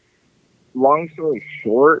long story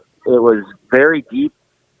short, it was very deep.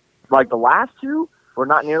 Like the last two were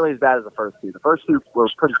not nearly as bad as the first two. The first two were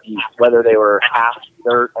pretty deep, whether they were half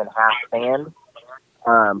dirt and half sand.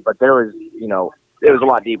 But there was, it was a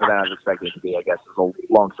lot deeper than I was expecting it to be, I guess, is a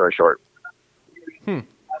long story short.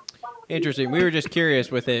 Interesting. We were just curious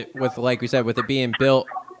with like we said, with it being built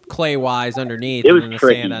clay-wise underneath It was and then the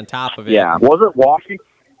tricky. sand on top of it. Yeah. Was it washy?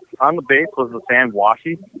 On the base, was the sand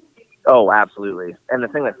washy? Oh, absolutely. And the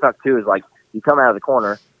thing that sucked, too, is, like, you come out of the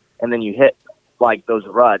corner, and then you hit, like, those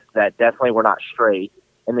ruts that definitely were not straight,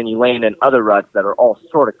 and then you land in other ruts that are all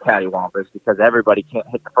sort of cattywampus because everybody can't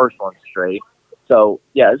hit the first one straight. So,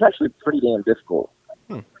 yeah, it's actually pretty damn difficult.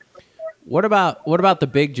 What about the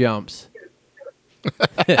big jumps?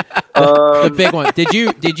 The big one. Did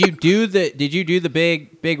you do the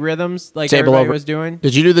big rhythms like Table everybody over. was doing?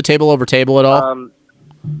 Did you do the table over table at all?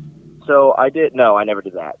 So I did. No, I never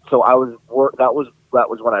did that. So that was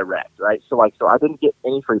when I wrecked, right? So I didn't get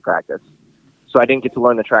any free practice. So I didn't get to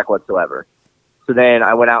learn the track whatsoever. So then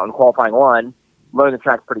I went out in qualifying one, learned the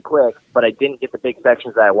track pretty quick, but I didn't get the big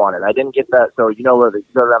sections that I wanted. I didn't get that. So where they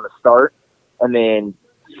go around the start, and then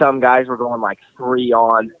some guys were going like 3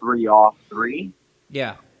 on, 3 off, 3.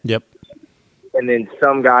 Yeah. Yep. And then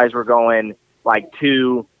some guys were going like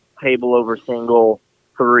 2 table over single,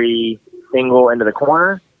 3 single into the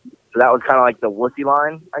corner. So that was kind of like the wussy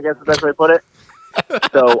line, I guess is the best way to put it.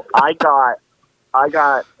 So I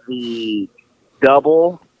got the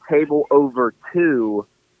double table over 2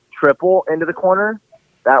 triple into the corner.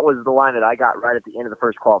 That was the line that I got right at the end of the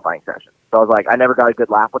first qualifying session. So I was like, I never got a good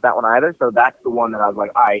lap with that one either. So that's the one that I was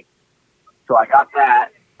like, all right. So I got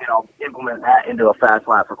that, and I'll implement that into a fast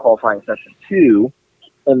lap for qualifying session 2.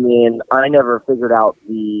 And then I never figured out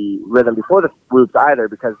the rhythm before the loops either,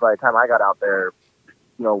 because by the time I got out there,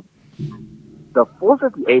 the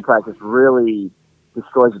 450A practice really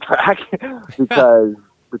destroys the track because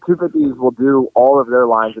the 250s will do all of their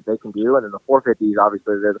lines that they can do, and then the 450s,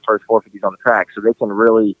 obviously, they're the first 450s on the track, so they can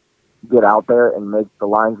really get out there and make the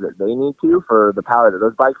lines that they need to for the power that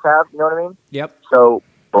those bikes have, you know what I mean? Yep. So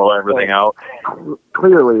Blow everything out.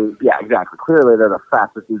 Clearly, yeah, exactly. Clearly, they're the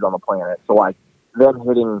fastest dudes on the planet. So, like, them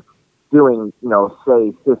doing,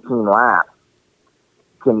 say, 15 laps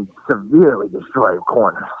can severely destroy a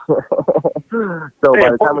corner. So Hey,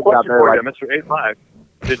 by the time we get out there, for like, you, Mr. 85,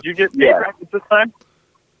 did you get Yeah. practice this time?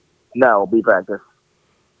 no, B practice.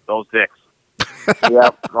 Those dicks.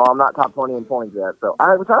 Yep. Well, I'm not top 20 in points yet, so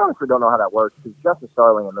which I honestly don't know how that works because Justin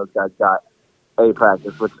Starling and those guys got A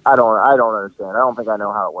practice, which I don't understand. I don't think I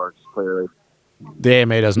know how it works clearly. The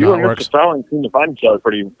AMA doesn't You know how and it Mr. works. Starling seem to find each other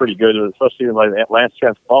pretty good, especially in like Lance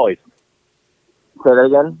Chance Polly. Say that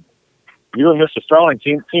again. You and Mr. Starling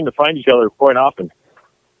seem to find each other quite often.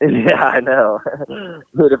 Yeah, I know.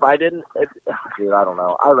 Dude, if I didn't, dude, I don't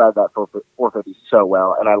know. I ride that 450 so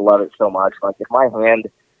well, and I love it so much. Like, if my hand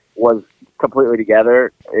was completely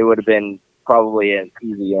together, it would have been probably an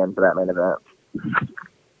easy end for that main event.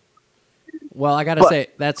 Well, I gotta But say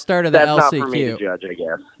that start of the That's not for me to LCQ, judge, I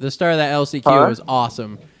guess. the start of that LCQ Huh? was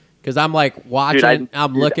awesome because I'm like watching,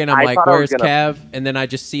 I'm dude, looking, I'm I like, thought I was where's gonna- Kev? And then I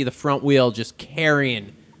just see the front wheel just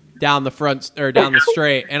carrying down the front or down the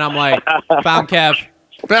straight, and I'm like, found Kev.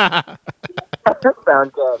 Found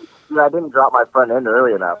Kev. Dude, I didn't drop my front end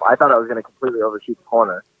early enough. I thought I was going to completely overshoot the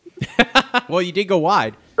corner. Well, you did go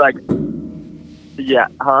wide. Like, yeah,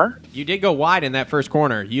 huh? You did go wide in that first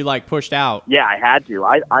corner. You like pushed out. Yeah, I had to.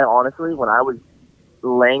 I honestly, when I was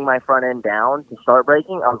laying my front end down to start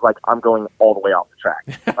braking, I was like, I'm going all the way off the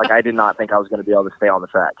track. Like, I did not think I was going to be able to stay on the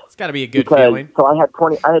track. It's got to be a good Because- feeling. So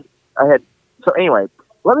I had. So anyway,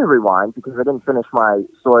 let me rewind because I didn't finish my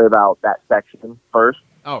story about that section first.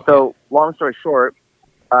 Oh, So long story short,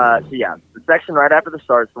 so yeah, the section right after the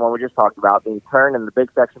start is the one we just talked about. Then you turn in the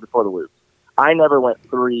big section before the loop. I never went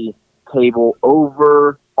 3 table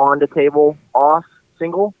over onto table off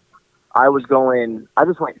single. I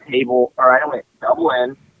just went table, or I went double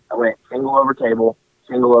in. I went single over table,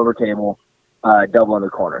 double in the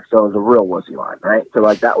corner. So it was a real wussy line, right? So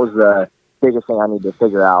like that was the biggest thing I needed to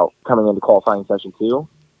figure out coming into qualifying session 2.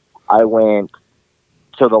 I went,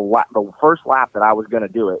 so the first lap that I was going to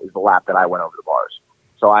do it is the lap that I went over the bars.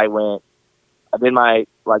 So I did my,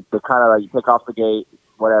 like, the kind of like you pick off the gate,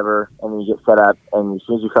 whatever, and then you get set up, and as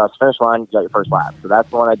soon as you cross the finish line, you got your first lap. So that's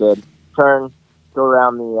the one I did. Turn, go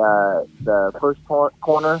around the first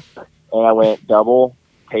corner, and I went double,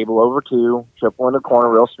 table over 2, triple in the corner,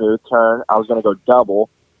 real smooth, turn. I was going to go double,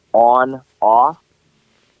 on, off,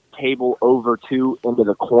 table over 2 into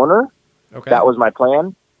the corner. okay. That was my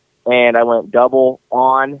plan. And I went double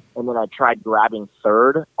on, and then I tried grabbing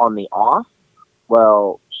third on the off.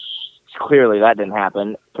 Well, clearly that didn't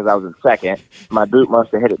happen because I was in second. My boot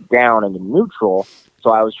must have hit it down into neutral.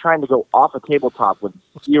 So I was trying to go off a tabletop with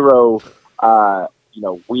zero,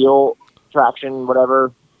 wheel traction,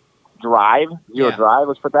 whatever, zero drive,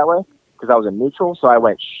 let's put it that way, because I was in neutral. So I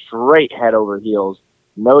went straight head over heels,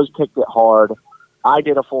 nose kicked it hard. I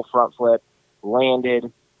did a full front flip,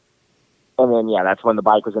 landed, and then, yeah, that's when the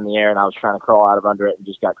bike was in the air, and I was trying to crawl out of under it and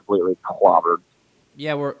just got completely clobbered.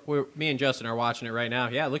 Yeah, we're me and Justin are watching it right now.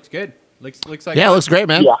 Yeah, it looks good. Looks like Yeah, it looks great,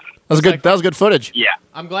 man. Yeah. That was good footage. Yeah.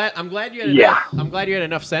 I'm glad you had Yeah. enough. I'm glad you had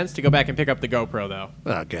enough sense to go back and pick up the GoPro though.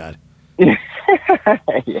 Oh god.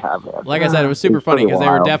 Yeah, man. Like I said, it was super It's funny pretty because wild.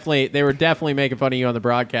 they were definitely making fun of you on the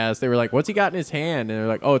broadcast. They were like, "What's he got in his hand?" And they're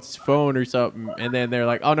like, "Oh, it's his phone or something." And then they're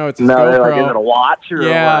like, "Oh no, it's his No, GoPro." they're like, is it a watch or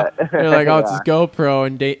yeah, what? they're like, "Oh, it's Yeah. his GoPro."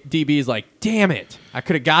 And DB's like, "Damn it, I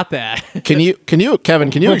could have got that." Can you,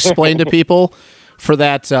 Kevin? Can you explain to people for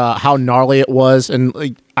that how gnarly it was? And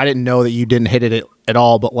like, I didn't know that you didn't hit it at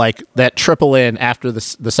all, but like that triple in after the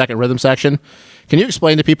second rhythm section. Can you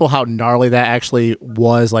explain to people how gnarly that actually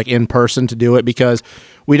was, like in person, to do it? Because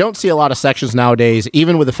we don't see a lot of sections nowadays,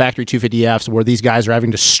 even with the factory 250Fs, where these guys are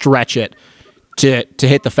having to stretch it to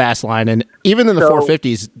hit the fast line, and even in the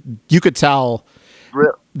 450s, you could tell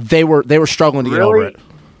they were struggling to get over it.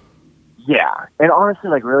 Yeah, and honestly,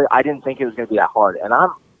 like really, I didn't think it was going to be that hard. And I'm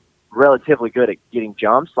relatively good at getting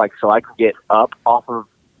jumps, like so I can get up off of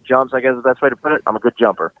jumps, I guess is the best way to put it. I'm a good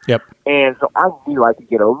jumper. Yep. And so I knew I could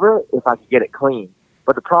get over it if I could get it clean.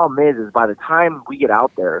 But the problem is by the time we get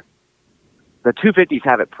out there, the 250s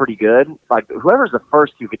have it pretty good. Like whoever's the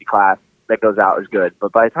first 250 class that goes out is good.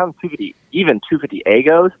 But by the time 250, even 250A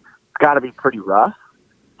goes, it's got to be pretty rough.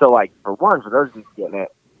 So like for one, for those dudes getting it,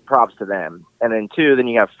 props to them. And then two, then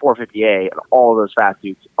you have 450A, and all of those fast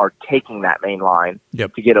dudes are taking that main line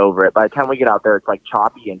Yep. to get over it. By the time we get out there, it's like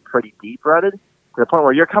choppy and pretty deep rutted, to the point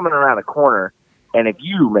where you're coming around a corner, and if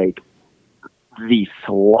you make the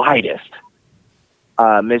slightest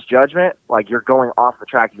misjudgment, like you're going off the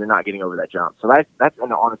track and you're not getting over that jump. So that's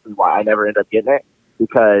honestly why I never end up getting it,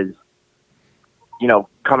 because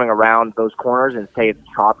coming around those corners and say it's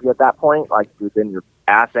choppy at that point, like dude, then your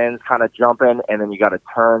ass end's kind of jumping, and then you got to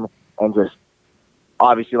turn and just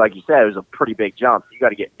obviously, like you said, it was a pretty big jump. You got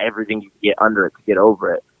to get everything you can get under it to get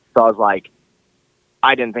over it. So I was like,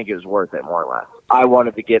 I didn't think it was worth it, more or less. I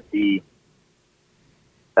wanted to get the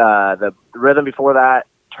rhythm before that,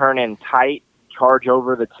 turn in tight, charge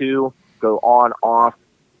over the 2, go on, off,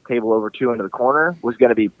 table over 2 into the corner, was going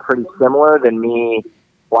to be pretty similar than me,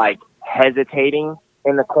 like, hesitating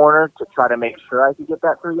in the corner to try to make sure I could get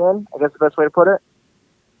that 3 in, I guess the best way to put it.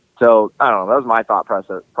 So, I don't know, that was my thought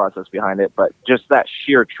process behind it, but just that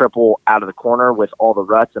sheer triple out of the corner with all the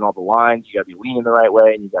ruts and all the lines, you got to be leaning the right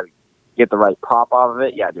way, and you got to get the right pop off of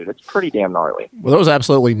it. Yeah, dude, it's pretty damn gnarly. Well, there was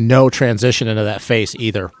absolutely no transition into that face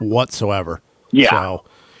either whatsoever. Yeah. So,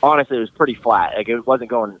 honestly, it was pretty flat. Like, it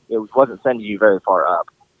wasn't sending you very far up.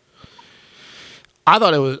 I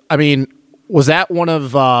thought it was, I mean, was that one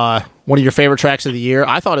of your favorite tracks of the year?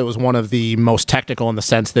 I thought it was one of the most technical in the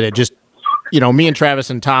sense that it just, me and Travis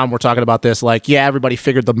and Tom were talking about this, like, yeah, everybody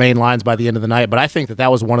figured the main lines by the end of the night, but I think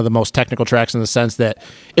that was one of the most technical tracks in the sense that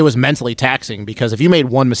it was mentally taxing, because if you made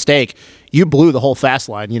one mistake, you blew the whole fast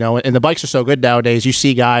line, and the bikes are so good nowadays, you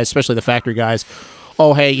see guys, especially the factory guys,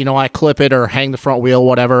 oh, hey, I clip it or hang the front wheel,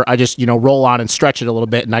 whatever, I just, roll on and stretch it a little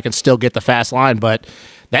bit and I can still get the fast line, but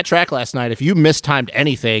that track last night, if you mistimed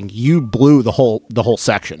anything, you blew the whole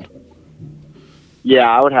section. Yeah,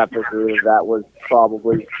 I would have to agree that that was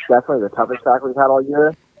definitely the toughest track we've had all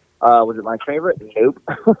year. Was it my favorite? Nope.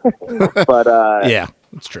 But yeah,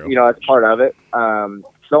 that's true. It's part of it. The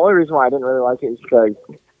only reason why I didn't really like it is because,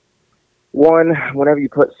 one, whenever you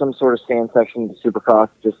put some sort of sand section into Supercross,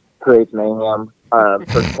 it just creates mayhem. So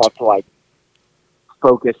it's tough to like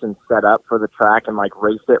focus and set up for the track and like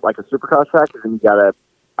race it like a Supercross track. Because then you gotta.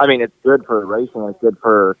 I mean, it's good for racing. It's good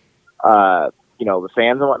for the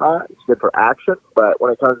fans and whatnot. It's good for action, but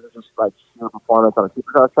when it comes to just like sheer performance on a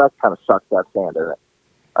Supercross track, kind of sucks that sand in it.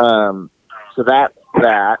 So that.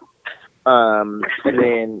 And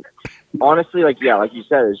then honestly, like you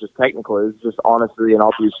said, it's just technical. It's just honestly, and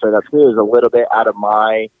I'll be straight up too, is a little bit out of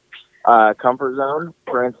my comfort zone.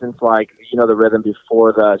 For instance, like the rhythm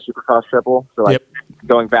before the Supercross triple. So like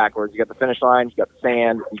going backwards, you got the finish line, you got the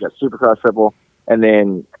sand, you got Supercross triple, and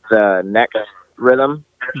then the next rhythm.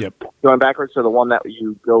 Yep. Going backwards, so the one that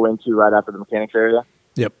you go into right after the mechanics area.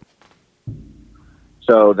 Yep.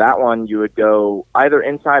 So that one you would go either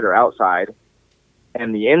inside or outside,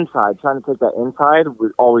 and the inside, trying to take that inside,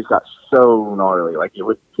 always got so gnarly. Like it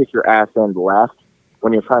would kick your ass end left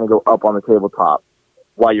when you're trying to go up on the tabletop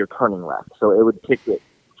while you're turning left. So it would kick it.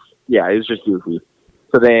 Yeah, it was just goofy.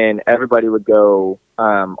 So then everybody would go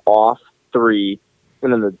off 3,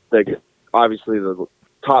 and then the obviously the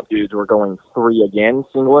top dudes were going 3 again,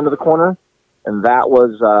 single into the corner, and that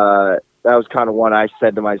was kind of one I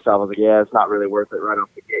said to myself, I was like, yeah, it's not really worth it right off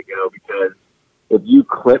the get-go, because if you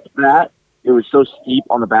clipped that, it was so steep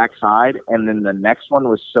on the back side, and then the next one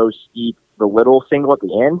was so steep, the little single at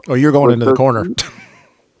the end. Oh, you're going into the corner.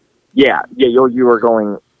 Yeah, you were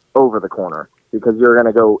going over the corner, because you're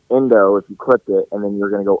going to go endo if you clipped it, and then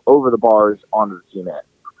you're going to go over the bars onto the cement.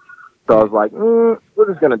 So I was like, we're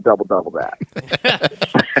just going to double that.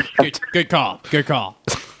 Good call.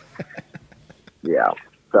 Yeah.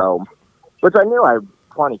 So, which I knew I was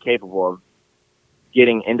plenty capable of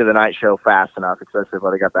getting into the night show fast enough, especially if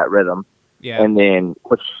I got that rhythm. Yeah. And then,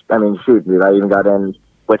 shoot, dude, I even got in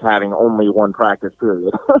with having only one practice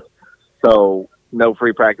period. So no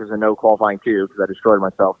free practice and no qualifying too, because I destroyed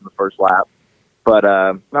myself in the first lap. But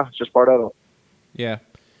no, it's just part of it. Yeah.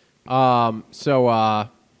 So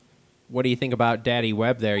what do you think about Daddy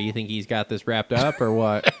Webb there? You think he's got this wrapped up or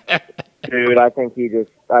what? Dude, I think he does.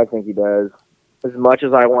 As much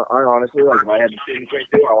as I honestly, like if I had to choose between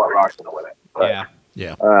two, I want Roxon to win it. But,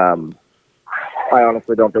 yeah. I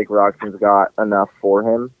honestly don't think Roxon's got enough for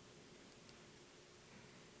him.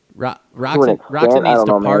 Roxon needs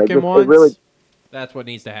to park him once. Really, that's what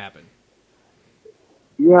needs to happen.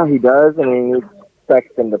 Yeah, he does. I mean, he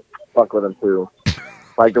expects him to fuck with him too.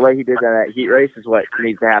 Like the way he did that heat race is what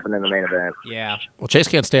needs to happen in the main event. Yeah. Well, Chase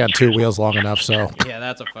can't stay on 2 wheels long enough, so. Yeah,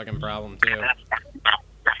 that's a fucking problem too.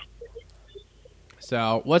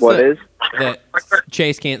 So what is that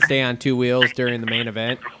Chase can't stay on 2 wheels during the main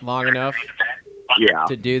event long enough? Yeah.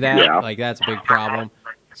 To do that, like that's a big problem.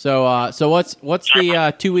 So, what's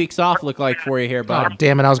the 2 weeks off look like for you here, bud? Oh,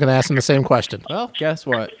 damn it! I was going to ask him the same question. Well, guess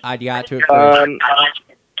what? I got to it first.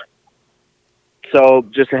 So,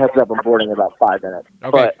 just a heads up, I'm boarding in about 5 minutes.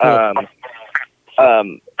 Okay. But,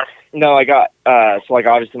 cool. no, I got so like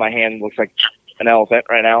obviously my hand looks like an elephant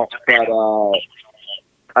right now, but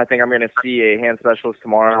I think I'm going to see a hand specialist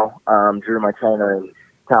tomorrow. Drew, my trainer in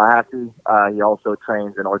Tallahassee, he also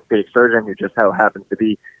trains an orthopedic surgeon who just so happens to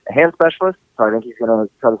be a hand specialist. So I think he's going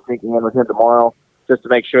to try to sneak me in with him tomorrow. just to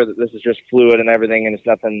make sure that this is just fluid and everything, and it's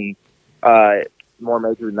nothing more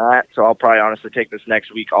major than that. So I'll probably honestly take this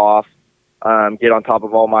next week off, get on top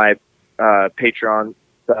of all my Patreon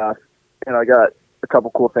stuff, and I got a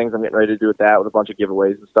couple cool things I'm getting ready to do with that, with a bunch of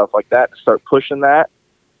giveaways and stuff like that, to start pushing that.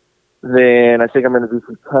 Then I think I'm going to do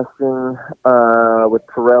some testing with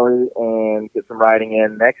Pirelli and get some riding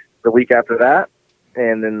in the week after that,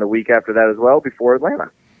 and then the week after that as well before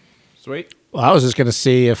Atlanta. Sweet. Well, I was just going to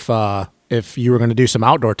see if you were going to do some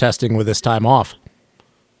outdoor testing with this time off.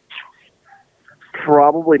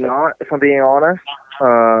 Probably not, if I'm being honest.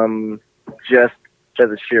 Just as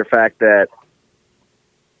a sheer fact that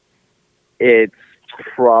it's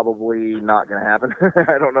probably not going to happen.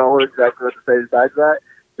 I don't know exactly what to say besides that,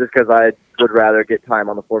 just because I would rather get time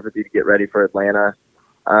on the 450 to get ready for Atlanta,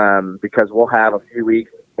 because we'll have a few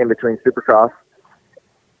weeks in between Supercross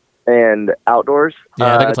and outdoors.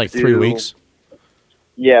 Yeah, I think it's like 3 weeks.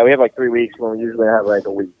 Yeah, we have like 3 weeks when we usually have like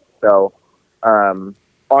a week. So,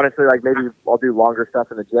 honestly, like maybe I'll do longer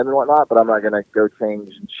stuff in the gym and whatnot, but I'm not going to go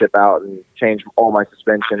change and ship out and change all my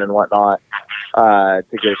suspension and whatnot to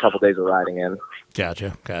get a couple days of riding in.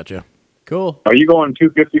 Gotcha. Cool. Are you going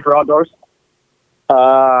 250 for outdoors?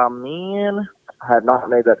 Man, I have not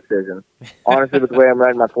made that decision. Honestly, with the way I'm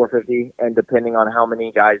riding my 450, and depending on how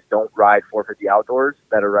many guys don't ride 450 outdoors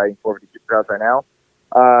that are riding 450 Supercross right now,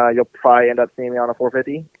 you'll probably end up seeing me on a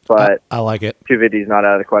 450. But I like it. 250 is not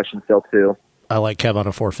out of the question still, too. I like Kev on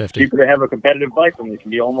a 450. Cheaper to have a competitive bike when they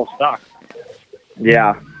can be almost stock.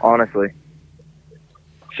 Yeah, honestly.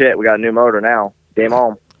 Shit, we got a new motor now. Game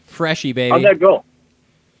on. Freshy, baby. How'd that go?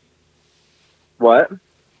 What?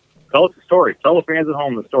 Tell us the story. Tell the fans at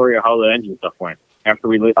home the story of how the engine stuff went after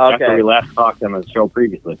we last talked on the show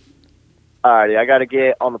previously. Alrighty, I got to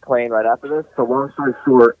get on the plane right after this. So long story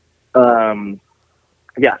short, so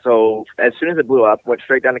as soon as it blew up, went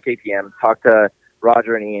straight down to KTM, talked to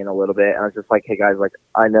Roger and Ian a little bit, and I was just like, hey guys, like,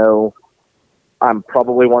 I know I'm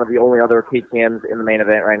probably one of the only other KTMs in the main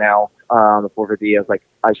event right now on the 450. I was like,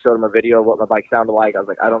 I showed him a video of what my bike sounded like. I was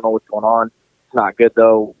like, I don't know what's going on. It's not good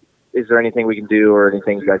though. Is there anything we can do or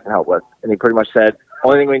anything you guys can help with? And he pretty much said,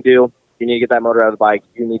 only thing we can do, you need to get that motor out of the bike.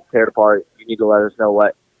 You need to tear it apart. You need to let us know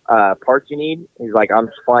what parts you need. He's like, I'm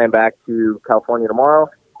just flying back to California tomorrow.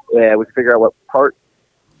 Yeah, we can figure out what parts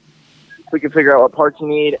you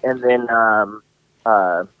need, and then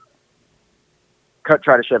try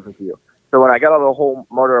to ship them to you. So when I got all the whole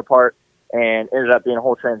motor apart and ended up being a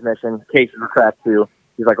whole transmission, cases were cracked too,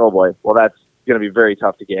 he's like, oh boy, well that's going to be very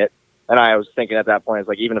tough to get. And I was thinking at that point, it's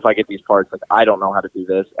like, even if I get these parts, like, I don't know how to do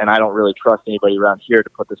this, and I don't really trust anybody around here to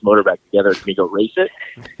put this motor back together to me go race it.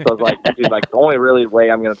 So I was like, dude, like, the only really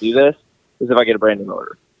way I'm going to do this is if I get a brand new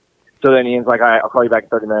motor. So then Ian's like, all right, I'll call you back in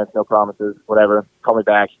 30 minutes, no promises, whatever. Call me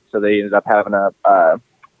back. So they ended up having a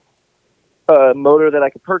motor that I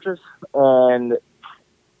could purchase, and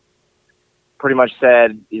pretty much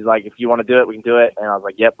said, he's like, if you want to do it, we can do it. And I was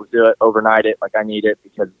like, yep, let's do it. Overnight it. Like, I need it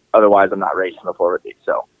because otherwise I'm not racing the 450.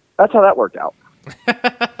 So that's how that worked out.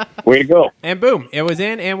 Way to go. And boom, it was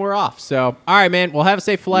in and we're off. So, all right, man, we'll have a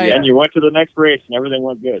safe flight. Yeah, and you went to the next race and everything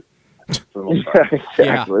went good. For the most part.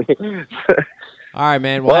 Exactly. All right,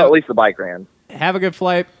 man. Well, at least the bike ran. Have a good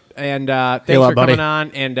flight. And thanks for coming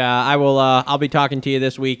on. And I'll be talking to you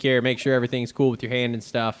this week here. Make sure everything's cool with your hand and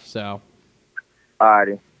stuff. So,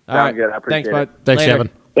 alrighty. Sounds good. I appreciate it. Thanks, bud. Thanks, Later. Kevin.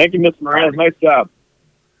 Thank you, Mr. Moranz. Nice job.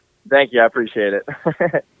 Thank you. I appreciate it.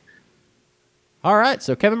 All right.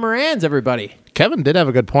 So, Kevin Moranz, everybody. Kevin did have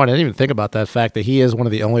a good point. I didn't even think about that fact that he is one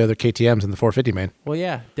of the only other KTMs in the 450 main. Well,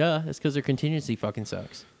 yeah. Duh. That's because their contingency fucking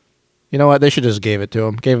sucks. You know what? They should just gave it to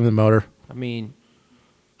him. Gave him the motor. I mean,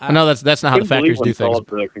 I know that's not how the factories do things.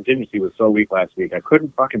 The contingency was so weak last week. I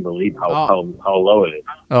couldn't fucking believe how low it is.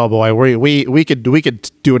 Oh boy, we could do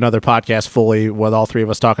another podcast fully with all three of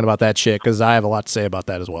us talking about that shit because I have a lot to say about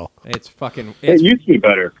that as well. It used to be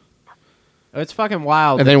better. It's fucking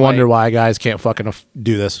wild. And they wonder why guys can't fucking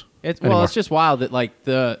do this. It's just wild that like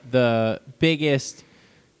the biggest,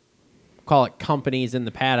 call it, companies in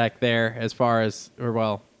the paddock there, as far as, or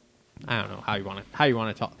well, I don't know how you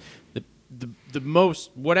want to talk. The most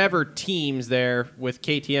whatever teams there with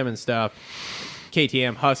KTM and stuff,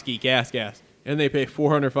 KTM, Husky, Gas, and they pay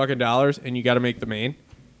 $400 fucking and you got to make the main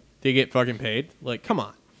to get fucking paid. Like, come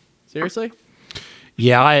on, seriously?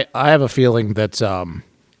 Yeah, I have a feeling that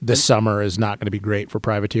this summer is not going to be great for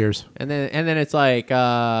privateers. And then it's like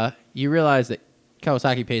you realize that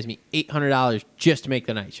Kawasaki pays me $800 just to make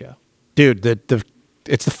the night show. Dude,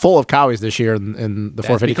 it's full of Cowies this year in the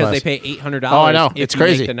 450 because class. They pay $800. Oh, I know. It's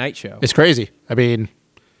crazy. Make the night show. It's crazy. I mean,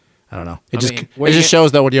 I don't know. what It are you just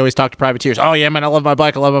shows though when you always talk to privateers. Oh yeah, man, I love my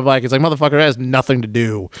bike. It's like, motherfucker, it has nothing to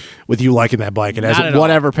do with you liking that bike. It has Not at all.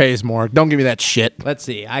 whatever pays more. Don't give me that shit. Let's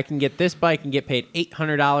see. I can get this bike and get paid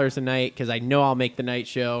 $800 a night because I know I'll make the night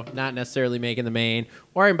show, not necessarily making the main.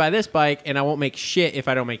 Or I can buy this bike and I won't make shit if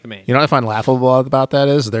I don't make the main. You know what I find laughable about that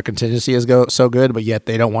is their contingency is so good, but yet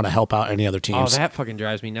they don't want to help out any other Oh, teams. that fucking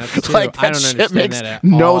drives me nuts too. Like I that don't shit understand makes that at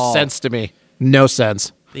no all. sense to me. No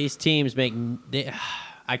sense. These teams make.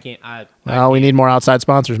 I can't. Well, we need more outside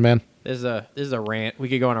sponsors, man. This is a rant. We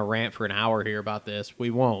could go on a rant for an hour here about this. We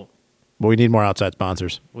won't. But we need more outside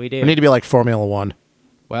sponsors. We do. We need to be like Formula One.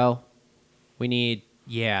 Well, we need.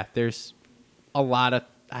 Yeah, there's a lot of.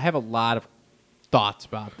 I have a lot of thoughts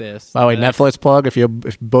about this. By the way, Netflix plug.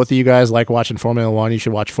 If both of you guys like watching Formula One, you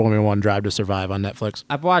should watch Formula One Drive to Survive on Netflix.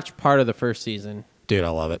 I've watched part of the first season. Dude, I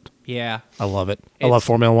love it. Yeah. I love it. I love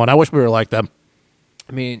Formula One. I wish we were like them.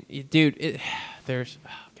 I mean, dude, there's. Oh,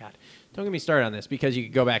 God. Don't get me started on this because you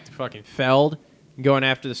could go back to fucking Feld, going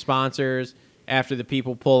after the sponsors, after the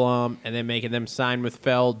people pull them, and then making them sign with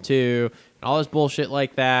Feld too, and all this bullshit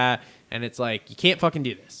like that. And it's like, you can't fucking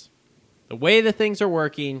do this. The way the things are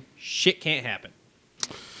working, shit can't happen.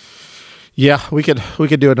 Yeah, we could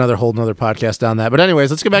do another podcast on that. But anyways,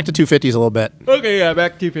 let's get back to 250s a little bit. Okay, yeah,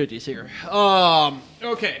 back to 250s here.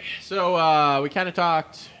 Okay, so we kind of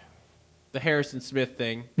talked the Harrison Smith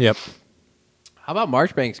thing. Yep. How about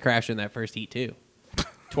Marchbanks crashing that first heat too?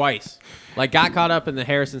 Twice. Like, got caught up in the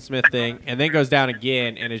Harrison Smith thing, and then goes down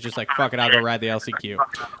again, and is just like, fuck it, I'll go ride the LCQ.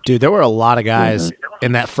 Dude, there were a lot of guys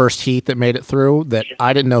in that first heat that made it through that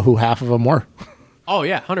I didn't know who half of them were. Oh,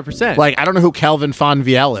 yeah, 100%. Like, I don't know who Calvin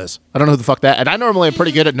Fonvielle is. I don't know who the fuck that. And I normally am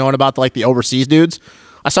pretty good at knowing about the overseas dudes.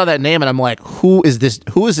 I saw that name and I'm like, who is this?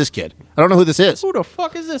 Who is this kid? I don't know who this is. Who the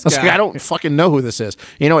fuck is this I was guy? like, I don't fucking know who this is.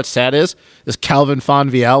 You know what's sad is Calvin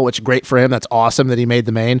Fonvielle, which great for him. That's awesome that he made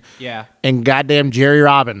the main. Yeah. And goddamn Jerry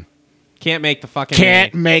Robin Can't make the fucking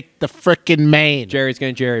can't main. make the freaking main. Jerry's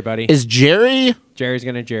gonna Jerry, buddy. Jerry's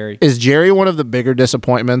gonna Jerry. Is Jerry one of the bigger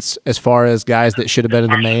disappointments as far as guys that should have been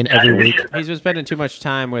in the main every week? He's been spending too much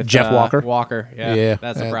time with Jeff Walker. Walker, yeah,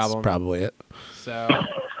 that's the problem. That's probably it. So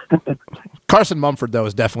Carson Mumford, though,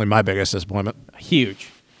 is definitely my biggest disappointment. huge,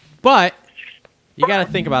 but you got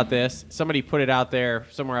to think about this. Somebody put it out there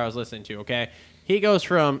somewhere I was listening to. Okay, he goes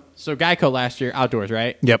from Geico last year outdoors,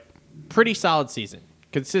 right? Yep. Pretty solid season,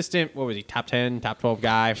 consistent. What was he? Top 10, top 12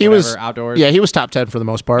 guy. He was outdoors. Yeah, he was top 10 for the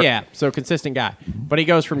most part. Yeah, so consistent guy. But he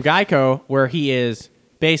goes from Geico, where he is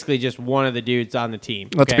basically just one of the dudes on the team.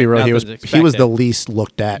 Let's okay? be real. He was Nothing's the least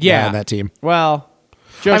looked at guy on that team. Well,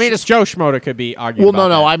 Joe, Joe Schmoda could be argued. Well, about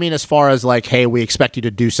no. that. I mean, as far as like, hey, we expect you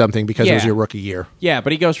to do something because it was your rookie year. Yeah,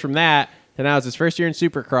 but he goes from that to now it's his first year in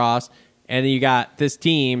Supercross, and then you got this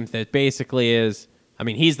team that basically is. I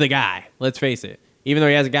mean, he's the guy. Let's face it. Even though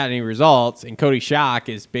he hasn't gotten any results, and Cody Schock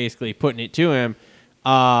is basically putting it to him.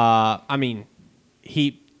 I mean,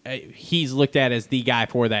 he's looked at as the guy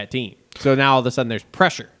for that team. So now all of a sudden there's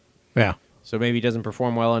pressure. Yeah. So maybe he doesn't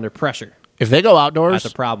perform well under pressure. If they go outdoors,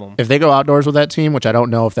 That's a problem. If they go outdoors with that team, which I don't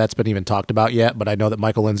know if that's been even talked about yet, but I know that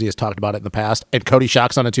Michael Lindsay has talked about it in the past, and Cody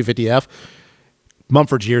Schock's on a 250F,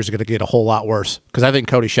 Mumford's years are going to get a whole lot worse because I think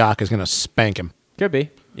Cody Schock is going to spank him. Could be.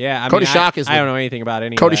 Yeah. I don't know anything about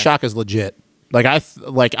any Cody of that. Schock is legit.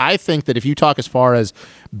 I think that if you talk as far as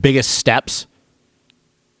biggest steps,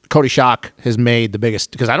 Cody Schock has made the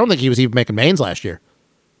biggest because I don't think he was even making mains last year.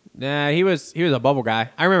 Nah, he was a bubble guy.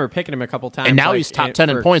 I remember picking him a couple times. And now he's top 10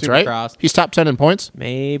 in points, right? He's top 10 in points.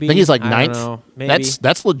 Maybe. I think he's like I ninth. don't know. Maybe.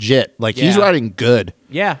 That's legit. He's riding good.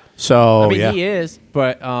 Yeah. So I mean, yeah. he is,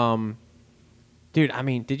 but dude, I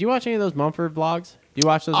mean, did you watch any of those Mumford vlogs? Do you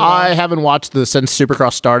watch those at all? I haven't watched since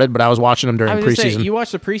Supercross started, but I was watching them during I was gonna preseason. say, you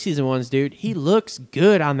watch the preseason ones, dude. He looks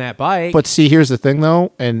good on that bike. But see, here's the thing,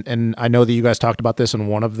 though, and I know that you guys talked about this in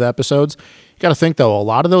one of the episodes. You got to think, though, a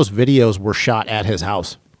lot of those videos were shot at his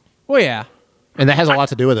house. Well, yeah. And that has a lot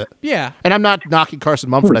to do with it. Yeah. And I'm not knocking Carson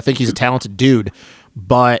Mumford. I think he's a talented dude.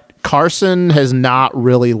 But Carson has not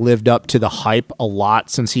really lived up to the hype a lot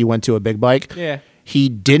since he went to a big bike. Yeah. He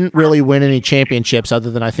didn't really win any championships other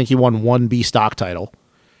than I think he won one B stock title.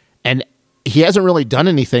 And he hasn't really done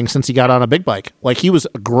anything since he got on a big bike. He was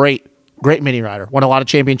a great mini rider. Won a lot of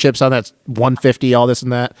championships on that 150, all this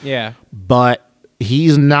and that. Yeah. But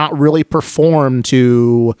he's not really performed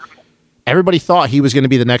to... Everybody thought he was going to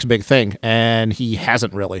be the next big thing, and he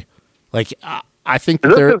hasn't really. I think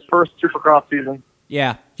Is this his first Supercross season?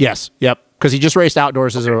 Yeah. Yes. Yep. Because he just raced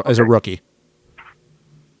outdoors as a rookie.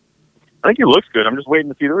 I think he looks good. I'm just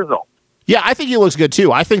waiting to see the result. Yeah, I think he looks good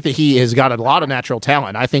too. I think that he has got a lot of natural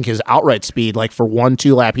talent. I think his outright speed, for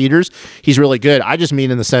 1-2 lap heaters, he's really good. I just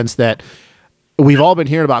mean in the sense that we've all been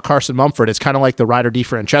hearing about Carson Mumford. It's kind of like the Ryder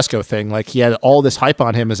DiFrancesco thing. Like, he had all this hype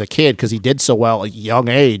on him as a kid because he did so well at a young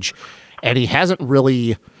age, and he hasn't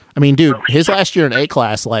really. I mean, dude, his last year in A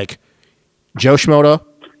class, like Joe Schmoda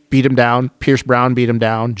beat him down, Pierce Brown beat him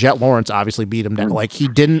down, Jet Lawrence obviously beat him down. Like, he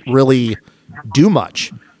didn't really do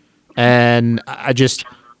much, and I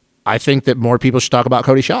think that more people should talk about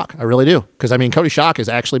Cody Schock. I really do, because I mean, Cody Schock has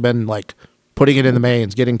actually been like putting it in the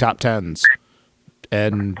mains, getting top tens.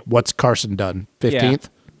 And what's Carson done? 15th?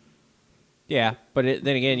 Yeah, but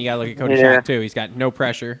then again, you got to look at Cody Schock, too. He's got no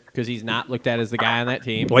pressure because he's not looked at as the guy on that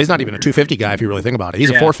team. Well, he's not even a 250 guy if you really think about it. He's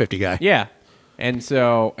a 450 guy. Yeah. And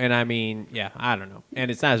so, and I mean, yeah, I don't know. And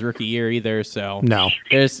it's not his rookie year either, so. No.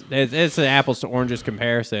 It's an apples to oranges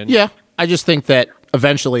comparison. Yeah. I just think that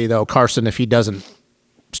eventually, though, Carson, if he doesn't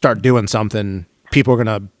start doing something, people are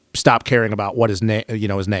going to stop caring about what his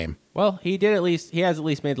name. Well, he has at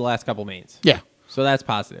least made the last couple mains. Yeah. So that's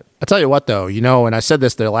positive. I'll tell you what, though, and I said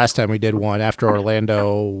this the last time we did one after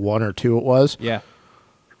Orlando 1 or 2 it was. Yeah.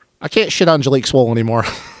 I can't shit on Jalek Swoll anymore.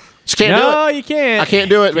 Just can't do it. No, you can't. I can't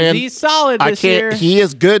do it, man. He's solid this year. He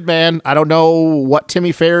is good, man. I don't know what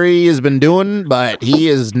Timmy Ferry has been doing, but he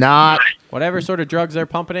is not. Whatever sort of drugs they're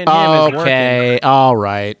pumping in him is working. Okay, all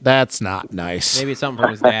right. That's not nice. Maybe it's something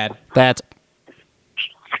from his dad. That's.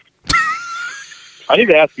 I need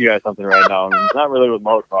to ask you guys something right now, and it's not really with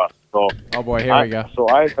motocross. So, oh boy, here we go. So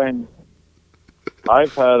I've had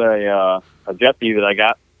a jet ski that I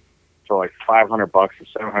got for like $500 or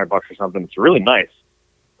 $700 or something. It's really nice.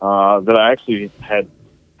 That I actually had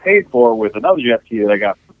paid for with another jet ski that I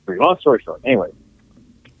got for free. Long story short, anyway.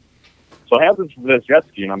 So I have this jet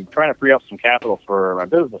ski, and I'm trying to free up some capital for my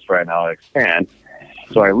business right now to expand.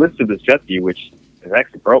 So I listed this jet ski, which is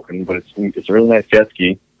actually broken, but it's a really nice jet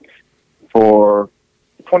ski, for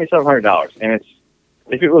 $2,700. And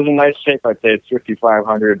if it was in nice shape, I'd say it's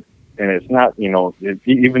 $5,500. And it's not,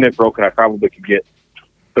 even if broken, I probably could get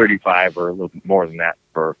 $35 or a little bit more than that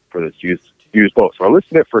for this used boat. So I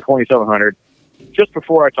listed it for $2,700 just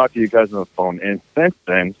before I talked to you guys on the phone. And since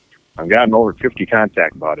then, I've gotten over 50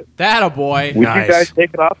 contact about it. That a boy. Would you guys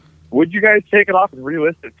take it off? Would you guys take it off and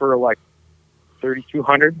relist it for like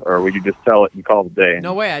 $3,200, or would you just sell it and call it a day?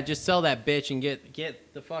 No way. I'd just sell that bitch and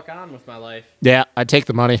get the fuck on with my life. Yeah, I'd take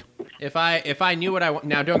the money. If I knew what I want,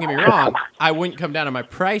 now don't get me wrong, I wouldn't come down on my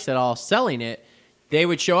price at all selling it. They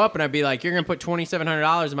would show up and I'd be like, you're gonna put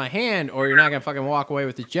 $2,700 in my hand, or you're not gonna fucking walk away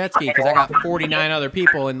with the jet ski because I got 49 other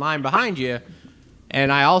people in line behind you.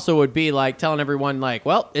 And I also would be like telling everyone like,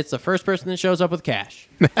 well, it's the first person that shows up with cash.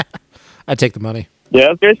 I'd take the money. Yeah,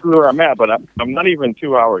 that's basically where I'm at, but I'm not even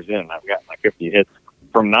 2 hours in. I've got like 50 hits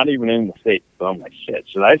from not even in the state. So I'm like, shit,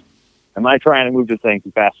 am I trying to move this thing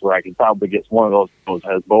too fast where I can probably get one of those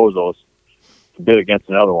has bozos to bid against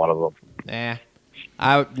another one of them?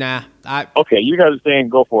 Okay, you guys are saying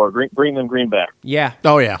go for it. Bring them green back. Yeah.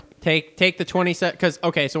 Oh, yeah. Take the 20 set, because,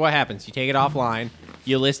 okay, so what happens? You take it offline,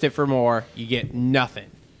 you list it for more, you get nothing.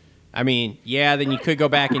 I mean, yeah, then you could go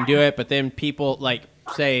back and do it, but then people, like,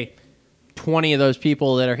 say 20 of those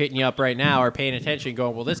people that are hitting you up right now are paying attention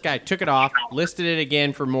going, well, this guy took it off, listed it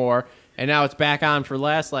again for more, and now it's back on for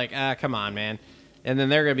less. Like, come on, man. And then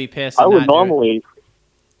they're going to be pissed. I would normally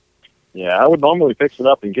fix it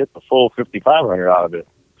up and get the full $5,500 out of it.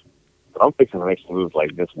 But I'm fixing to make some moves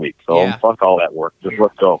like this week. So fuck all that work. Just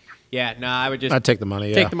let's go. Yeah, no, I'd take the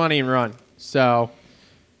money. Take the money and run. So,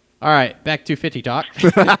 all right, back to 50 talk.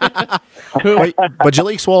 Wait, but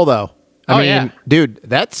Jalek Swoll, though. I mean, dude,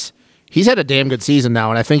 he's had a damn good season now,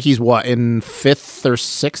 and I think he's in 5th or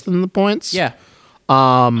 6th in the points. Yeah.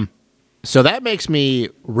 So that makes me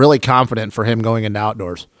really confident for him going into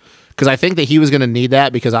outdoors, because I think that he was going to need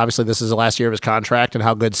that, because obviously this is the last year of his contract and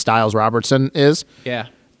how good Styles Robertson is. Yeah.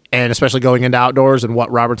 And especially going into outdoors and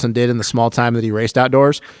what Robertson did in the small time that he raced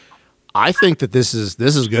outdoors. I think that this is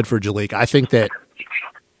good for Jalek. I think that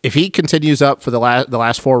if he continues up for the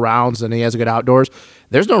last 4 rounds and he has a good outdoors,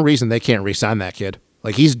 there's no reason they can't re-sign that kid.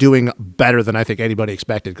 Like, he's doing better than I think anybody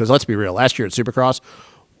expected. Because let's be real, last year at Supercross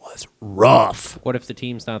was rough. What if the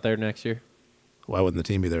team's not there next year? Why wouldn't the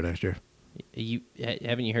team be there next year?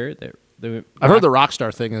 Haven't you heard that? I've heard the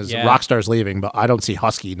Rockstar thing is Rockstar's leaving, but I don't see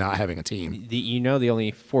Husky not having a team. The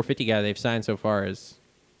only 450 guy they've signed so far is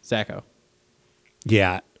Sacco.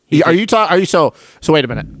 Yeah. So wait a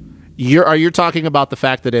minute. Are you talking about the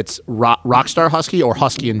fact that it's Rockstar Husky or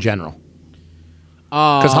Husky in general?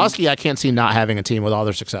 Because Husky, I can't see not having a team with all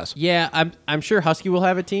their success. Yeah, I'm sure Husky will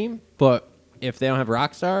have a team, but if they don't have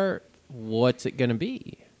Rockstar, what's it going to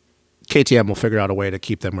be? KTM will figure out a way to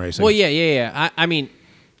keep them racing. Well, yeah. I mean,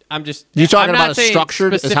 I'm just... You're talking I'm about not saying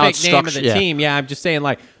structured? specific Is how it's name of structured? the team. Yeah, I'm just saying,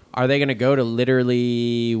 like, are they going to go to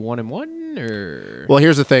literally 1-1? Arlington, or Well,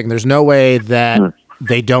 here's the thing. There's no way that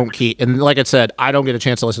they don't keep. And like I said, I don't get a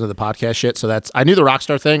chance to listen to the podcast shit. So I knew the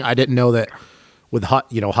Rockstar thing. I didn't know that with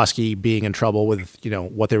Husky being in trouble with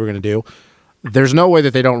what they were going to do. There's no way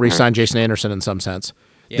that they don't re-sign Jason Anderson in some sense.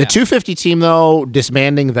 Yeah. The 250 team though,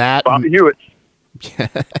 disbanding that. Bobby Hewitt.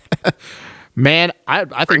 Man,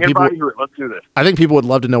 I think people. Bobby Hewitt. Let's do this. I think people would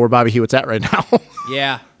love to know where Bobby Hewitt's at right now.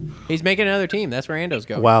 yeah, he's making another team. That's where Ando's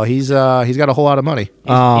going. Wow, he's got a whole lot of money.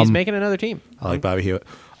 He's making another team. I like Bobby Hewitt.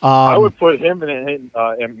 I would put him and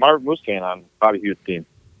Marvin Muscan on Bobby Hewitt's team.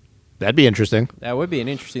 That'd be interesting. That would be an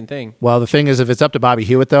interesting thing. Well, the thing is, if it's up to Bobby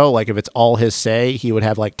Hewitt, though, like if it's all his say, he would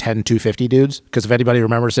have like 10 250 dudes. Because if anybody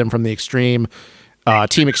remembers him from the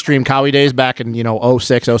Team Extreme Cowie days back in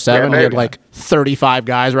 06, 07, he had like 35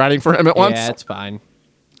 guys riding for him at once. Yeah, it's fine.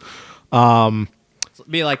 It'd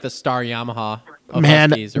be like the Star Yamaha of Man,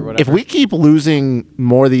 Huskies or whatever. if we keep losing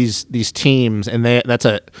more of these teams, and that's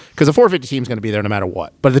because the 450 team is going to be there no matter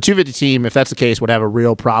what. But the 250 team, if that's the case, would have a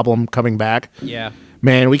real problem coming back. Yeah.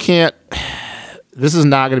 Man, we can't. This is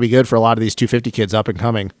not going to be good for a lot of these 250 kids up and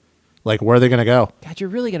coming. Like, where are they going to go? God, you're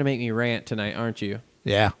really going to make me rant tonight, aren't you?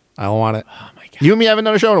 Yeah, I don't want it. Oh, my God. You and me haven't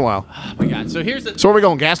done a show in a while. Oh, my God. So here's the... So are we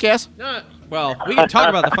going gas? Well, we can talk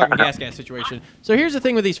about the fucking gas situation. So here's the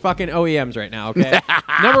thing with these fucking OEMs right now, okay?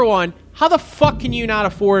 Number one, how the fuck can you not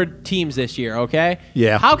afford teams this year, okay?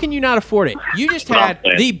 Yeah. How can you not afford it? You just had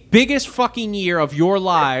the biggest fucking year of your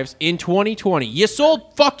lives in 2020. You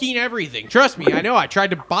sold fucking everything. Trust me, I know. I tried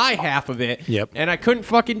to buy half of it, Yep. and I couldn't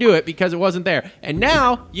fucking do it because it wasn't there. And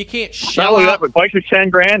now you can't shell Not out... that, but bikes are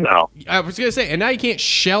 $10,000 now. I was going to say, and now you can't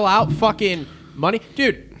shell out fucking money.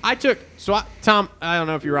 Dude, Tom, I don't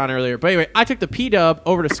know if you were on earlier, but anyway, I took the P-Dub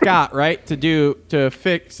over to Scott, right, to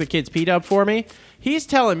fix the kid's P-Dub for me. He's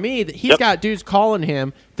telling me that he's got dudes calling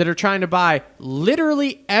him that are trying to buy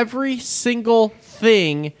literally every single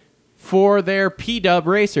thing for their P-Dub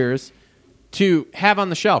racers to have on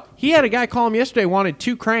the shelf. He had a guy call him yesterday, wanted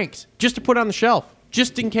 2 cranks just to put on the shelf,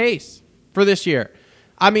 just in case for this year.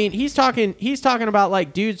 I mean, he's talking about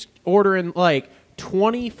like dudes ordering like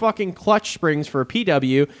 20 fucking clutch springs for a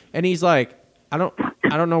PW, and he's like, I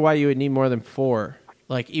don't know why you would need more than 4.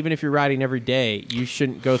 Like, even if you're riding every day, you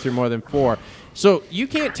shouldn't go through more than 4. So you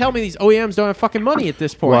can't tell me these OEMs don't have fucking money at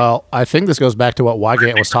this point. Well, I think this goes back to what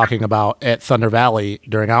Wygant was talking about at Thunder Valley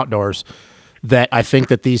during Outdoors, that I think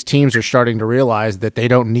that these teams are starting to realize that they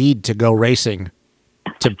don't need to go racing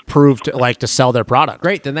to prove to sell their product.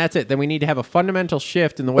 Great, then that's it. Then we need to have a fundamental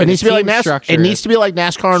shift in the way It needs to be like structure. It needs to be like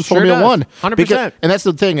NASCAR and Sure Formula does. One. 100%. And that's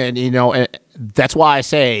the thing, and and that's why I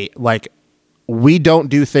say like we don't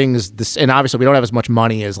do things this, and obviously we don't have as much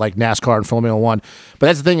money as like NASCAR and Formula One. But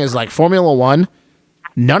that's the thing is like Formula One,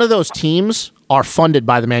 none of those teams are funded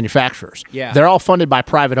by the manufacturers. Yeah. They're all funded by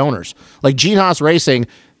private owners. Like Gene Haas Racing,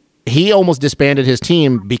 he almost disbanded his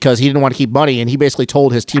team because he didn't want to keep money, and he basically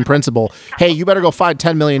told his team principal, hey, you better go find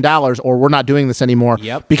 $10 million or we're not doing this anymore.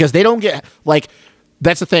 Yep. Because they don't get, like,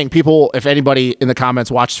 that's the thing. People, if anybody in the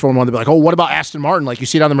comments watches Formula One, they'll be like, oh, what about Aston Martin? Like, you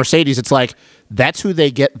see it on the Mercedes. It's like, that's who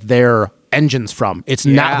they get their engines from. It's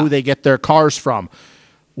not who they get their cars from.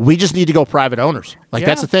 We just need to go private owners. Like,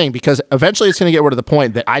 that's the thing, because eventually it's going to get to the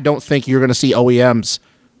point that I don't think you're going to see OEMs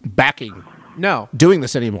backing doing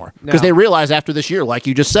this anymore, because they realize after this year, like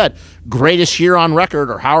you just said, greatest year on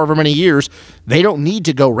record or however many years, they don't need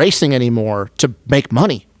to go racing anymore to make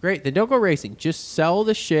money. Great, then don't go racing. Just sell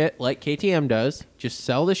the shit like KTM does. Just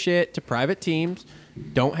sell the shit to private teams.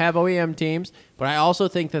 Don't have OEM teams. But I also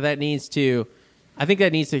think that needs to. I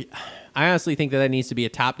honestly think that needs to be a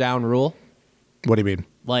top-down rule. What do you mean?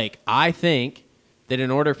 Like, I think that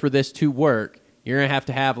in order for this to work, you're gonna have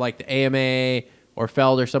to have like the AMA or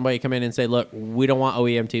Feld or somebody come in and say, look, we don't want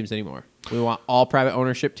OEM teams anymore. We want all private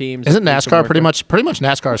ownership teams. Isn't NASCAR pretty much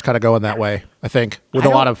NASCAR is kind of going that way, I think, with a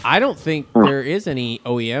lot of... I don't think there is any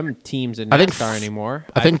OEM teams in NASCAR anymore.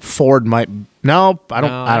 I think Ford might... No, I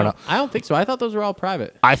don't know. I don't think so. I thought those were all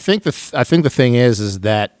private. I think the thing is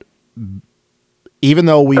that even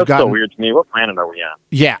though we've That's so weird to me. What planet are we on?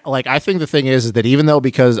 Yeah, like I think the thing is that even though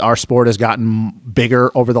because our sport has gotten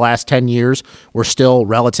bigger over the last 10 years, we're still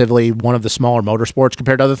relatively one of the smaller motorsports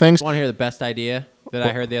compared to other things. Want to hear the best idea that I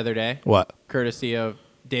heard the other day? What? Courtesy of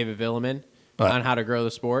David Villeman on how to grow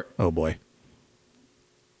the sport. Oh, boy.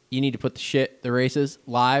 You need to put the races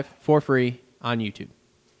live for free on YouTube.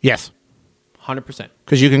 Yes. 100%.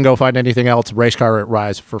 Because you can go find anything else, race car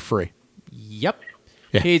rise for free. Yep.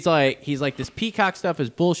 Yeah. He's like, this Peacock stuff is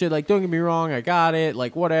bullshit. Like, don't get me wrong, I got it.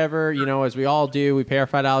 Like, whatever, as we all do. We pay our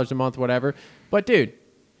 $5 a month, whatever. But, dude,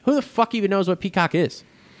 who the fuck even knows what Peacock is?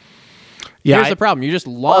 Yeah, Here's the problem. You're just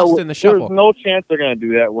lost in the shuffle. There's no chance they're going to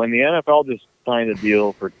do that when the NFL just signed a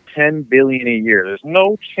deal for $10 billion a year. There's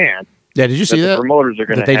no chance Yeah, did you see the that? promoters are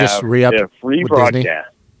going to That they just re-upped free with broadcast.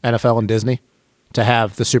 Disney, NFL and Disney, to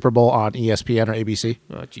have the Super Bowl on ESPN or ABC.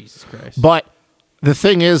 Oh, Jesus Christ. But the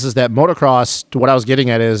thing is that motocross, what I was getting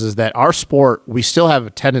at is that our sport, we still have a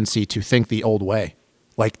tendency to think the old way.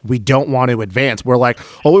 Like, we don't want to advance. We're like,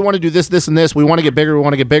 oh, we want to do this, this, and this. We want to get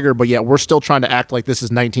bigger, but yet we're still trying to act like this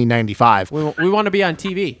is 1995. We want to be on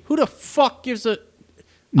TV. Who the fuck gives a...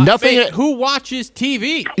 Nothing. Who watches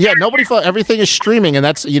TV? Yeah, nobody. Everything is streaming, and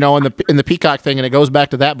that's in the Peacock thing, and it goes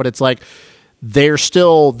back to that. But it's like they're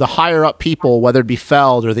still the higher up people, whether it be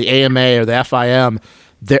Feld or the AMA or the FIM.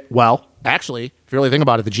 Well, actually, if you really think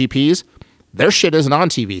about it, the GPs, their shit isn't on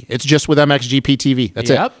TV. It's just with MXGP TV. That's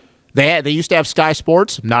it. They used to have Sky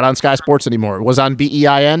Sports, not on Sky Sports anymore. It was on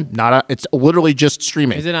BEIN, not on, it's literally just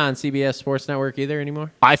streaming. Is it on CBS Sports Network either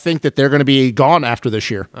anymore? I think that they're going to be gone after this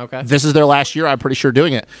year. Okay. This is their last year, I'm pretty sure,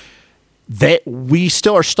 doing it. We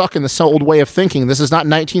still are stuck in this old way of thinking. This is not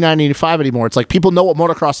 1995 anymore. It's like people know what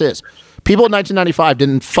motocross is. People in 1995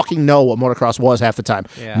 didn't fucking know what motocross was half the time.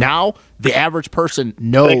 Yeah. Now, the average person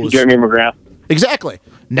knows. Thank you, Jeremy McGrath. Exactly.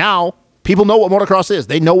 Now, people know what motocross is.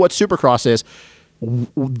 They know what supercross is.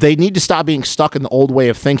 They need to stop being stuck in the old way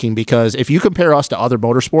of thinking, because if you compare us to other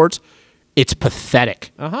motorsports, it's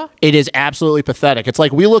pathetic. It is absolutely pathetic. It's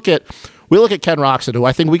like we look at Ken Roczen, who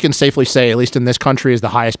I think we can safely say, at least in this country, is the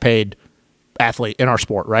highest paid athlete in our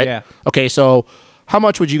sport, right? Yeah. Okay, so how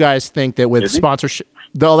much would you guys think that with sponsorship?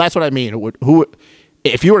 Though that's what I mean. Who,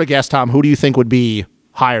 if you were to guess, Tom, who do you think would be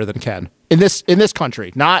higher than Ken in this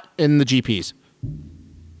country, not in the GPs?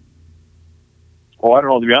 Oh, I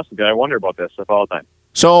don't know, to be honest with you. I wonder about that stuff all the time.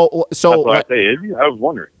 So That's what I say. Is he? I was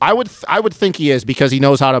wondering. I would think he is, because he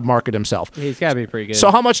knows how to market himself. He's got to be pretty good.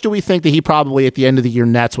 So how much do we think that he probably at the end of the year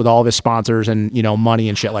nets with all of his sponsors and money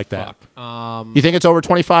and shit like that? You think it's over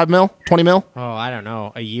 25 mil, 20 mil? Oh, I don't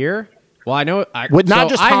know. A year? Well, I know. With not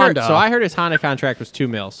just Honda. I heard his Honda contract was $2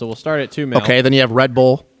 million. So we'll start at $2 million. Okay, then you have Red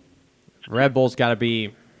Bull. Red Bull's got to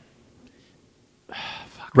be.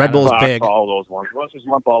 Red Bull's big. All those ones. Let's just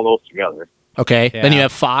lump all those together. Okay, Yeah. then you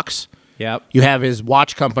have Fox. Yep. You have his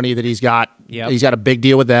watch company that he's got. Yep. He's got a big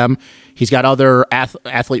deal with them. He's got other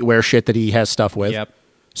athlete wear shit that he has stuff with. Yep.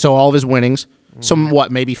 So all of his winnings,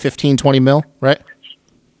 maybe 15, 20 mil, right?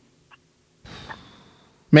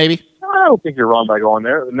 Maybe. I don't think you're wrong by going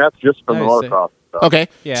there, and that's just from the motocross stuff. Okay.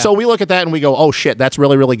 Yeah. So we look at that and we go, oh shit, that's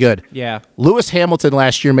really, really good. Yeah. Lewis Hamilton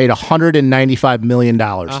last year made $195 million.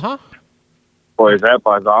 Boy, is that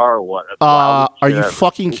bizarre or what? That's wild. Are you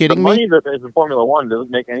fucking kidding the me? money that is in Formula One doesn't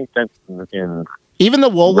make any sense in Even the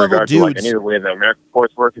low-level regard to, like, dudes. any of the way that American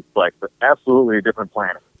sports work, it's like absolutely a different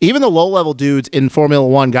planet. Even the low-level dudes in Formula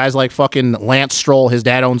One, guys like fucking Lance Stroll, his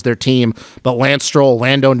dad owns their team, but Lance Stroll,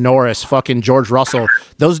 Lando Norris, fucking George Russell,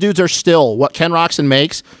 those dudes are still, what Ken Roczen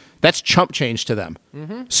makes, that's chump change to them.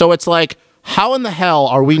 So it's like, how in the hell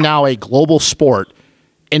are we now a global sport,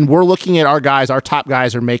 and we're looking at our guys, our top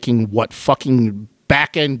guys are making what fucking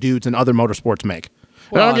back-end dudes and other motorsports make?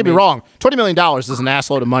 Well, Don't get me wrong, $20 million is an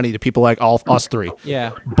assload of money to people like us three.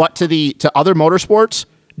 Yeah. But to other motorsports,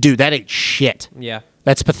 dude, that ain't shit. Yeah.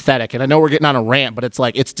 That's pathetic. And I know we're getting on a rant, but it's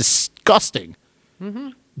like, it's disgusting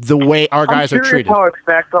the way our guys are treated. I'm curious how it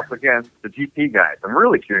stacks up against the GP guys. I'm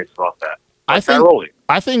really curious about that.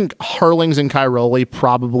 I think Hurlings and Cairoli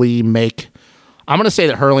probably make, I'm going to say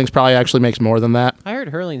that Hurlings probably actually makes more than that. I heard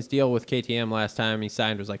Hurling's deal with KTM last time he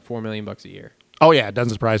signed was like $4 million a year. Oh, yeah, it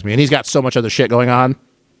doesn't surprise me. And he's got so much other shit going on.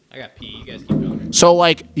 I got pee. You guys keep going. So,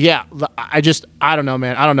 like, yeah, I don't know,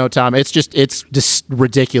 man. I don't know, Tom. It's just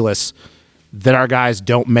ridiculous that our guys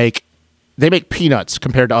they make peanuts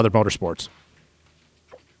compared to other motorsports.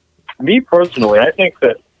 Me personally, I think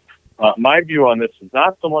that my view on this is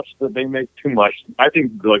not so much that they make too much. I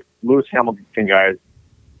think like Lewis Hamilton guys,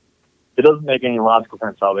 it doesn't make any logical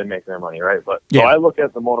sense how they make their money, right? But yeah. So I look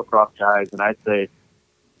at the motocross guys and I say,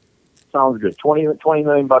 sounds good, $20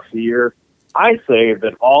 million a year. I say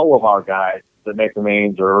that all of our guys that make the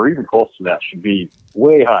mains or even close to that should be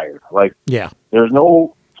way higher. Like, yeah, there's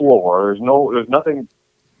no floor. There's nothing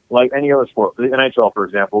like any other sport. The NHL, for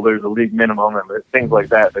example, there's a league minimum and things like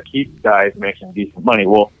that that keep guys making decent money.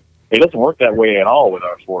 Well, it doesn't work that way at all with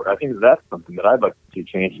our sport. I think that's something that I'd like to see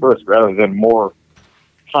change first, rather than more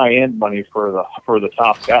high-end money for the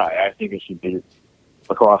top guy. I think it should be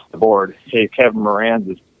across the board. Hey, Kevin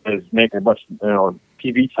Moranz is making a bunch of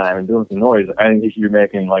TV time and doing some noise. I think he should be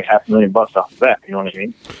making like $500,000 off of that. You know what I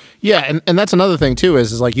mean? Yeah, and that's another thing too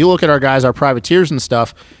is like you look at our guys, our privateers and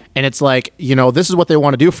stuff, and it's like, this is what they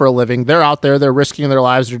want to do for a living. They're out there, they're risking their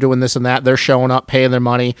lives, they're doing this and that, they're showing up, paying their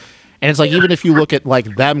money, And it's like, even if you look at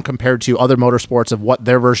like them compared to other motorsports of what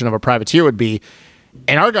their version of a privateer would be,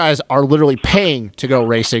 and our guys are literally paying to go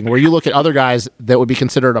racing, where you look at other guys that would be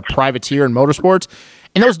considered a privateer in motorsports,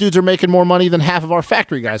 and those dudes are making more money than half of our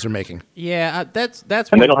factory guys are making. Yeah, that's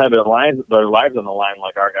And they don't have their lives on the line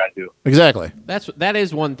like our guys do. Exactly. that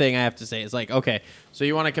is one thing I have to say. It's like, okay, so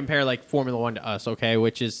you want to compare like Formula One to us, okay,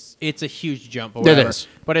 which is it's a huge jump. Or whatever. It is.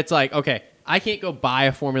 But it's like, okay, I can't go buy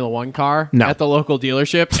a Formula One car No. at the local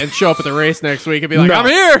dealership and show up at the race next week and be like, No. I'm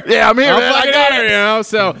here. Yeah, I'm here, I'm man. I fucking got here, it. you know.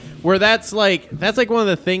 So where that's like one of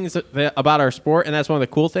the things about our sport, and that's one of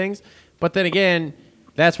the cool things. But then again,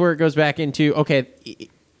 that's where it goes back into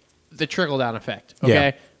the trickle down effect. Okay, Yeah.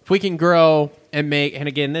 if we can grow and make, and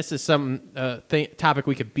again, this is some topic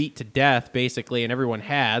we could beat to death, basically, and everyone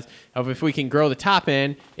has. Of if we can grow the top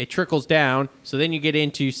end, it trickles down. So then you get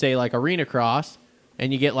into say like arena cross,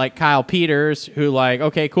 and you get like Kyle Peters, who like,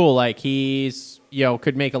 okay, cool, like he's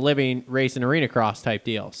could make a living racing arena cross type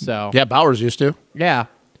deal. So Yeah, Bowers used to. yeah,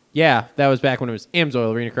 that was back when it was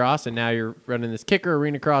Amsoil Arena Cross, and now you're running this Kicker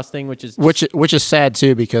Arena Cross thing, which is Which is sad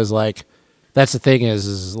too, because like that's the thing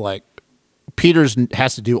is like Peters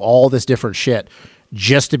has to do all this different shit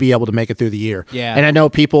just to be able to make it through the year. Yeah. And I know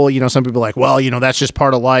people, some people are like, well, that's just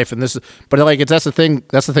part of life, and this is, but like that's the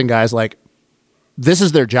thing, guys. Like, this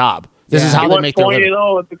is their job. This is Yeah. how they make their living.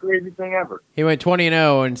 It's the craziest thing ever. he went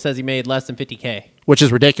 20-0 and says he made less than $50K. Which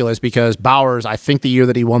is ridiculous because Bowers, I think the year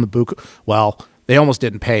that he won the Buku, well, they almost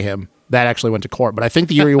didn't pay him. That actually went to court. But I think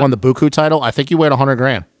the year he won the Buku title, I think he won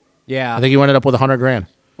 $100,000. Yeah, I think he ended up with $100,000.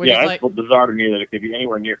 which Yeah, is that's like, bizarre to me that it could be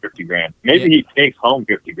anywhere near $50,000. Maybe he takes home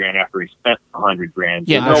 $50,000 after he spent $100,000.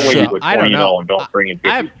 Yeah, There's no way sure. you would I don't know. and don't bring in 50.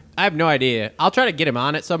 I have no idea. I'll try to get him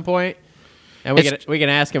on at some point, and we can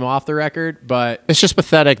ask him off the record. But It's just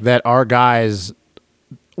pathetic that our guys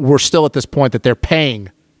were still at this point that they're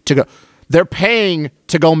paying to go. They're paying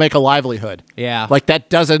to go make a livelihood. yeah, Like that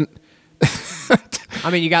doesn't. I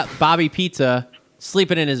mean, you got Bobby Pizza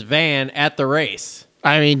sleeping in his van at the race.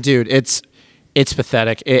 I mean, dude, it's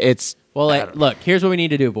pathetic. It's Well, I like, don't- look, here's what we need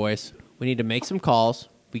to do, boys. We need to make some calls.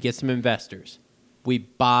 We get some investors. We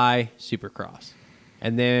buy Supercross,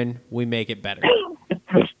 and then we make it better.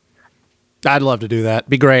 I'd love to do that.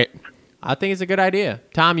 Be great. I think it's a good idea.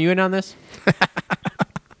 Tom, you in on this?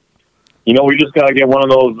 We just got to get one of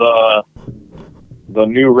those the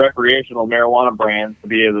new recreational marijuana brands to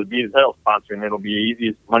be able to be the title sponsor, and it'll be the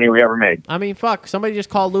easiest money we ever made. I mean, fuck. Somebody just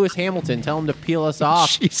called Lewis Hamilton. Tell him to peel us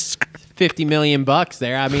off Jesus. $50 million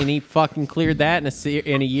there. I mean, he fucking cleared that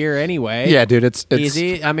in a year anyway. Yeah, dude, it's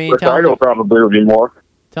Easy. I mean, tell Ricardo him probably would be more.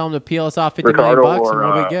 to peel us off $50 Ricardo million,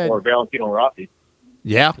 and we'll be good. or Valentino Rossi.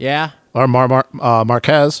 yeah. Yeah. Or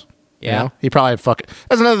Marquez. Yeah. He probably had fucking.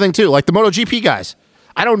 That's another thing too. Like the MotoGP guys.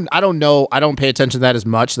 I don't know. I don't pay attention to that as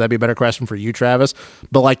much. So that'd be a better question for you, Travis.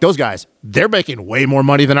 But like those guys, they're making way more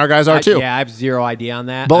money than our guys are too. Yeah, I have zero idea on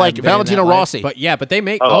that. But, I like, haven't been in Valentino that life. Rossi. But they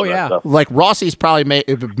make. Oh, Oh, that yeah. stuff. Like Rossi's probably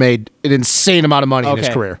made an insane amount of money in his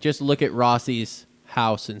career. Just look at Rossi's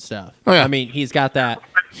house and stuff. Oh, yeah. I mean, he's got that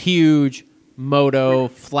huge moto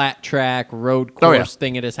flat track road course Oh, yeah.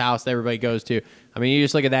 thing at his house that everybody goes to. I mean, you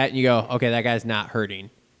just look at that and you go, okay, that guy's not hurting.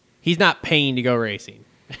 He's not paying to go racing.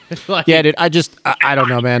 Like, Yeah, dude. I don't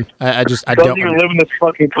know, man. I Doesn't don't. even live in this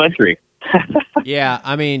fucking country. yeah,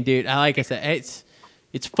 I mean, dude, like I said,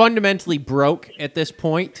 it's fundamentally broke at this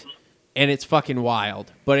point, and it's fucking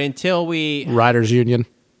wild. But until we, Riders Union.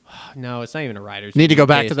 no, it's not even a riders. Need to go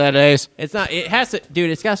back case. to that days. It's not. It has to, dude.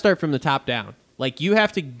 It's got to start from the top down. Like you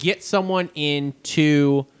have to get someone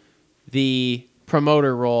into the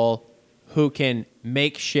promoter role who can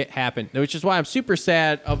make shit happen. Which is why I'm super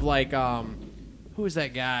sad of like, who is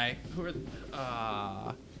that guy?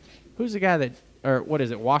 Who's the guy that, or what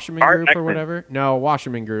is it? Washerman Art Group or Ekman. whatever? No,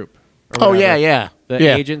 Washerman Group. or Oh whatever. yeah. The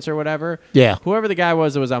Yeah. agents or whatever. Yeah. Whoever the guy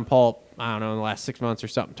was that was on Pulp, I don't know, in the last 6 months or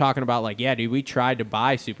something, talking about like, yeah, dude, we tried to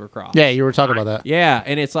buy Supercross. Yeah, you were talking about that. Yeah,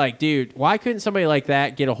 and it's like, dude, why couldn't somebody like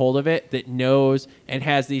that get a hold of it that knows and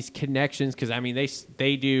has these connections? Because I mean,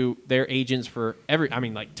 they do their agents for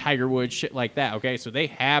like Tiger Woods, shit like that. Okay, so they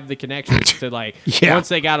have the connections to like Yeah. once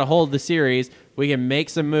they got a hold of the series, we can make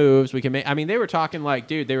some moves. We can make. I mean, they were talking like,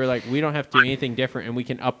 dude, they were like, we don't have to do anything different, and we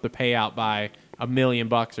can up the payout by $1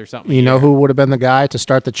 million or something. You a know year. who would have been the guy to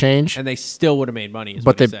start the change? And they still would have made money. Is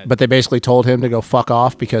But what they he said. but they basically told him to go fuck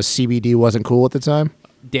off because CBD wasn't cool at the time.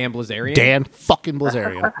 Dan Blazarian. Dan fucking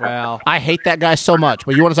Blazarian. Well, I hate that guy so much.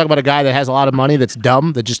 But you want to talk about a guy that has a lot of money that's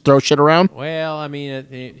dumb that just throws shit around? Well, I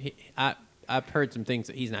mean, I I've heard some things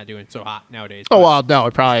that he's not doing so hot nowadays. Oh, well, no,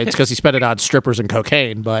 it's because he spent it on strippers and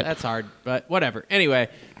cocaine, but That's hard, but whatever. Anyway,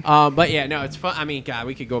 but yeah, no, it's fun. I mean, God,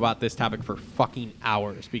 we could go about this topic for fucking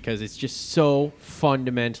hours because it's just so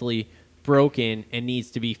fundamentally broken and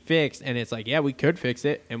needs to be fixed. And it's like, yeah, we could fix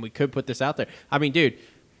it and we could put this out there. I mean, dude,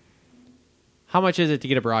 how much is it to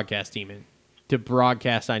get a broadcast team in to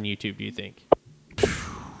broadcast on YouTube, do you think?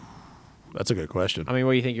 that's a good question. I mean,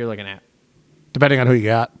 what do you think you're looking at? Depending on who you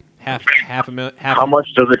got. Half a million. How much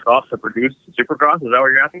does it cost to produce Supercross? Is that what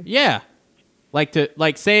you're asking? Yeah.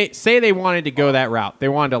 Say they wanted to go that route. They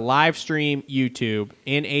wanted to live stream YouTube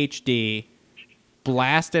in HD,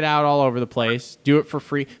 blast it out all over the place, do it for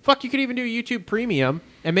free. Fuck, you could even do YouTube Premium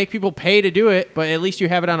and make people pay to do it, but at least you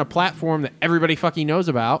have it on a platform that everybody fucking knows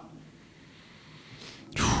about.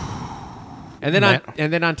 And then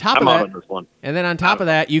on top I'm of out that, on this one. and then on top of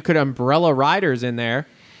that, you could umbrella riders in there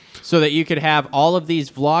so that you could have all of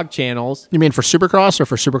these vlog channels. You mean for Supercross or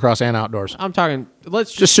for Supercross and outdoors? I'm talking.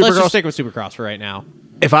 Let's Just just Supercross? stick with Supercross for right now.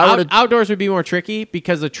 If I were to, Outdoors would be more tricky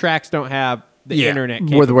because the tracks don't have the internet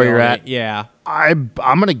with where you're at. capability. Yeah. I'm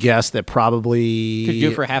gonna guess that probably Could you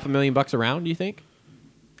do it for $500,000 a round, do you think?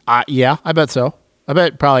 yeah, I bet so. I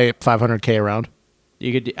bet probably $500K a round.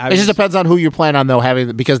 You could. It just depends on who you're planning on though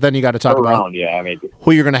having, because then you got to talk about Around, yeah, maybe.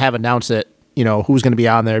 who you're going to have announce it. You know who's going to be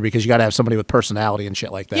on there, because you got to have somebody with personality and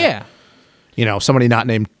shit like that. Yeah. You know, somebody not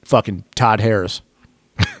named fucking Todd Harris.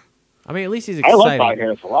 I mean, at least he's I exciting. love Todd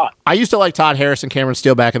Harris a lot. I used to like Todd Harris and Cameron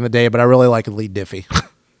Steele back in the day, but I really like Lee Diffie.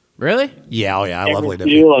 Really? yeah, oh yeah, I love Lee Diffie.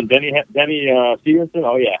 Steele and Denny Stevenson.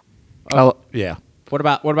 Oh yeah. Yeah. What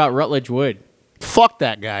about Rutledge Wood? Fuck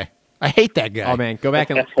that guy. I hate that guy. Oh man, go back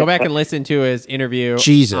and listen to his interview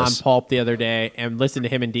Jesus. on Pulp the other day, and listen to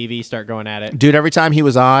him and DV start going at it. Dude, every time he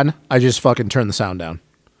was on, I just fucking turned the sound down.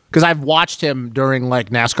 Because I've watched him during like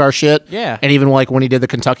NASCAR shit. Yeah. And even like when he did the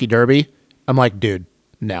Kentucky Derby, I'm like, dude,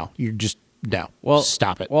 no. You just, no. Well,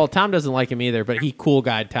 stop it. Well, Tom doesn't like him either, but he cool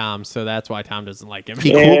guyed Tom, so that's why Tom doesn't like him.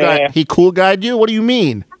 He cool guyed you? What do you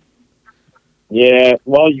mean? Yeah,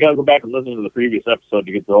 well, you got to go back and listen to the previous episode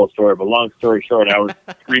to get the whole story. But long story short, I was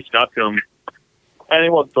reached out to him, and he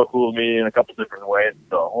wasn't so cool with me in a couple different ways.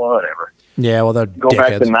 So whatever. Yeah, well, they're Go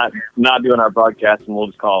dickheads. back to not doing our broadcast, and we'll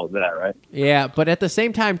just call it that, right? Yeah, but at the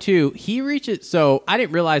same time too, he reaches. So I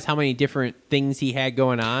didn't realize how many different things he had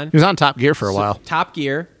going on. He was on Top Gear for a while. Top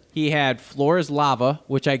Gear. He had Floor is Lava,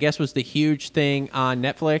 which I guess was the huge thing on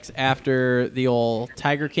Netflix after the old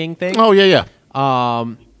Tiger King thing. Oh, yeah,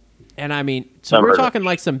 yeah. And I mean, so Never we're heard of talking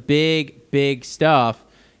like some big stuff.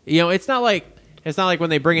 You know, it's not like when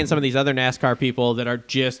they bring in some of these other NASCAR people that are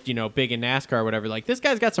just, you know, big in NASCAR or whatever. Like, this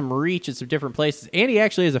guy's got some reach at some different places, and he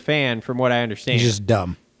actually is a fan, from what I understand. He's just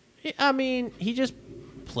dumb. I mean, he just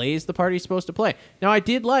plays the part he's supposed to play. Now, I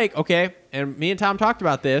did like, okay, and me and Tom talked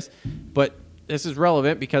about this, but this is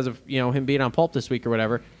relevant because of, you know, him being on Pulp this week or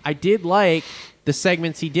whatever. I did like the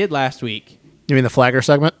segments he did last week. You mean the flagger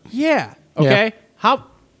segment? Yeah. Okay.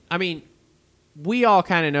 I mean, we all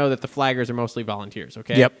kind of know that the flaggers are mostly volunteers,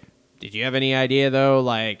 okay? Yep. Did you have any idea, though,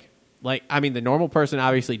 like, I mean, the normal person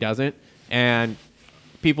obviously doesn't, and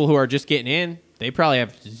people who are just getting in, they probably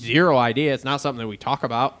have zero idea. It's not something that we talk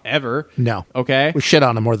about ever. No. Okay? We shit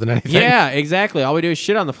on him more than anything. Yeah, exactly. All we do is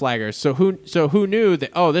shit on the flaggers. So who knew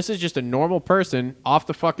that, oh, this is just a normal person off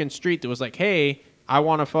the fucking street that was like, hey, I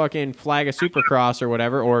want to fucking flag a Supercross or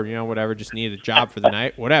whatever, or, you know, whatever, just needed a job for the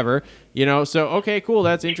night, whatever. You know, so, okay, cool,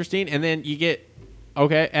 that's interesting. And then you get,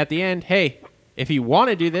 okay, at the end, hey, if you want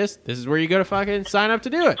to do this, this is where you go to fucking sign up to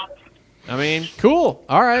do it. I mean, cool.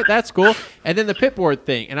 All right, that's cool. And then the pit board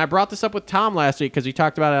thing. And I brought this up with Tom last week because we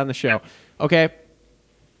talked about it on the show. Okay,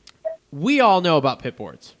 we all know about pit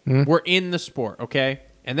boards. Mm-hmm. We're in the sport, okay?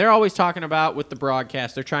 And they're always talking about, with the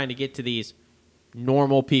broadcast, they're trying to get to these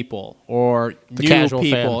normal people or the new casual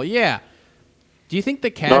people. fan. Yeah. Do you think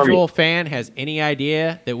the casual fan has any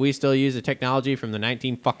idea that we still use the technology from the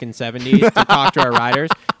 1970s to talk to our riders?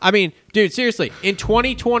 I mean, dude, seriously, in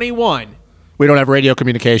 2021, we don't have radio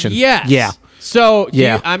communication. yes. Yeah. So,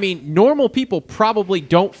 yeah. I mean, normal people probably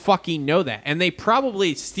don't fucking know that. And they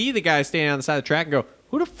probably see the guys standing on the side of the track and go,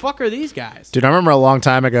 who the fuck are these guys? Dude, I remember a long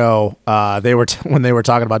time ago, they were when they were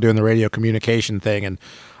talking about doing the radio communication thing, and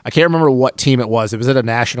I can't remember what team it was. It was at a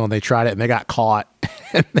national, and they tried it, and they got caught,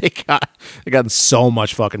 and they got in so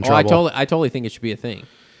much fucking trouble. I totally think it should be a thing.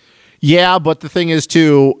 Yeah, but the thing is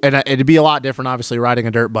too, and it'd be a lot different, obviously, riding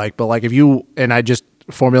a dirt bike. But like if you and I just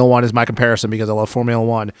Formula One is my comparison because I love Formula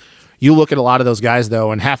One. You look at a lot of those guys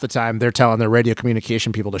though, and half the time they're telling their radio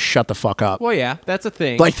communication people to shut the fuck up. Well, yeah, that's a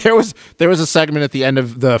thing. Like there was a segment at the end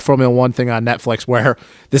of the Formula One thing on Netflix where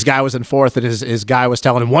this guy was in fourth and his guy was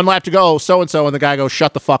telling him 1 lap to go, so and the guy goes,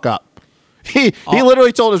 shut the fuck up. He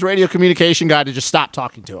literally told his radio communication guy to just stop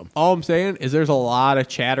talking to him. All I'm saying is there's a lot of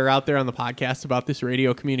chatter out there on the podcast about this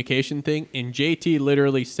radio communication thing, and JT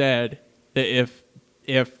literally said that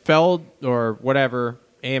if Feld or whatever,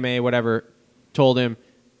 AMA, whatever, told him,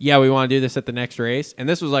 yeah, we want to do this at the next race, and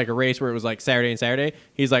this was like a race where it was like Saturday and Saturday,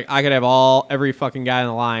 he's like, I could have every fucking guy on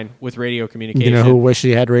the line with radio communication. You know who wished he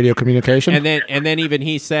had radio communication? And then even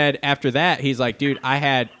he said after that, he's like, dude, I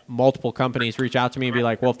had multiple companies reach out to me and be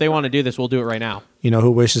like, well, if they want to do this, we'll do it right now. You know who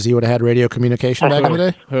wishes he would have had radio communication back in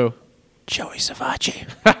the day? Who? Joey Savacci.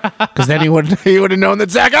 Because then he would have known that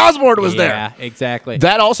Zach Osborne was there. Yeah, exactly.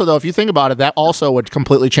 That also, though, if you think about it, that also would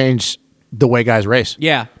completely change the way guys race.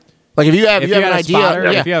 Yeah. Like if you have an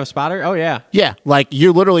idea, if you have a spotter, oh yeah, yeah. Like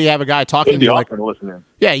you literally have a guy talking to you, like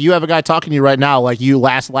yeah, you have a guy talking to you right now, like you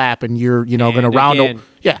last lap, and you're going to round.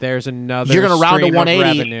 There's another. You're going to round a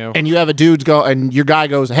 180, and you have a dude's go, and your guy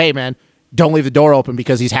goes, "Hey man, don't leave the door open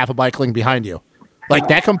because he's half a bike length behind you." Like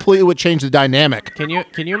that completely would change the dynamic. Can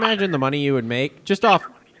you imagine the money you would make just off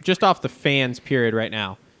the fans period right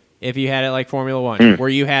now if you had it like Formula One, where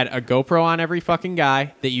you had a GoPro on every fucking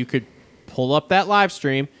guy that you could pull up that live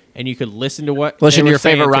stream. And you could listen to your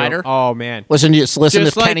favorite rider. Oh man, listen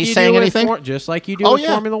if Kenny's saying anything. Just like you do with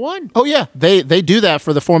Formula One. Oh yeah, they do that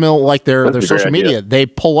for the Formula, like their social media. They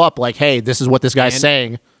pull up like, hey, this is what this guy's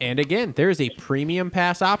saying. And again, there's a premium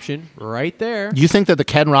pass option right there. You think that the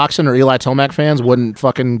Ken Roczen or Eli Tomac fans wouldn't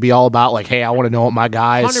fucking be all about like, hey, I want to know what my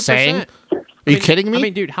guy is 100%. saying? Are you kidding me? I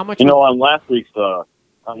mean, dude, how much? On last week's on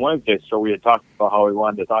Wednesday's show, we had talked about how we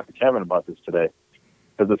wanted to talk to Kevin about this today.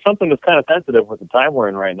 Because it's something that's kind of sensitive with the time we're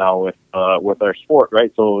in right now with our sport,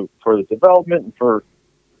 right? So for the development and for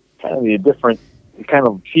kind of the different kind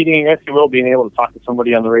of cheating, if you will, being able to talk to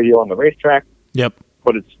somebody on the radio on the racetrack. Yep.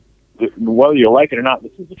 But it's whether you like it or not,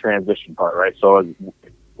 this is the transition part, right? So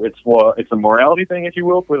it's a morality thing, if you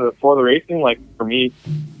will, for the racing. Like for me,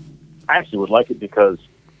 I actually would like it because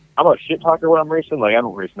I'm a shit talker when I'm racing. Like I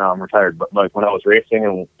don't race now, I'm retired, but like when I was racing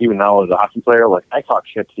and even now as a hockey player, like I talk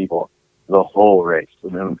shit to people the whole race.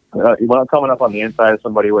 And then when I'm coming up on the inside of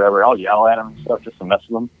somebody, whatever, I'll yell at them and stuff just to mess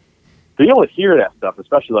with them. So you only hear that stuff,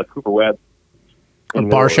 especially like Cooper Webb and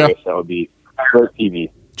Barsha. Race, that would be great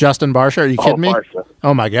TV. Justin Barsha, are you kidding me? Barsha.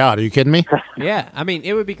 Oh my God, are you kidding me? Yeah, I mean,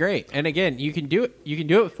 it would be great. And again, you can do it. You can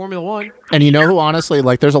do it with Formula One. And you know who, honestly,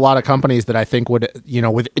 like there's a lot of companies that I think would,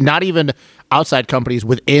 with not even outside companies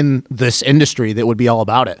within this industry that would be all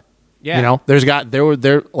about it. Yeah.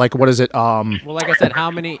 There like, what is it? Well, like I said, how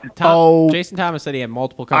many? Jason Thomas said he had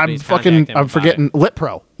multiple companies. I'm forgetting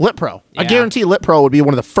Litpro. Yeah. I guarantee Litpro would be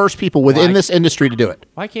one of the first people within this industry to do it.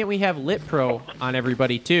 Why can't we have Litpro on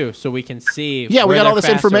everybody too, so we can see? Yeah, we got all this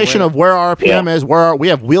information of where our RPM is, we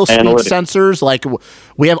have wheel speed sensors. Like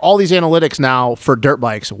we have all these analytics now for dirt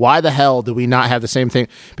bikes. Why the hell do we not have the same thing?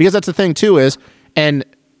 Because that's the thing too is, and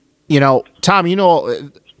Tom,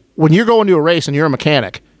 when you're going to a race and you're a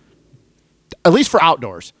mechanic. At least for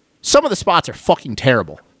outdoors, some of the spots are fucking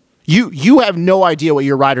terrible. You have no idea what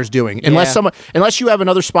your rider's doing unless you have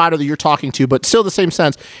another spotter that you're talking to. But still, the same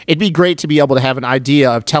sense, it'd be great to be able to have an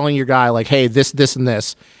idea of telling your guy like, hey, this, and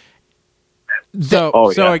this.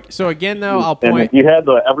 So again, though, I'll point. And if you had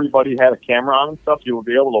everybody had a camera on and stuff, you would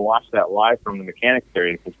be able to watch that live from the mechanics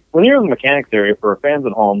area. Because when you're in the mechanics area, for fans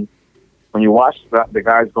at home, when you watch the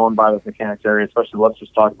guys going by the mechanics area, especially let's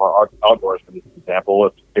just talk about outdoors for this example.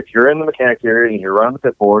 If you're in the mechanics area and you're running the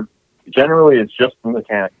pit board, generally it's just the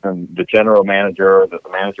mechanic and the general manager or the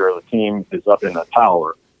manager of the team is up in the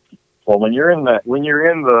tower. Well, when you're in the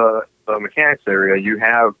mechanics area, you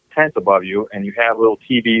have tents above you and you have little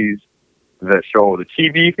TVs that show the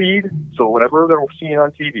TV feed. So whatever they're seeing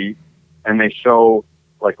on TV, and they show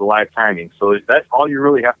like the live timing. So that's all you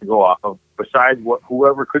really have to go off of, besides what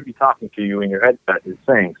whoever could be talking to you in your headset is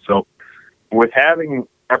saying. So with having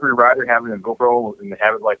every rider having a GoPro and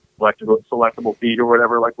have it like selectable feed or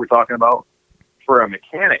whatever, like we're talking about, for a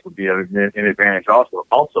mechanic would be an advantage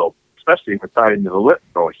also, especially if it's tied into the lip.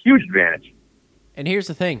 So a huge advantage. And here's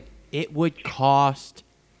the thing. It would cost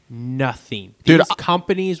nothing. Dude, these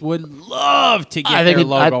companies would love to get their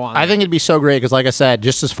logo on. I think it'd be so great because, like I said,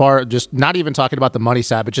 just not even talking about the money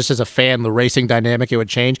side, but just as a fan, the racing dynamic, it would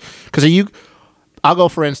change. Because I'll go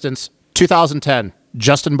for instance, 2010,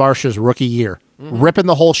 Justin Barsha's rookie year, ripping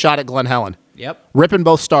the whole shot at Glen Helen. Yep. Ripping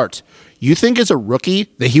both starts. You think as a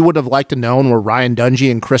rookie that he would have liked to known where Ryan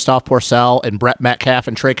Dungey and Christoph Porcel and Brett Metcalf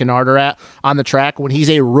and Trey Kennard are at on the track when he's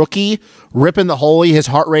a rookie ripping the holy, his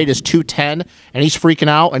heart rate is 210 and he's freaking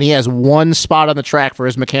out and he has one spot on the track for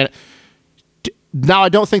his mechanic. Now, I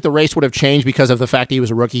don't think the race would have changed because of the fact that he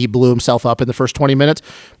was a rookie. He blew himself up in the first 20 minutes.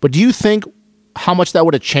 But do you think how much that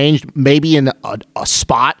would have changed maybe in a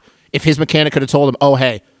spot if his mechanic could have told him, oh,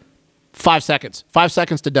 hey, 5 seconds. 5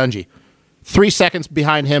 seconds to Dungey. 3 seconds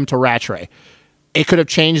behind him to Rattray. It could have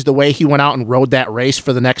changed the way he went out and rode that race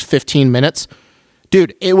for the next 15 minutes.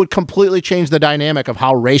 Dude, it would completely change the dynamic of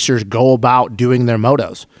how racers go about doing their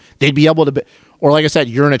motos. They'd be able to be, or like I said,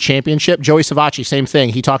 you're in a championship. Joey Savacci, same thing.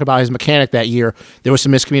 He talked about his mechanic that year. There was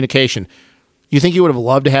some miscommunication. You think he would have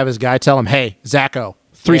loved to have his guy tell him, hey, Zacho,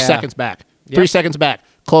 3 seconds back. 3 seconds back.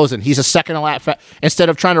 Closing. He's a second a lap. Instead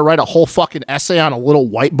of trying to write a whole fucking essay on a little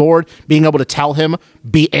whiteboard, being able to tell him,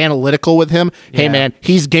 be analytical with him. Hey, man,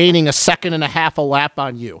 he's gaining a second and a half a lap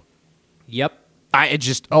on you. Yep. It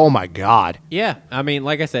just, oh my God. Yeah, I mean,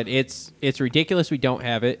 like I said, it's ridiculous we don't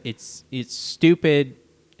have it. It's stupid.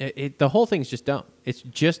 The whole thing's just dumb. It's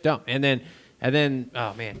just dumb. And then,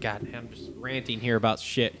 oh man, God, I'm just ranting here about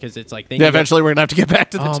shit because it's like. Eventually, we're gonna have to get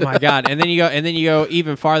back to this. Oh my God! And then you go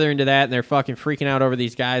even farther into that, and they're fucking freaking out over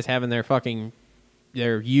these guys having their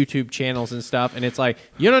YouTube channels and stuff, and it's like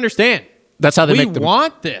you don't understand. That's how they make them. We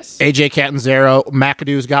want this. AJ Catanzaro,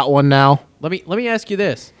 McAdoo's got one now. Let me ask you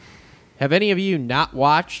this. Have any of you not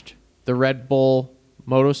watched the Red Bull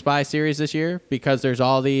Moto Spy series this year because there's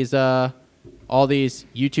all these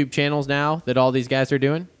YouTube channels now that all these guys are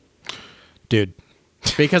doing? Dude.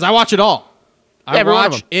 Because I watch it all. I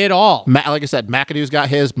watch it all. Like I said, McAdoo's got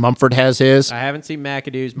his. Mumford has his. I haven't seen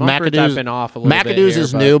McAdoo's. Mumford's I've been off a little bit. McAdoo's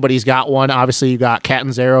is new, but he's got one. Obviously, you got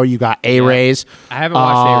Catanzaro. You got A-Rays. I haven't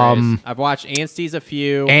watched A-Rays. I've watched Anstey's a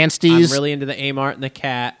few. Anstey's. I'm really into the A-Mart and the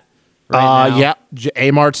Cat. Right now. Yeah,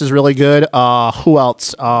 A-Marts is really good. Who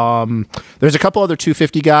else? There's a couple other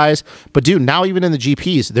 250 guys, but dude, now even in the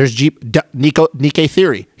GPs, there's Nikkei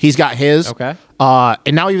Theory. He's got his. Okay.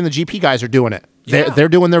 And now even the GP guys are doing it. They're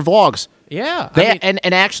doing their vlogs. Yeah.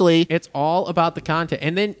 And actually, it's all about the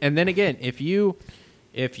content. And then again, if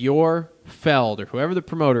you're Feld or whoever the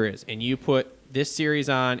promoter is, and you put this series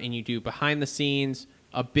on and you do behind the scenes.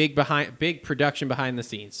 A big production behind the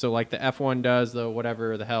scenes. So like the F1 does, the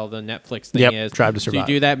whatever the hell the Netflix thing is. Drive to Survive.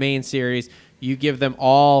 So you do that main series. You give them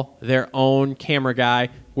all their own camera guy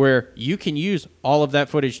where you can use all of that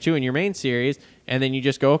footage too in your main series. And then you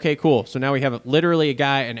just go, okay, cool. So now we have literally a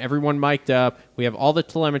guy and everyone mic'd up. We have all the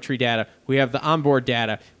telemetry data. We have the onboard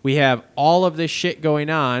data. We have all of this shit going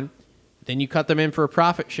on. Then you cut them in for a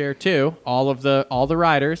profit share too. All the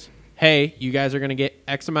riders. Hey, you guys are going to get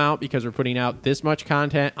X amount because we're putting out this much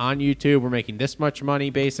content on YouTube. We're making this much money,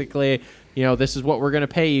 basically. This is what we're going to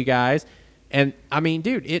pay you guys. And, I mean,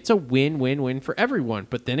 dude, it's a win-win-win for everyone.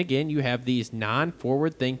 But then again, you have these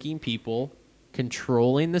non-forward-thinking people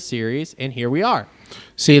controlling the series, and here we are.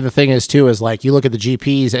 See, the thing is, too, is like you look at the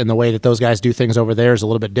GPs and the way that those guys do things over there is a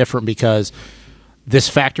little bit different because this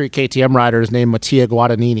factory KTM rider is named Mattia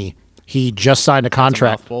Guadagnini. He just signed a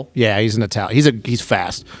contract. That's a mouthful. Yeah, he's an Italian. He's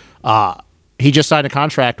fast. He just signed a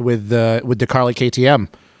contract with DeCarli KTM,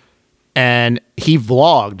 and he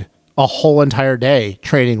vlogged a whole entire day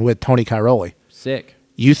training with Tony Cairoli. Sick.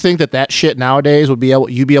 You think that shit nowadays you'd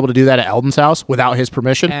be able to do that at Eldon's house without his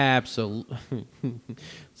permission? Absolutely.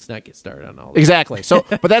 Let's not get started on all that. Exactly. So,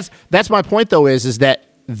 but that's my point though is that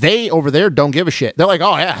they over there don't give a shit. They're like,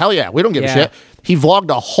 oh yeah, hell yeah, we don't give a shit. He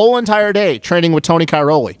vlogged a whole entire day training with Tony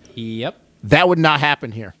Cairoli. Yep. That would not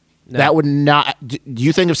happen here. No. That would not. Do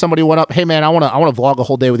you think if somebody went up, hey man, I want to vlog a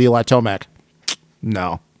whole day with Eli Tomac?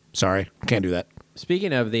 No, sorry, I can't do that.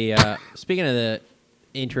 Speaking of the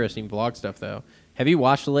interesting vlog stuff, though, have you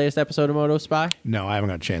watched the latest episode of Moto Spy? No, I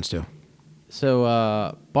haven't got a chance to.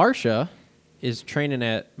 So Barsha is training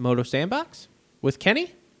at Moto Sandbox with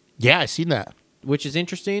Kenny. Yeah, I seen that, which is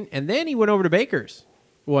interesting. And then he went over to Baker's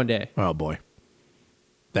one day. Oh boy,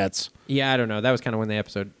 I don't know. That was kind of when the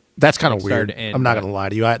episode. That's kind of weird. End, I'm not gonna lie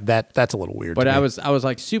to you. That's a little weird. But I was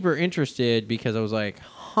like super interested because I was like,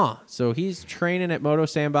 huh. So he's training at Moto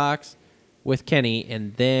Sandbox with Kenny,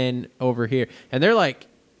 and then over here, and they're like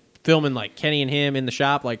filming like Kenny and him in the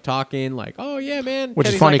shop, like talking, like, oh yeah, man. Which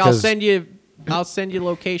Kenny's is funny because like, I'll send you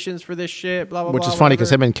locations for this shit. Blah blah. Which blah, is funny whatever.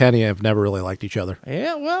 because him and Kenny have never really liked each other.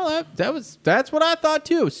 Yeah, well, that's what I thought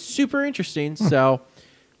too. It was super interesting. So,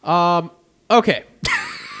 okay.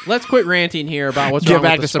 Let's quit ranting here about what's wrong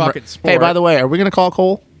with this fucking sport. Hey, by the way, are we going to call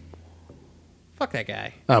Cole? Fuck that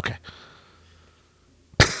guy. Okay.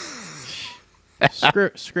 Screw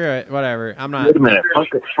it. Whatever. I'm not. Wait a minute.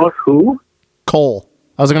 Fuck who? Cole.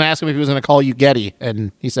 I was going to ask him if he was going to call you Getty,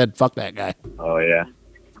 and he said, fuck that guy. Oh, yeah.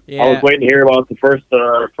 Yeah. I was waiting to hear about the first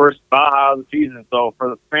Baja of the season. So for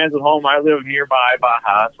the fans at home, I live nearby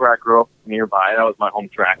Baja. That's where I grew up, nearby. That was my home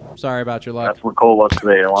track. Sorry about your luck. That's where Cole was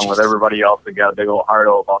today, along with everybody else that got a big old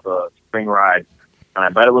hard-o about the spring ride. And I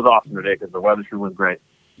bet it was awesome today because the weather sure was great.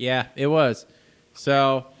 Yeah, it was.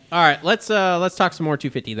 So All right, let's talk some more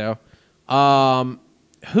 250 though.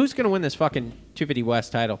 Who's gonna win this fucking 250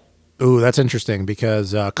 West title? Ooh, that's interesting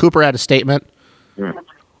because Cooper had a statement.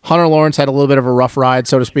 Hunter Lawrence had a little bit of a rough ride,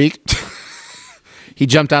 so to speak. He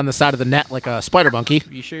jumped on the side of the net like a spider monkey.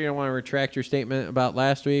 You sure you don't want to retract your statement about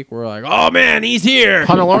last week? We're like, oh man, he's here.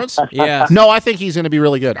 Hunter Lawrence? Yeah. No, I think he's going to be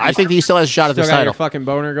really good. I think he still has a shot at Still this got your title. fucking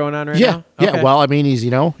boner going on right Yeah, now? yeah. Okay. Well, I mean, he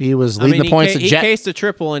was leading the points. He Jet. cased a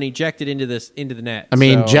triple and ejected into the net. I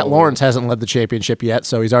mean, so- Jet Lawrence hasn't led the championship yet,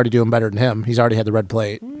 so he's already doing better than him. He's already had the red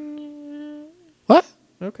plate. What?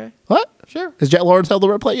 Okay. What? Sure. Has Jet Lawrence held the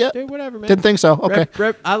red plate yet? Dude, whatever, man. Didn't think so. Okay.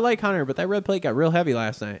 I like Hunter, but that red plate got real heavy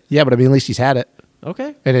last night. Yeah, but I mean, at least he's had it.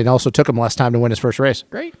 Okay. And it also took him less time to win his first race.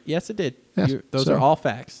 Great. Yes, it did. Yes, Those so- are all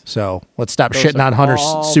facts. So let's stop Those shitting are on Hunter's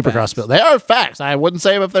all Supercross facts. build. They are facts. I wouldn't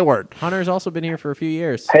say them if they weren't. Hunter's also been here for a few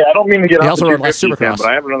years. Hey, I don't mean to get He off also the rode less 250, Sam, Supercross.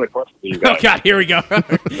 but I have another question for you Oh, guys. God. Here we go.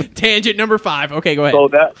 Tangent number 5. Okay, go ahead.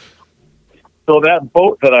 So that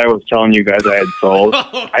boat that I was telling you guys I had sold,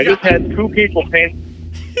 Oh, I just had two people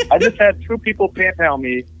PayPal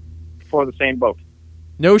me for the same boat.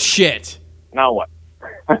 No shit. Now what?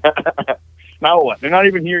 Now what? They're not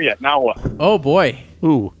even here yet. Now what? Oh, boy.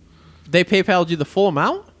 Ooh. They PayPal'd you the full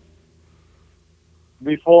amount?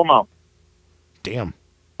 The full amount. Damn.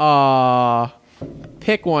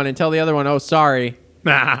 Pick one and tell the other one, oh, sorry.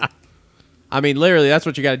 I mean, literally, that's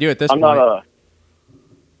what you got to do at this I'm point. not a.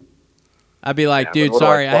 I'd be like, Yeah, dude, but what do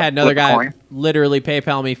sorry, I I had another flip a guy coin? literally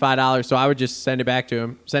PayPal me $5, so I would just send it back to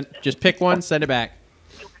him. Just pick one, send it back.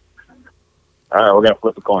 All right, we're gonna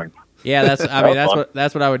flip a coin. Yeah, that's. I That mean, was fun.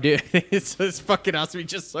 that's what I would do. it's fucking awesome. We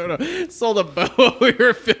just sold a boat while we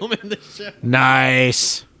were filming the show.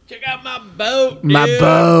 Nice. Check out my boat, My dude.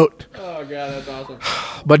 boat. Oh god, that's awesome.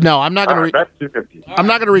 But no, I'm not All going right, to. that's 250. I'm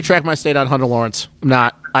not going to retract my state on Hunter Lawrence. I'm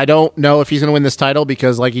not. I don't know if he's going to win this title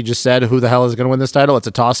because, like you just said, who the hell is going to win this title? It's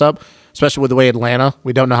a toss-up, especially with the way Atlanta.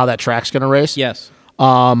 We don't know how that track's going to race. Yes.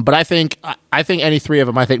 But I think any three of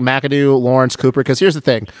them. I think McAdoo, Lawrence, Cooper. Because here's the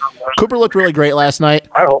thing, Cooper looked really great last night.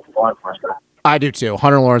 I hope so. I do too.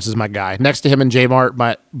 Hunter Lawrence is my guy. Next to him and J Mart,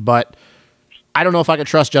 but I don't know if I could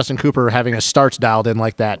trust Justin Cooper having his starts dialed in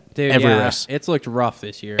like that Dude, every yeah, race. it's looked rough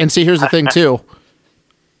this year. And see, here's the thing too.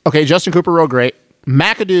 Okay, Justin Cooper rode great.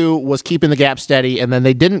 McAdoo was keeping the gap steady, and then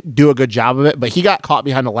they didn't do a good job of it, but he got caught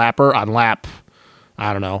behind a lapper on lap.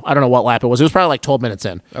 I don't know what lap it was. It was probably like 12 minutes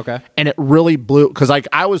in. Okay. And it really blew because like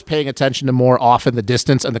I was paying attention to more off in the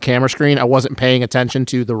distance and the camera screen. I wasn't paying attention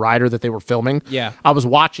to the rider that they were filming. Yeah. I was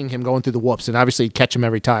watching him going through the whoops, and obviously he'd catch him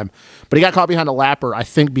every time. But he got caught behind a lapper, I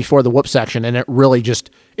think, before the whoop section, and it really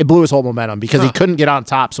it blew his whole momentum because he couldn't get on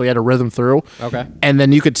top, so he had to rhythm through. Okay. And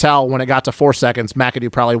then you could tell when it got to 4 seconds,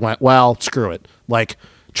 McAdoo probably went, well, screw it. Like,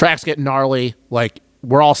 track's getting gnarly. Like,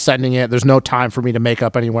 we're all sending it. There's no time for me to make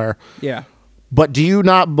up anywhere. Yeah. But do you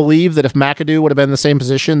not believe that if McAdoo would have been in the same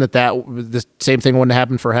position, that the same thing wouldn't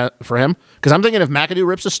happen for him? Because I'm thinking if McAdoo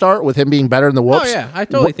rips a start with him being better in the whoops. Oh yeah, I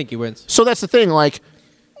totally think he wins. So that's the thing. Like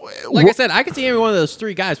I said, I could see every one of those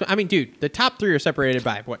three guys. I mean, dude, the top three are separated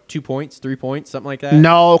by what, 2 points, 3 points, something like that.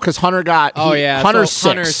 No, because Hunter got. Oh yeah, Hunter's so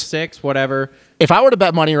 6. Hunter's 6, whatever. If I were to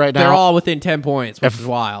bet money right now, They're all within 10 points, which is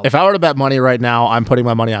wild. If I were to bet money right now, I'm putting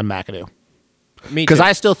my money on McAdoo. Me Because too.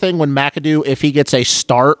 I still think when McAdoo, if he gets a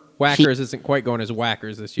start, Whackers isn't quite going as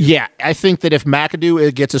Whackers this year. yeah, I think that if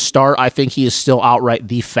McAdoo gets a start, I think he is still outright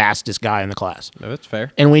the fastest guy in the class. No, that's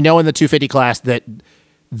fair. And we know in the 250 class that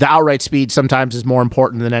the outright speed sometimes is more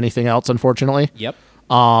important than anything else, unfortunately. Yep.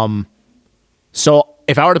 So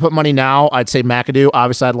if I were to put money now, I'd say McAdoo.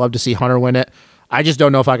 Obviously, I'd love to see Hunter win it. I just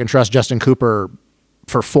don't know if I can trust Justin Cooper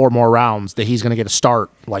for 4 more rounds that he's going to get a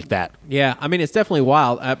start like that. Yeah, I mean, it's definitely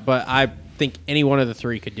wild, but I think any one of the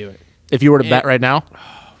three could do it. If you were to bet right now,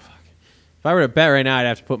 If I were to bet right now, I'd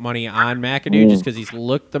have to put money on McAdoo just because he's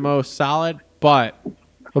looked the most solid. But what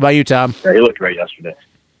about you, Tom? Yeah, he looked great yesterday.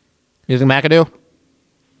 You think McAdoo?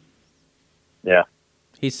 Yeah.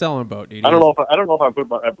 he's selling a boat, dude. I don't know if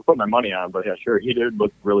I put my money on, but yeah, sure, he did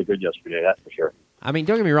look really good yesterday. That's for sure. I mean,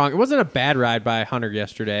 don't get me wrong. It wasn't a bad ride by Hunter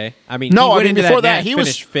yesterday. I mean, No, he I went mean, into before that, that, he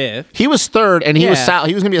finished was 5th. He was 3rd, and he was Yeah.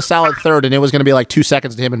 he was going to be a solid 3rd, and it was going to be like 2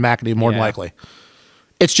 seconds to him and McAdoo more than Yeah. likely.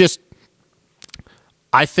 It's just,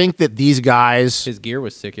 I think that these guys, His gear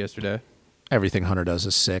was sick yesterday. everything Hunter does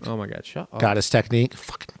is sick. Oh my god, shut up. God, his technique,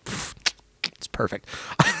 fucking, it's perfect.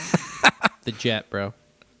 The jet, bro.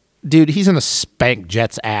 Dude, he's gonna spank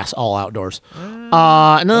Jet's ass all outdoors.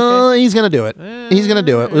 No, okay. he's gonna do it. He's gonna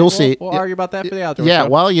do it. We'll see. We'll argue about that for the outdoor. Yeah, show.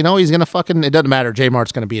 well, you know, he's gonna fucking. It doesn't matter. J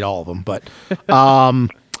Mart's gonna beat all of them, but,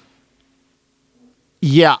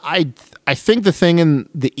 yeah, I think the thing in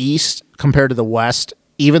the East compared to the West,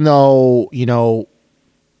 even though you know,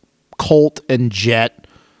 Colt and Jet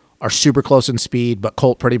are super close in speed, but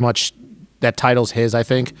Colt pretty much that title's his, I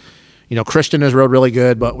think. Christian has rode really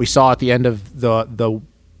good, but we saw at the end of the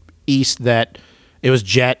East that it was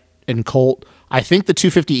Jet and Colt. I think the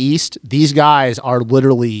 250 East, these guys are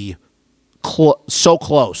literally so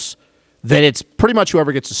close that it's pretty much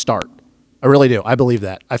whoever gets to start. I really do. I believe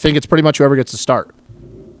that. I think it's pretty much whoever gets to start.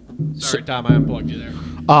 Sorry, Tom, I unplugged you there.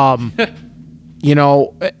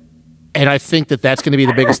 And I think that's going to be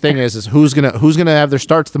the biggest thing is who's gonna have their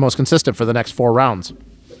starts the most consistent for the next 4 rounds.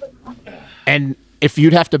 And if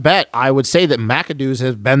you'd have to bet, I would say that McAdoo's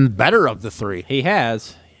has been better of the 3. He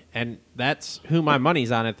has, and that's who my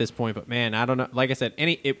money's on at this point. But man, I don't know. Like I said,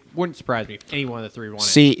 it wouldn't surprise me if any one of the 3 won it.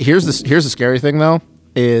 See, here's the scary thing though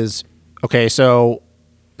is okay. So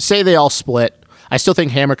say they all split. I still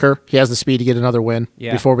think Hammaker, he has the speed to get another win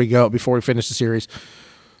before we finish the series.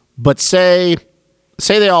 But say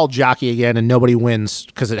they all jockey again and nobody wins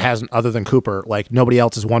because it hasn't, other than Cooper, like nobody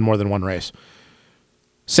else has won more than one race.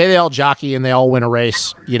 Say they all jockey and they all win a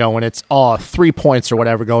race, and it's 3 points or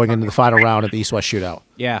whatever going into the final round at the East-West Shootout.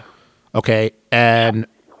 Yeah. Okay, and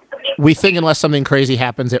we think unless something crazy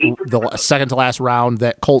happens at the second to last round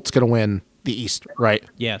that Colt's going to win the East, right?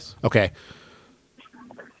 Yes. Okay.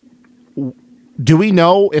 Do we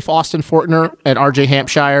know if Austin Fortner and RJ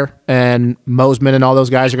Hampshire and Mosman and all those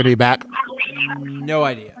guys are going to be back? No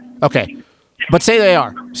idea. Okay. But say they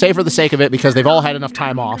are. Say for the sake of it, because they've all had enough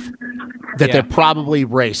time off, that they'll probably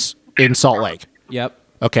race in Salt Lake. Yep.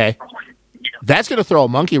 Okay. That's going to throw a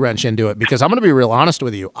monkey wrench into it because I'm going to be real honest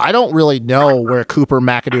with you. I don't really know where Cooper,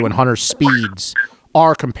 McAdoo, and Hunter's speeds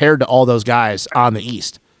are compared to all those guys on the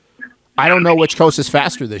East. I don't know which coast is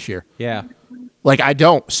faster this year. Yeah. Like, I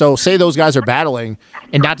don't. So say those guys are battling,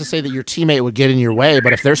 and not to say that your teammate would get in your way,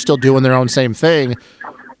 but if they're still doing their own same thing,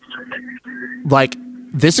 like,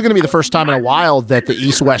 this is going to be the first time in a while that the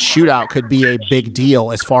East-West Shootout could be a big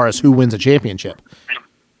deal as far as who wins a championship.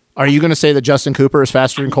 Are you going to say that Justin Cooper is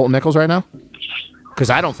faster than Colton Nichols right now? Because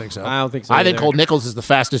I don't think so. I don't think so I think either. Colton Nichols is the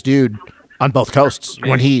fastest dude on both coasts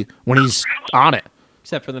when he's on it.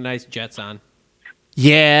 Except for the nice Jets on.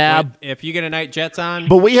 Yeah. But if you get a night Jets on.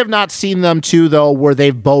 But we have not seen them two, though, where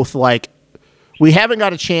they've both, we haven't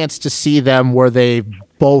got a chance to see them where they've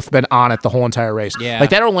both been on it the whole entire race. Yeah.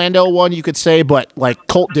 Like that Orlando one, you could say, but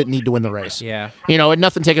Colt didn't need to win the race. Yeah. And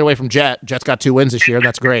nothing taken away from Jet. Jet's got 2 wins this year.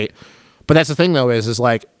 That's great. But that's the thing, though, is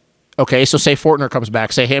okay, so say Fortner comes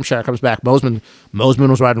back, say Hampshire comes back, Mosman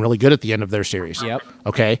was riding really good at the end of their series. Yep.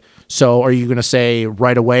 Okay, so are you going to say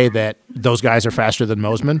right away that those guys are faster than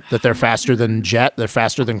Mosman, that they're faster than Jet, they're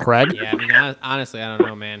faster than Craig? Yeah, I mean, honestly, I don't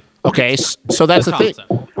know, man. Okay, so that's the thing.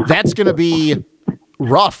 That's going to be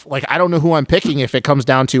rough. I don't know who I'm picking if it comes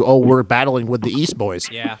down to, we're battling with the East boys.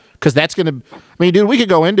 Yeah. Because that's going to, dude, we could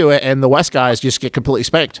go into it and the West guys just get completely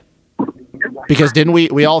spanked. Because didn't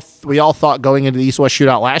we all thought going into the East-West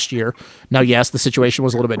Shootout last year, now yes, the situation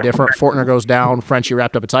was a little bit different. Fortner goes down, Frenchie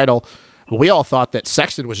wrapped up a title, but we all thought that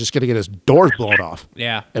Sexton was just going to get his doors blown off.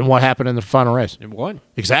 Yeah. And what happened in the final race? And won.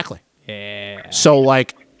 Exactly. Yeah. So,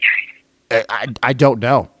 I don't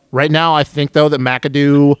know. Right now, I think, though, that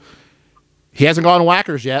McAdoo, he hasn't gone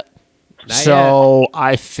whackers yet. Not yet.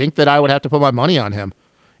 I think that I would have to put my money on him.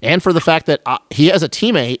 And for the fact that he has a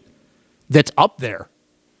teammate that's up there.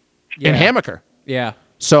 Yeah. And Hammaker. Yeah.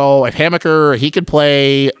 So if Hammaker, he could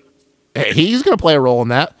play, he's going to play a role in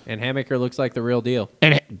that. And Hammaker looks like the real deal.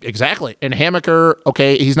 And exactly. And Hammaker,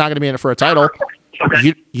 okay, he's not going to be in it for a title.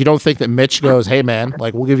 You don't think that Mitch goes, hey man,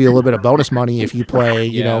 we'll give you a little bit of bonus money if you play,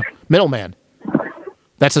 middleman.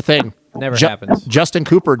 That's the thing. Never happens. Justin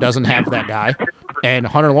Cooper doesn't have that guy, and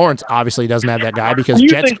Hunter Lawrence obviously doesn't have that guy because Do you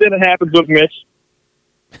Jets. think that it happens with Mitch?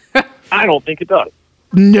 I don't think it does.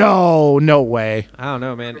 No way. I don't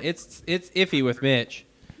know, man. It's iffy with Mitch.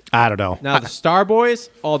 I don't know. Now, the Star Boys,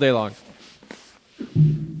 all day long.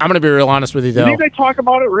 I'm going to be real honest with you, Do though. you think they talk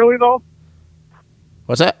about it really, though?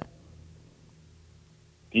 What's that?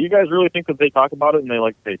 Do you guys really think that they talk about it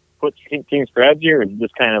and they put team strategy, or is it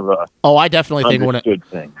just kind of a I definitely think when understood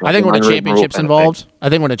thing? I think when a Unwritten rule championship's kind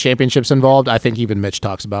of involved, I think even Mitch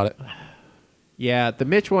talks about it. Yeah, the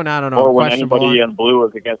Mitch one, I don't know. Or when Questionable anybody one. in blue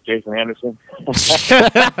is against Jason Anderson.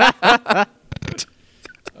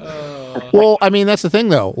 Well, that's the thing,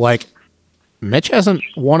 though. Mitch hasn't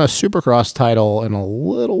won a Supercross title in a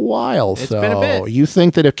little while. It's so been a bit. You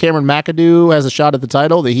think that if Cameron McAdoo has a shot at the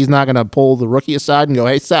title, that he's not going to pull the rookie aside and go,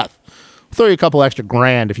 hey, Seth, we'll throw you a couple extra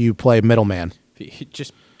grand if you play middleman.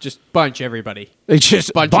 Just bunch everybody. It's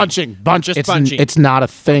just bunching. Just bunching. It's not a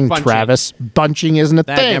thing, Bunching. Travis. Bunching isn't a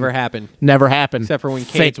That thing. never happened. Never happened. Except for when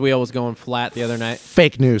Cade's wheel was going flat the other night.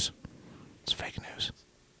 Fake news. It's fake news.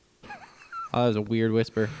 Oh, that was a weird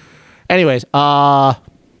whisper. Anyways,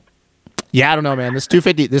 Yeah, I don't know, man. This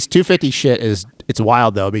 250 shit it's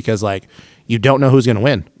wild though because like you don't know who's going to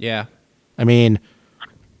win. Yeah. I mean,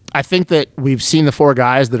 I think that we've seen the 4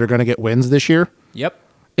 guys that are going to get wins this year. Yep.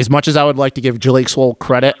 As much as I would like to give Jalek Swole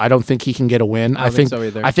credit, I don't think he can get a win. I don't think so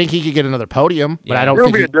either. I think he could get another podium, but Yeah. I don't It'll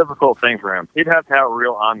think be a difficult thing for him. He'd have to have a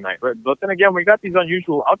real on night. But then again, we got these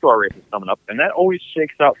unusual outdoor races coming up, and that always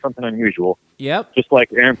shakes out something unusual, Yep. just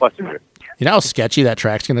like Aaron Plesser did. You know how sketchy that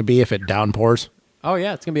track's going to be if it downpours? Oh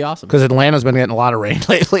yeah, it's gonna be awesome. Because Atlanta's been getting a lot of rain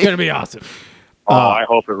lately. It's gonna be awesome. I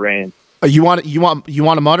hope it rains. You want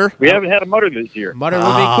a mutter? We haven't had a mutter this year. Mutter would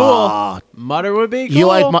be cool. Mutter would be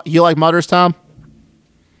cool. You like mutters, Tom?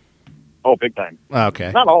 Oh, big time.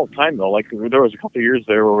 Okay. Not all the time, though. Like, there was a couple of years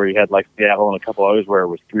there where we had, like, Seattle and a couple others where it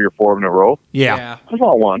was 3 or 4 in a row. Yeah. There's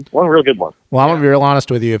not one. One real good one. Well, I'm going to be real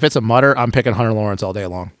honest with you. If it's a mutter, I'm picking Hunter Lawrence all day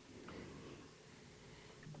long.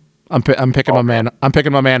 I'm picking my man. I'm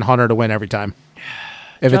picking my man Hunter to win every time.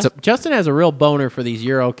 If Justin has a real boner for these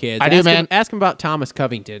Euro kids. I do, man. Ask him about Thomas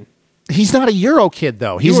Covington. he's not a Euro kid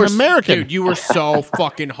though. He's an American. Dude, you were so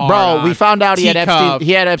fucking hard. Bro, on we found out he had T-Cup.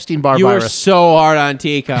 Epstein-Barr You were virus. so hard on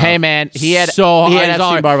T-Cup. Hey man, he had hard.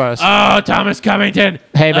 Epstein-Barr virus. Oh, Thomas Covington.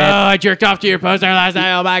 Hey, man. Oh, I jerked off to your poster last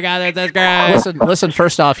night. Oh my God, that's great. Listen.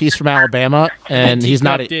 First off, he's from Alabama, and he's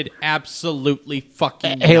not. Did absolutely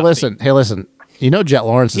fucking. Hey, nothing. listen. You know Jet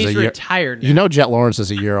Lawrence is He's a retired now. You know Jet Lawrence is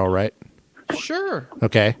a Euro, right? Sure.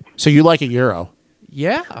 Okay, so you like a Euro?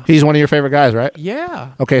 Yeah. He's one of your favorite guys, right?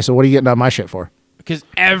 Yeah. Okay, so what are you getting on my shit for? Because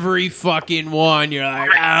every fucking one, you're like,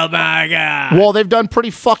 oh my God. Well, they've done pretty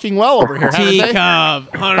fucking well over here, haven't they?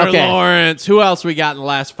 T-Cup, Hunter Okay. Lawrence. Who else we got in the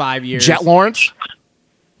last 5 years? Jet Lawrence.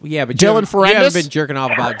 Yeah, but Dylan you Ferendis? haven't been jerking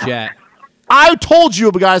off about Jet. I told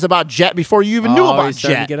you guys about Jet before you even knew about he's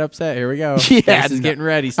starting Jet. to get upset. Here we go. Yeah, This is getting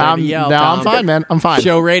ready. Starting to yell. No, Tom. I'm fine, man. I'm fine.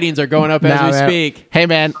 Show ratings are going up as Nah, we man. speak. Hey,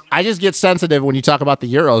 man, I just get sensitive when you talk about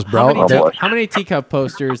the Euros, bro. How many Teacup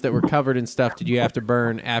posters that were covered in stuff did you have to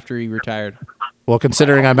burn after he retired? Well,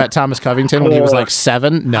 considering I met Thomas Covington when he was like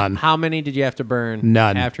 7, none. How many did you have to burn?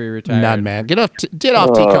 None. After he retired? None, man. Get off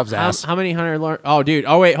Teacup's ass. How many Hunter Lawrence? Oh, dude.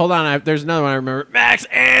 Oh, wait. Hold on. There's another one I remember. Max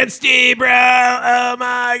and Steve, bro. Oh,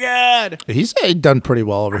 my God. He's done pretty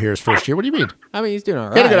well over here his first year. What do you mean? I mean, he's doing all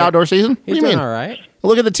right. He had a good outdoor season. He's what do you doing mean? all right.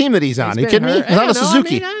 Look at the team that he's on. Are you kidding me? He's on a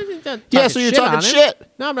Suzuki. Yeah, so you're talking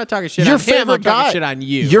shit. No, I'm not talking shit Your on him. I'm favorite talking guy. shit on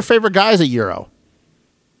you. Your favorite guy is a Euro.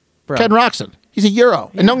 Bro. Ken Roxon. He's a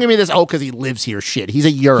Euro. And don't give me this, because he lives here shit. He's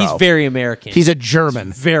a Euro. He's very American. He's a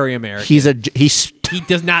German. very American. He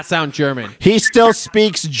does not sound German. He still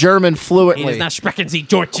speaks German He fluently. does not sprechen Sie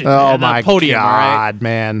Deutsch. Oh on the my podium, all right? God,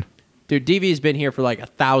 man. Dude, DV's been here for like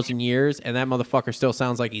 1,000 years, and that motherfucker still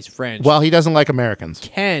sounds like he's French. Well, he doesn't like Americans.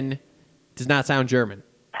 Ken does not sound German.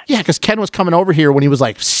 Yeah, because Ken was coming over here when he was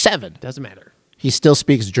like 7. Doesn't matter. He still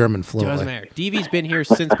speaks German fluently. Doesn't matter. DV's been here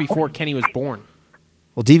since before Kenny was born.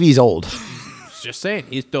 Well, DV's old. Just saying,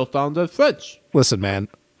 he still sounds French. Listen, man,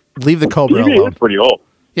 leave the Cobra He alone. is pretty old.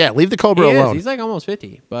 Yeah, leave the Cobra He is. alone. He's like almost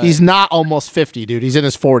 50. But He's not almost 50, dude. He's in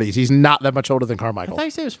his 40s. He's not that much older than I Carmichael. thought he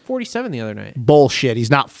said he was 47 the other night. Bullshit. He's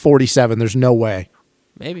not 47. There's no way.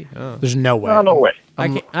 Maybe. Oh. There's no way. No way. I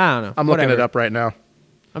don't know. I'm Whatever. looking it up right now.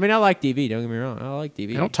 I mean, I like DV. Don't get me wrong. I like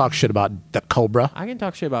DV. I don't talk shit about the Cobra. I can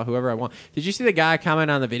talk shit about whoever I want. Did you see the guy comment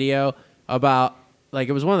on the video about, like,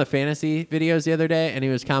 it was one of the fantasy videos the other day, and he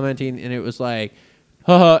was commenting, and it was like,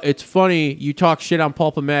 haha, it's funny you talk shit on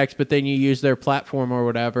Pulp MX, but then you use their platform or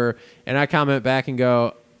whatever. And I comment back and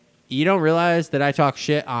go, you don't realize that I talk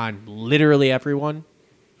shit on literally everyone?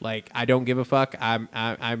 Like, I don't give a fuck. I'm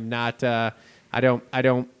not. I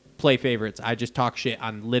don't play favorites. I just talk shit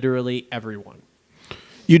on literally everyone.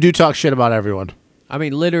 You do talk shit about everyone. I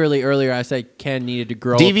mean, literally earlier I said Ken needed to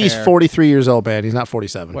grow. DV's a pair. 43 years old, man. He's not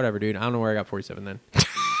 47. Whatever, dude. I don't know where I got 47 then.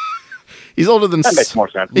 He's older than. That makes more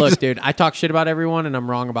sense. Look, dude, I talk shit about everyone, and I'm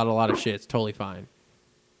wrong about a lot of shit. It's totally fine.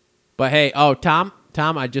 But hey, Tom,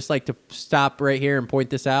 I'd just like to stop right here and point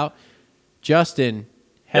this out. Justin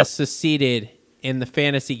has succeeded in the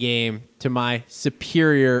fantasy game to my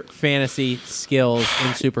superior fantasy skills in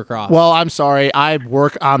Supercross. Well, I'm sorry. I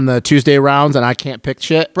work on the Tuesday rounds, and I can't pick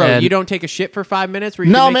shit. Bro, and you don't take a shit for 5 minutes where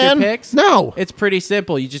you No, can make man. your picks? No. It's pretty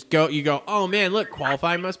simple. You just go, oh man, look,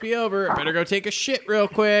 qualifying must be over. I better go take a shit real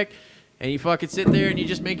quick. And you fucking sit there and you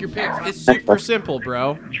just make your picks. It's super simple,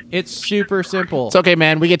 bro. It's super simple. It's okay,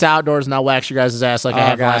 man. We get to outdoors, and I'll wax your guys' ass like I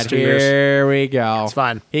have the last 2 years. Here we go. It's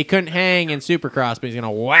fine. He couldn't hang in Supercross, but he's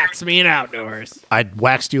gonna wax me in outdoors. I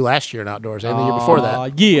waxed you last year in outdoors and the year before Aw,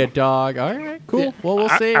 that. yeah, dog. All right, cool. Yeah. Well, we'll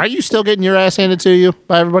see. Are you still getting your ass handed to you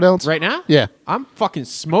by everybody else? right now? Yeah. I'm fucking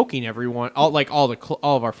smoking everyone. All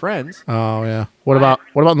of our friends. Oh yeah. What about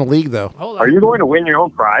in the league though? Hold on. Are you going to win your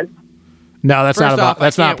own prize? No, that's First not off, about.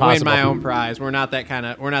 That's I not can't win possible. my own prize. We're not that kind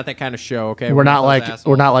of. We're not that kind of show. Okay. We're not those like assholes.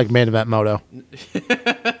 we're not like main event moto.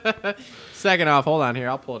 Second off, hold on here.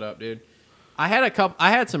 I'll pull it up, dude. I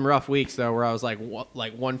had some rough weeks though, where I was like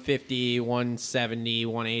 150, 170,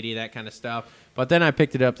 180, that kind of stuff. But then I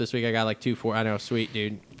picked it up this week. I got like 240. I know, sweet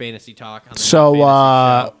dude. Fantasy talk. On the So,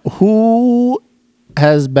 Fantasy Show. who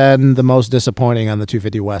has been the most disappointing on the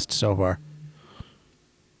 250 West so far?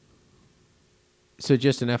 So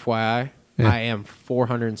just an FYI, Yeah. I am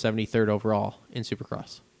 473rd overall in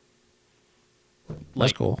Supercross.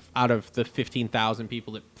 That's cool. Out of the 15,000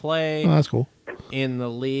 people that play Oh, that's cool. in the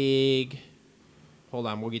league. Hold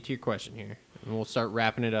on, we'll get to your question here, and we'll start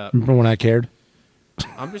wrapping it up. Remember when I cared?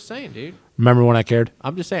 I'm just saying, dude. Remember when I cared?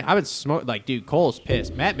 I'm just saying. I've been smoking. Like, dude, Cole's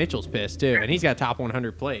pissed. Matt Mitchell's pissed too, and he's got a top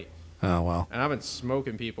 100 plate. Oh well, And I've been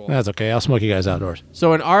smoking people. that's okay. I'll smoke you guys outdoors.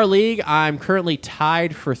 So in our league, I'm currently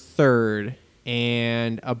tied for third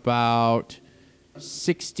and about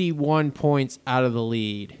 61 points out of the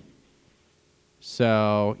lead.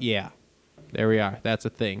 So, yeah, there we are. That's a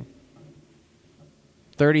thing.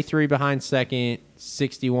 33 behind second,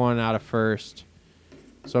 61 out of first.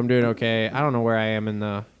 So I'm doing okay. I don't know where I am in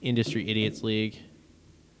the Industry Idiots League.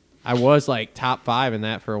 I was like top 5 in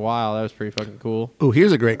that for a while. That was pretty fucking cool. Oh,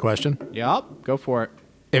 here's a great question. Yup, go for it.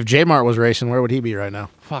 If J Mart was racing, where would he be right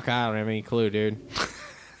now? Fuck, I don't have any clue, dude.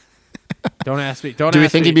 Don't ask me. Don't Do we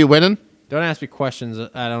ask think me, he'd be winning? Don't ask me questions I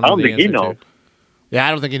don't know I don't the think he answer knows. to. Yeah,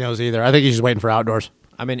 I don't think he knows either. I think he's just waiting for outdoors.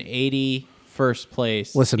 I'm in 81st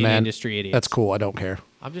place Listen, in man, Industry Idiots. that's cool. I don't care.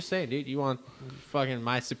 I'm just saying, dude, you want fucking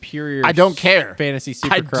my superior I don't care. fantasy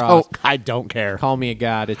I supercross. I don't care. Call me a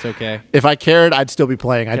god. It's okay. If I cared, I'd still be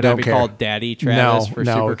playing. I Can don't I be care. called Daddy Travis for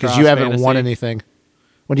no, Supercross because you haven't fantasy? won anything.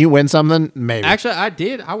 When you win something, maybe. Actually, I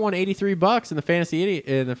did. I won $83 in the fantasy idiot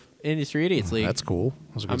in the Industry Idiots League. That's cool.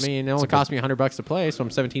 That's a I good- mean, it that's only a good- cost me $100 to play, so I'm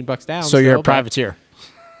 $17 down. So you're still, a but- privateer.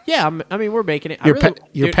 Yeah, I mean, we're making it. You're I really,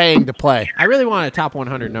 you're dude, paying to play. I really want a top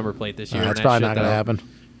 100 number plate this year. That's on that probably shit, not going to though. happen.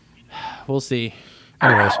 We'll see.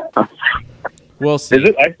 Anyways, We'll see. Is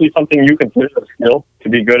it actually something you consider a skill to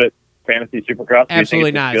be good at fantasy supercross? Do you think Absolutely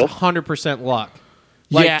it's a not. skill? It's 100% luck.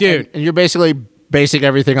 Like, yeah, dude, and you're basically basing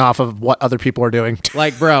everything off of what other people are doing.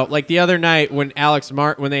 like, bro, like the other night when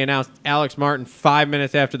they announced Alex Martin 5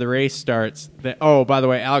 minutes after the race starts that, oh, by the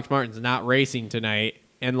way, Alex Martin's not racing tonight,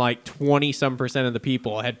 and like 20-some% of the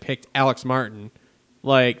people had picked Alex Martin.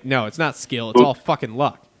 Like, no, it's not skill. It's all fucking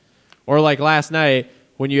luck. Or like last night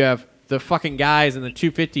when you have the fucking guys in the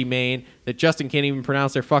 250 main that Justin can't even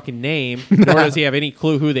pronounce their fucking name, nor does he have any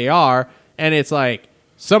clue who they are, and it's like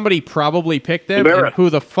somebody probably picked them, and who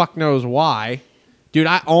the fuck knows why. Dude,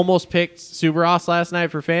 I almost picked Subaros last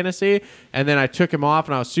night for fantasy, and then I took him off,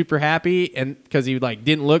 and I was super happy, and because he like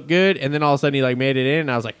didn't look good, and then all of a sudden he like made it in,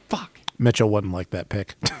 and I was like, "Fuck." Mitchell wouldn't like that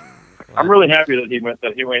pick. I'm really happy that he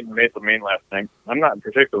went and made the main last night. I'm not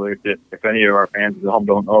particularly if any of our fans at home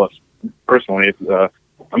don't know us personally.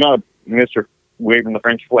 I'm not a Mr. waving the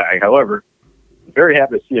French flag. However, I'm very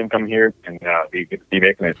happy to see him come here and be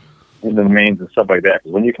making it into the mains and stuff like that.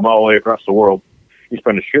 Because when you come all the way across the world, you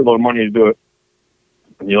spend a shitload of money to do it,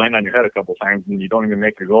 and you land on your head a couple times, and you don't even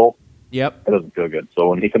make your goal. Yep. It doesn't feel good. So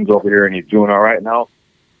when he comes over here and he's doing all right now,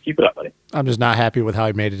 keep it up, buddy. I'm just not happy with how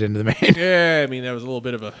he made it into the main. Yeah, I mean that was a little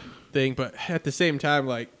bit of a thing, but at the same time,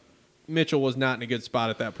 like Mitchell was not in a good spot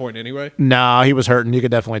at that point anyway. No, he was hurting. You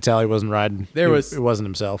could definitely tell he wasn't riding. It wasn't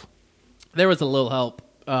himself. There was a little help.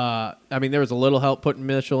 I mean, there was a little help putting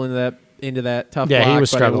Mitchell into that tough Yeah, block. he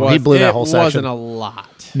was but struggling. He blew that whole It section. wasn't a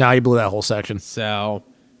lot. No, he blew that whole section. So,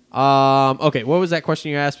 okay, what was that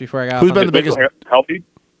question you asked before I got? Who's off been on the biggest? Healthy?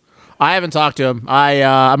 I haven't talked to him.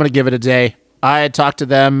 I'm going to give it a day. I had talked to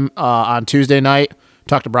them on Tuesday night.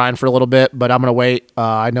 Talked to Brian for a little bit, but I'm going to wait.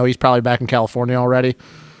 I know he's probably back in California already.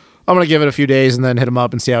 I'm going to give it a few days and then hit him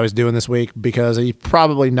up and see how he's doing this week because he's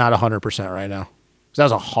probably not 100% right now. 'Cause that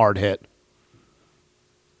was a hard hit.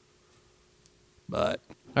 But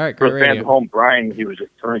All right, For great the fans radio. at home, Brian, he was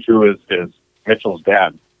just referring to as Mitchell's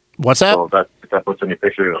dad. what's that? So that's what's in the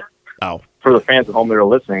picture. Oh, For the fans at home that are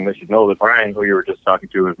listening, they should know that Brian, who you were just talking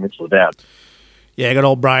to, is Mitchell's dad. yeah, good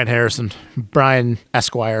old Brian Harrison, Brian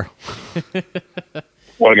Esquire.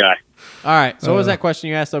 What a guy. All right, so what was that question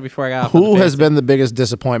you asked though before I got off? Who has been the biggest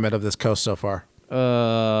disappointment of this coast so far?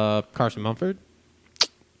 Carson Mumford?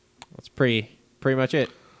 That's pretty much it.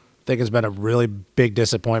 I think it's been a really big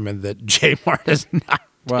disappointment that J Mart is not.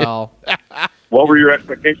 Well, What were your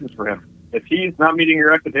expectations for him? If he's not meeting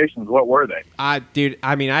your expectations, what were they? I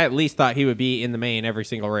at least thought he would be in the main every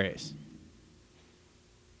single race.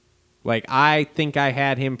 Like, I think I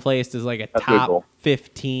had him placed as like a That's pretty cool. top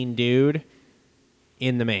 15 dude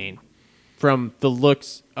in the main from the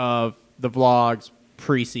looks of the vlogs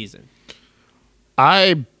preseason?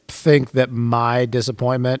 I think that my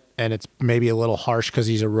disappointment, and it's maybe a little harsh because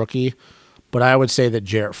he's a rookie, but I would say that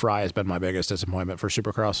Jarrett Fry has been my biggest disappointment for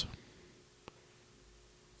Supercross.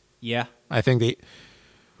 Yeah. I think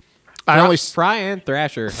Fry and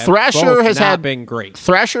Thrasher have Thrasher both has not been great.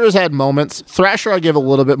 Thrasher has had moments. Thrasher I give a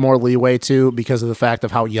little bit more leeway to because of the fact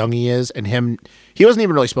of how young he is, and he wasn't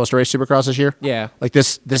even really supposed to race Supercross this year. Yeah. Like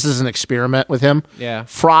this is an experiment with him. Yeah.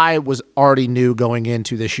 Fry was already knew going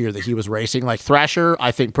into this year that he was racing. Like Thrasher,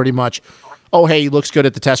 I think pretty much, oh, hey, he looks good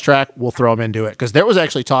at the test track, we'll throw him into it. Because there was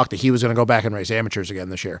actually talk that he was going to go back and race amateurs again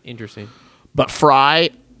this year. Interesting. But Fry,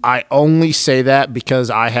 I only say that because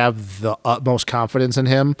I have the utmost confidence in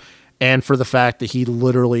him, and for the fact that he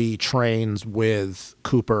literally trains with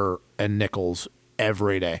Cooper and Nichols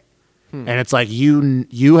every day. And it's like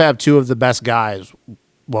you have two of the best guys,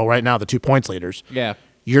 well, right now the 2 points leaders. Yeah.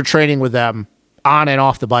 You're training with them on and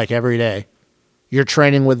off the bike every day. You're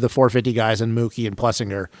training with the 450 guys and Mookie and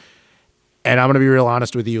Plessinger. And I'm going to be real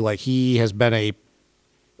honest with you, like he has been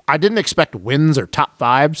I didn't expect wins or top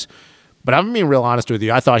fives, but I'm being real honest with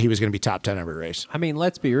you. I thought he was going to be top 10 every race. I mean,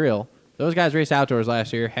 let's be real. Those guys raced outdoors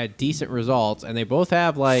last year, had decent results, and they both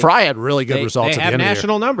have like Fry had really good results They at the have end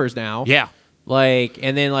national of the year. numbers now. Yeah. Like,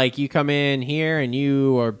 and then like you come in here and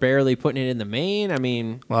you are barely putting it in the main. I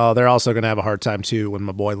mean, Well, they're also going to have a hard time too when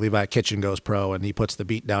my boy Levi Kitchen goes pro and he puts the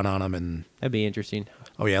beat down on him. And that'd be interesting.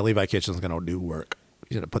 oh yeah, Levi Kitchen's going to do work.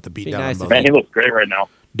 He's going to put the beat Be down nice on if both. Man, he looks great right now.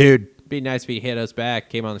 Dude, Be nice if he hit us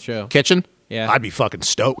back, came on the show. Kitchen. Yeah. I'd be fucking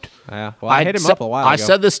stoked. Yeah. Well, I hit him up a while ago. I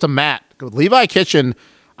said this to Matt. Levi Kitchen,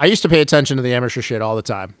 I used to pay attention to the amateur shit all the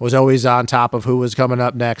time. Was always on top of who was coming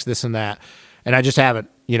up next, this and that. And I just haven't.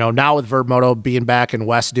 You know, now with Verb Moto being back and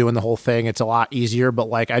West doing the whole thing, it's a lot easier. But,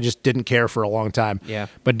 like, I just didn't care for a long time. Yeah.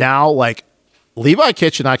 But now, like, Levi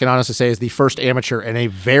Kitchen, I can honestly say, is the first amateur in a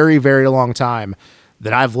very, very long time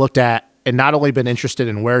that I've looked at and not only been interested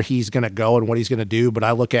in where he's going to go and what he's going to do, but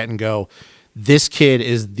I look at it and go, this kid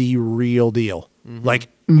is the real deal. Like,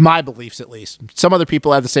 my beliefs at least. Some other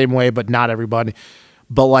people have the same way, but not everybody.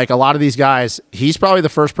 But, like, a lot of these guys, he's probably the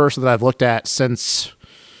first person that I've looked at since,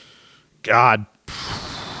 God,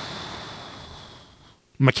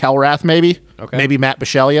 McElrath maybe. Okay. Maybe Matt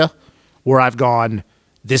Bisceglia, where I've gone,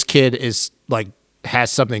 this kid is, like,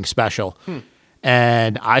 has something special.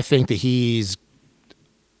 And I think that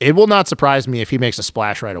it will not surprise me if he makes a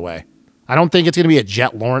splash right away. I don't think it's going to be a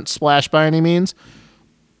Jet Lawrence splash by any means.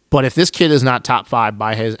 But if this kid is not top 5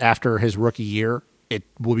 after his rookie year, it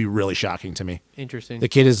will be really shocking to me. Interesting. The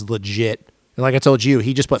kid is legit. And like I told you,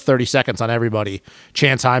 he just put 30 seconds on everybody.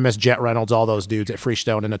 Chance Hymas, Jet Reynolds, all those dudes at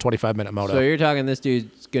Freestone in a 25-minute moto. So you're talking this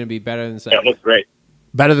dude's going to be better than Yeah, Seth? it looks great.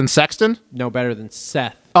 Better than Sexton? No, better than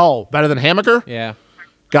Seth. Oh, better than Hammaker? Yeah.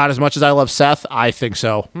 God, as much as I love Seth, I think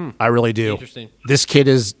so. I really do. Interesting. This kid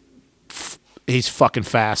he's fucking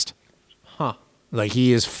fast. Huh. Like,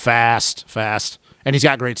 he is fast. And he's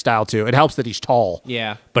got great style, too. It helps that he's tall.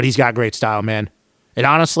 Yeah. But he's got great style, man. And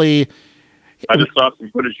honestly, I just saw some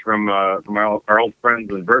footage from our old friends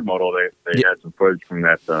in Bird Moto. They Yeah. had some footage from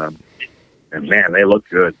that, and man, they look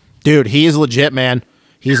good. dude, he is legit, man.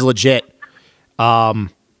 He's legit.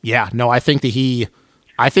 Yeah, no, I think he's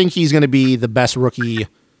going to be the best rookie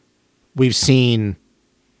we've seen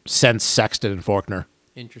since Sexton and Faulkner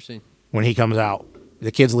Interesting. when he comes out.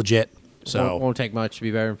 The kid's legit. So Won't take much to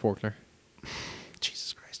be better than Faulkner.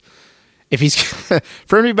 Jesus Christ. If he's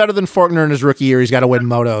for him to be better than Faulkner in his rookie year, he's got to win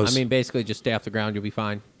motos. I mean, basically, just stay off the ground, you'll be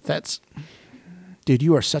fine. Dude,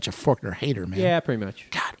 you are such a Faulkner hater, man. Yeah, pretty much.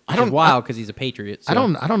 God, I don't. Wild because he's a Patriot. So.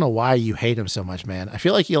 I don't know why you hate him so much, man. I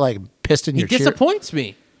feel like you like pissed in He your cheer. disappoints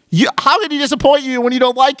me. How did he disappoint you when you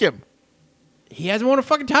don't like him? He hasn't won a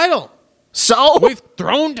fucking title. So We've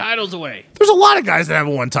thrown titles away. there's a lot of guys that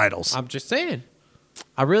haven't won titles. I'm just saying.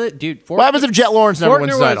 I really, dude. What happens if Jet Lawrence never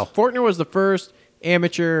wins the title? Faulkner was the first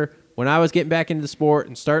amateur when I was getting back into the sport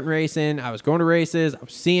and starting racing. I was going to races. I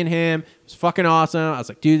was seeing him. It was fucking awesome. I was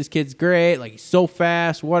like, dude, this kid's great. Like, he's so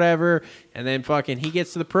fast, whatever. And then fucking he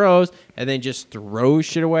gets to the pros and then just throws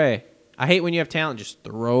shit away. I hate when you have talent, just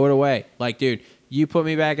throw it away. Like, dude, you put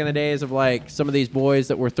me back in the days of like some of these boys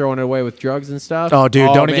that were throwing it away with drugs and stuff. Oh,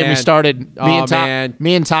 dude, don't get me man. started. Man.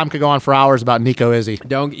 Me and Tom could go on for hours about Nico Izzy.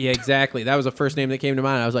 Yeah, exactly. That was the first name that came to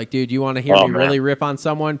mind. I was like, dude, you want to hear me really rip on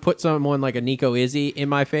someone? Put someone like a Nico Izzy in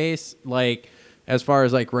my face, like as far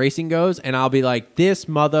as like racing goes, and I'll be like, this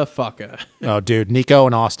motherfucker. Oh, dude, Nico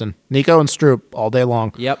and Austin. Nico and Stroop all day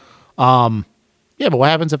long. Yep. Yeah, but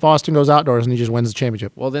what happens if Austin goes outdoors and he just wins the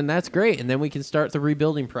championship? Well, then that's great, and then we can start the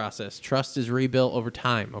rebuilding process. Trust is rebuilt over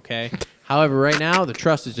time, okay? However, right now, the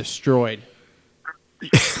trust is destroyed.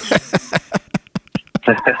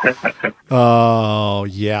 Oh,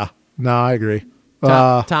 yeah. No, I agree.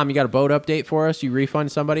 Tom, you got a boat update for us? You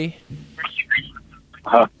refund somebody?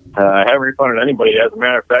 I haven't refunded anybody. As a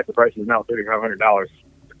matter of fact, the price is now $3,500.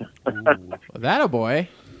 That a boy.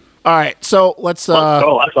 All right, so let's Let's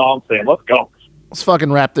go. That's all I'm saying. Let's go. let's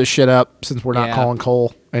fucking wrap this shit up since we're not Yeah. calling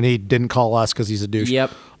Cole, and he didn't call us because he's a douche.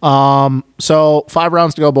 Yep. So 5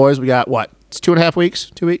 rounds to go, boys. We got what? It's 2.5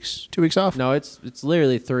 weeks. 2 weeks. 2 weeks off. No, it's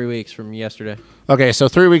literally 3 weeks from yesterday. Okay, so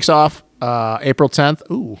 3 weeks off. April 10th.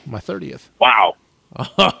 Ooh, my 30th. Wow.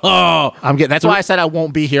 I'm getting. That's why I said I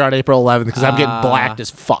won't be here on April 11th because I'm getting blacked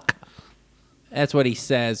as fuck. That's what he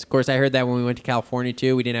says. Of course, I heard that when we went to California,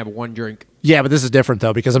 too. We didn't have one drink. Yeah, but this is different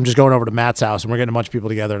though because I'm just going over to Matt's house and we're getting a bunch of people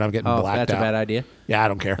together and I'm getting Oh, blacked that's out. a bad idea. Yeah, I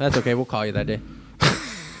don't care. That's okay. We'll call you that day.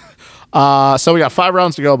 So we got 5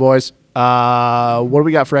 rounds to go, boys. What do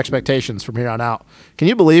we got for expectations from here on out? Can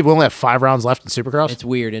you believe we only have 5 rounds left in Supercross? It's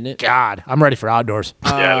weird, isn't it? God, I'm ready for outdoors.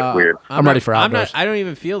 Yeah, it's weird. I'm ready for outdoors. I don't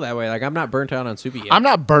even feel that way. Like, I'm not burnt out on Super yet. I'm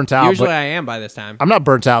not burnt out. Usually but I am by this time. I'm not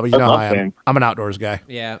burnt out, but you know how I am. Nothing. I'm an outdoors guy.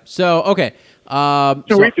 Yeah. So, okay. 2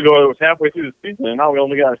 So- weeks ago, it was halfway through the season, and now we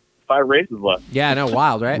only got 5 races left. yeah, I know.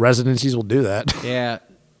 Wild, right? Residencies will do that. Yeah.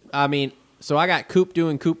 I mean, so I got Coop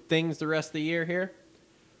doing Coop things the rest of the year here.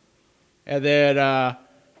 And then,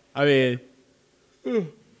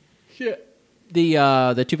 shit. The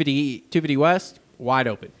 250 West, wide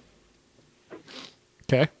open.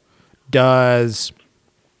 Okay. Does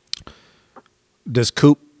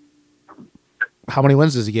Coop? How many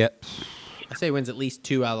wins does he get? I say wins at least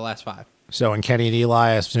 2 out of the last 5. So, and Kenny and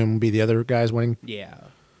Eli, I assume, will be the other guys winning. Yeah.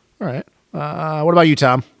 All right. What about you,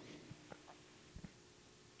 Tom?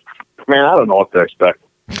 Man, I don't know what to expect.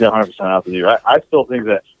 100% out to you. I still think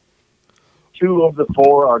that 2 of the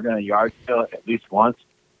 4 are going to yard sale at least once,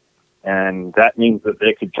 and that means that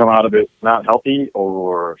they could come out of it not healthy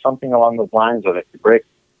or something along those lines, or they could break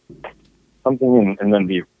something and then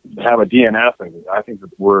have a DNF. And I think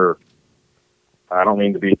that I don't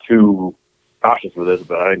mean to be too cautious with this,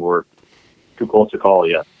 but I think we're too close to call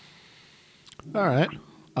yet. All right.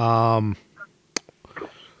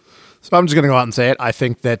 So I'm just going to go out and say it. I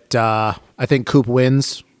think Coop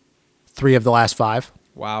wins 3 of the last 5.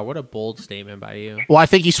 Wow, what a bold statement by you. Well, I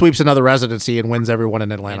think he sweeps another residency and wins everyone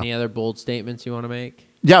in Atlanta. Any other bold statements you want to make?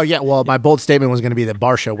 Yeah. Well, my bold statement was going to be that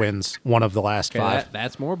Barsha wins 1 of the last 5.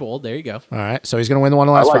 That's more bold. There you go. All right. So he's going to win the 1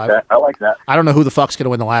 of the last 5. I like that. I don't know who the fuck's going to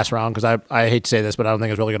win the last round because I hate to say this, but I don't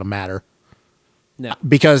think it's really going to matter. No.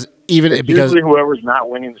 Because Usually whoever's not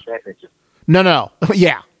winning the championship. No.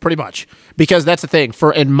 Yeah, pretty much. Because that's the thing.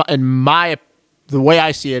 The way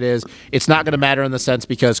I see it is, it's not going to matter in the sense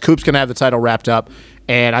because Coop's going to have the title wrapped up,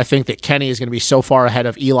 and I think that Kenny is going to be so far ahead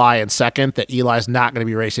of Eli in second that Eli's not going to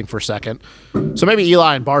be racing for second. So maybe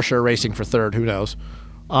Eli and Barsha are racing for third. Who knows?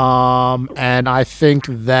 And I think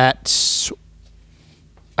McAdoo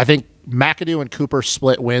and Cooper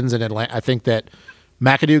split wins in Atlanta. I think that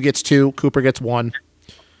McAdoo gets 2, Cooper gets 1.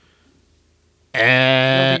 I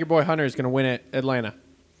don't think your boy Hunter is going to win at Atlanta.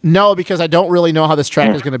 No, because I don't really know how this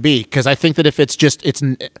track is going to be. Because I think that if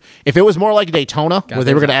it was more like Daytona, where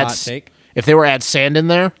they were going to if they were add sand in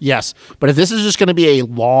there, yes. But if this is just going to be a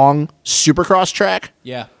long Supercross track,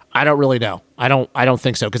 Yeah. I don't really know. I don't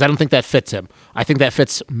think so because I don't think that fits him. I think that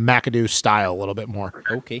fits McAdoo's style a little bit more.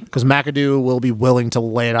 Okay. Because McAdoo will be willing to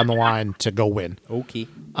lay it on the line to go win. Okay.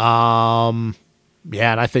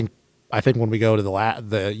 Yeah, and I think when we go to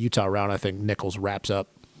the Utah round, I think Nichols wraps up.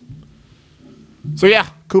 So yeah,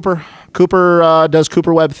 Cooper does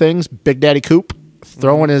Cooper Webb things. Big Daddy Coop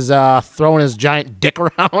throwing his giant dick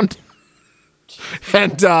around,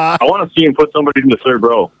 and I want to see him put somebody in the third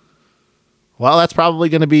row. well, that's probably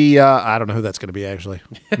going to be I don't know who that's going to be actually.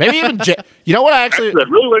 Maybe even you know what I actually I'd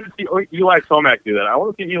really like to see Eli Tomac do that. I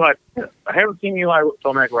want to see Eli. I haven't seen Eli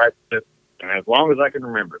Tomac ride this, and as long as I can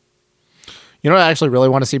remember. you know what I actually really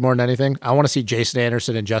want to see more than anything. I want to see Jason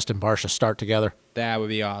Anderson and Justin Barsha start together, That would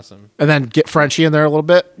be awesome. and then get Frenchie in there a little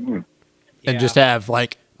bit, and Yeah. just have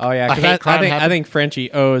like Oh, yeah. a 'Cause hate crime I happen. think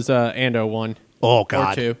Frenchie owes Ando 1. Oh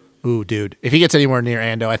God. 2. Ooh, dude. If he gets anywhere near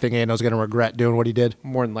Ando, I think Ando's going to regret doing what he did.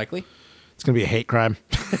 More than likely. It's going to be a hate crime.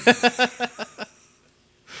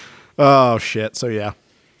 Oh, shit. So, yeah.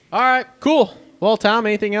 All right. Cool. Well, Tom,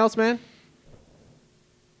 anything else, man?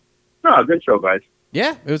 No, good show, guys.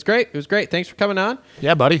 Yeah, it was great. Thanks for coming on.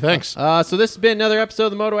 Yeah, buddy. Thanks. So this has been another episode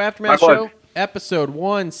of the Moto Aftermath My Show, pleasure. episode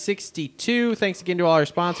 162. Thanks again to all our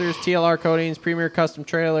sponsors, TLR Coatings, Premier Custom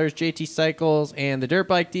Trailers, JT Cycles, and the Dirt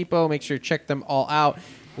Bike Depot. Make sure to check them all out.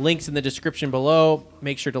 Links in the description below.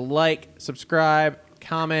 Make sure to like, subscribe,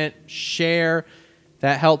 comment, share.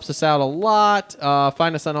 That helps us out a lot.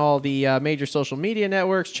 Find us on all the major social media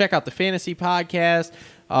networks. Check out the Fantasy Podcast.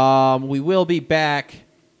 We will be back.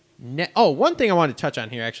 One thing I wanted to touch on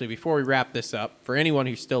here, actually, before we wrap this up, for anyone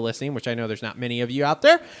who's still listening, which I know there's not many of you out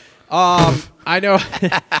there. I know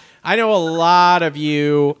I know a lot of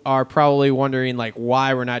you are probably wondering, like,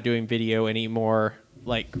 why we're not doing video anymore,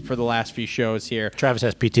 like, for the last few shows here. Travis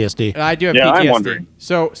has PTSD. I do have Yeah, PTSD. I'm wondering.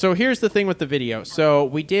 So here's the thing with the video. So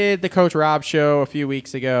we did the Coach Rob show a few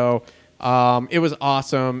weeks ago. It was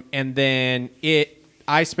awesome, and then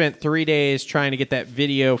I spent 3 days trying to get that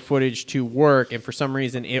video footage to work, and for some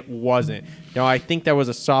reason it wasn't. Now, I think that was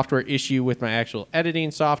a software issue with my actual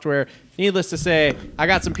editing software. Needless to say, I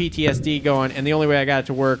got some PTSD going, and the only way I got it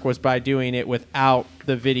to work was by doing it without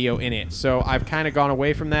the video in it. So I've kind of gone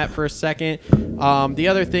away from that for a second. The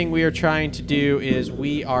other thing we are trying to do is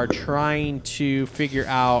we are trying to figure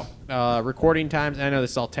out recording times. I know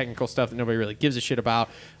this is all technical stuff that nobody really gives a shit about.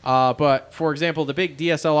 But, for example, the big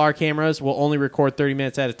DSLR cameras will only record 30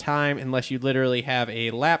 minutes at a time unless you literally have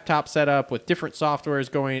a laptop set up with different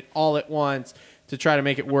softwares going all at once to try to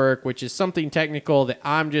make it work, which is something technical that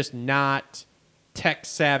I'm just not tech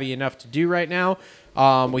savvy enough to do right now.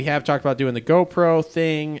 We have talked about doing the GoPro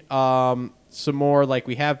thing some more like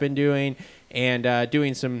we have been doing, and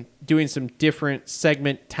doing some different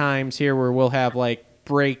segment times here where we'll have like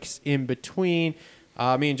breaks in between.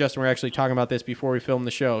 Me and Justin were actually talking about this before we filmed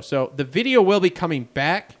the show. So the video will be coming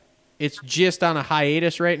back. It's just on a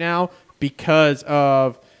hiatus right now because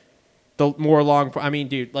of the more long. I mean,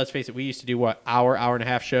 dude, let's face it. We used to do what, hour and a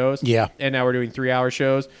half shows. Yeah. And now we're doing 3-hour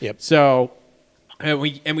shows. Yep. So, and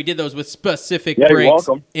we did those with specific Yeah, you're breaks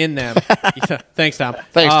welcome. in them. Yeah, thanks, Tom.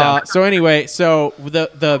 Thanks, Tom. So anyway, so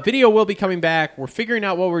the video will be coming back. We're figuring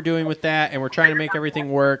out what we're doing with that, and we're trying to make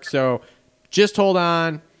everything work. So just hold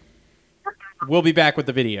on. We'll be back with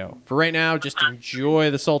the video. For right now, just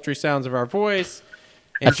enjoy the sultry sounds of our voice.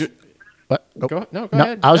 What? Go No,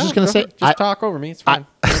 ahead. I was just gonna say, just talk over me. It's fine.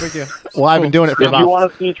 No big deal. Well, I've been doing it for If you about. want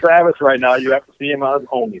to see Travis right now, you have to see him on his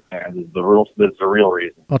OnlyFans. That's the real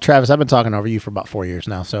reason. Well, Travis, I've been talking over you for about 4 years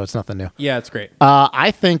now, so it's nothing new. Yeah, it's great.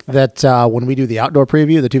 I think that when we do the outdoor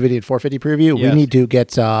preview, the 250 and 450 preview, Yes. we need to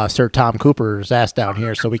get Sir Tom Cooper's ass down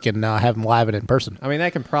here so we can have him live and in person. I mean,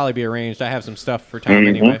 that can probably be arranged. I have some stuff for Tom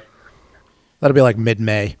anyway. That'll be like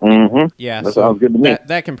mid-May. Yeah, That sounds good to me.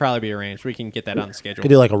 That can probably be arranged. We can get that on the schedule. Could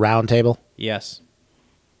do like a round table. Yes.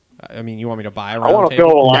 I mean, you want me to buy a I round want to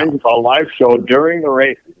table? film a live show during the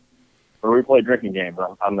races where we play drinking games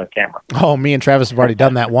on the camera. Oh, me and Travis have already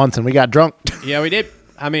done that once, and we got drunk. Yeah, we did.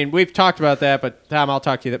 I mean, we've talked about that, but Tom, I'll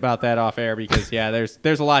talk to you about that off air because yeah,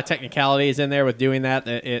 there's a lot of technicalities in there with doing that.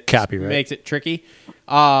 It Copyright. makes it tricky.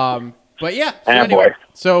 But yeah. So, Boy.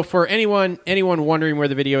 so for anyone wondering where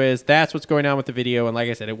the video is, that's what's going on with the video. And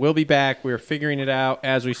like I said, it will be back. We're figuring it out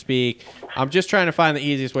as we speak. I'm just trying to find the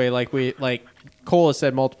easiest way. Like Cole has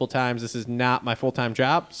said multiple times, this is not my full-time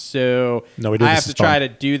job. So No, we do I this have to is try fun. to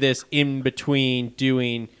do this in between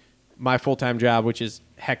doing my full-time job, which is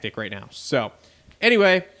hectic right now. So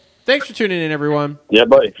anyway, thanks for tuning in, everyone. Yeah,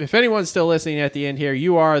 buddy. If anyone's still listening at the end here,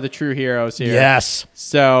 you are the true heroes here. Yes.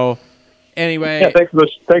 So anyway. Yeah, thanks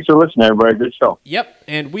for listening, everybody. Good show. Yep,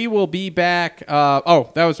 and we will be back. That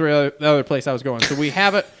was the other place I was going. So we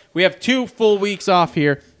have 2 full weeks off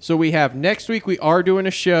here. So we have next week. We are doing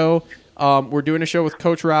a show. We're doing a show with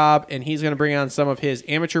Coach Rob, and he's going to bring on some of his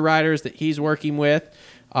amateur riders that he's working with.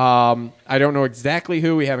 I don't know exactly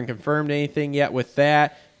who. We haven't confirmed anything yet with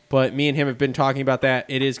that, but me and him have been talking about that.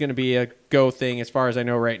 It is going to be a go thing as far as I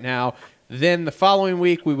know right now. Then the following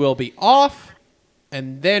week we will be off,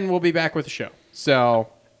 and then we'll be back with the show. So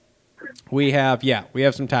we have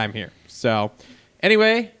some time here. So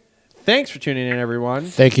anyway, thanks for tuning in, everyone.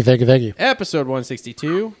 Thank you. Episode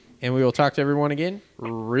 162, and we will talk to everyone again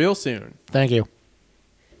real soon. Thank you.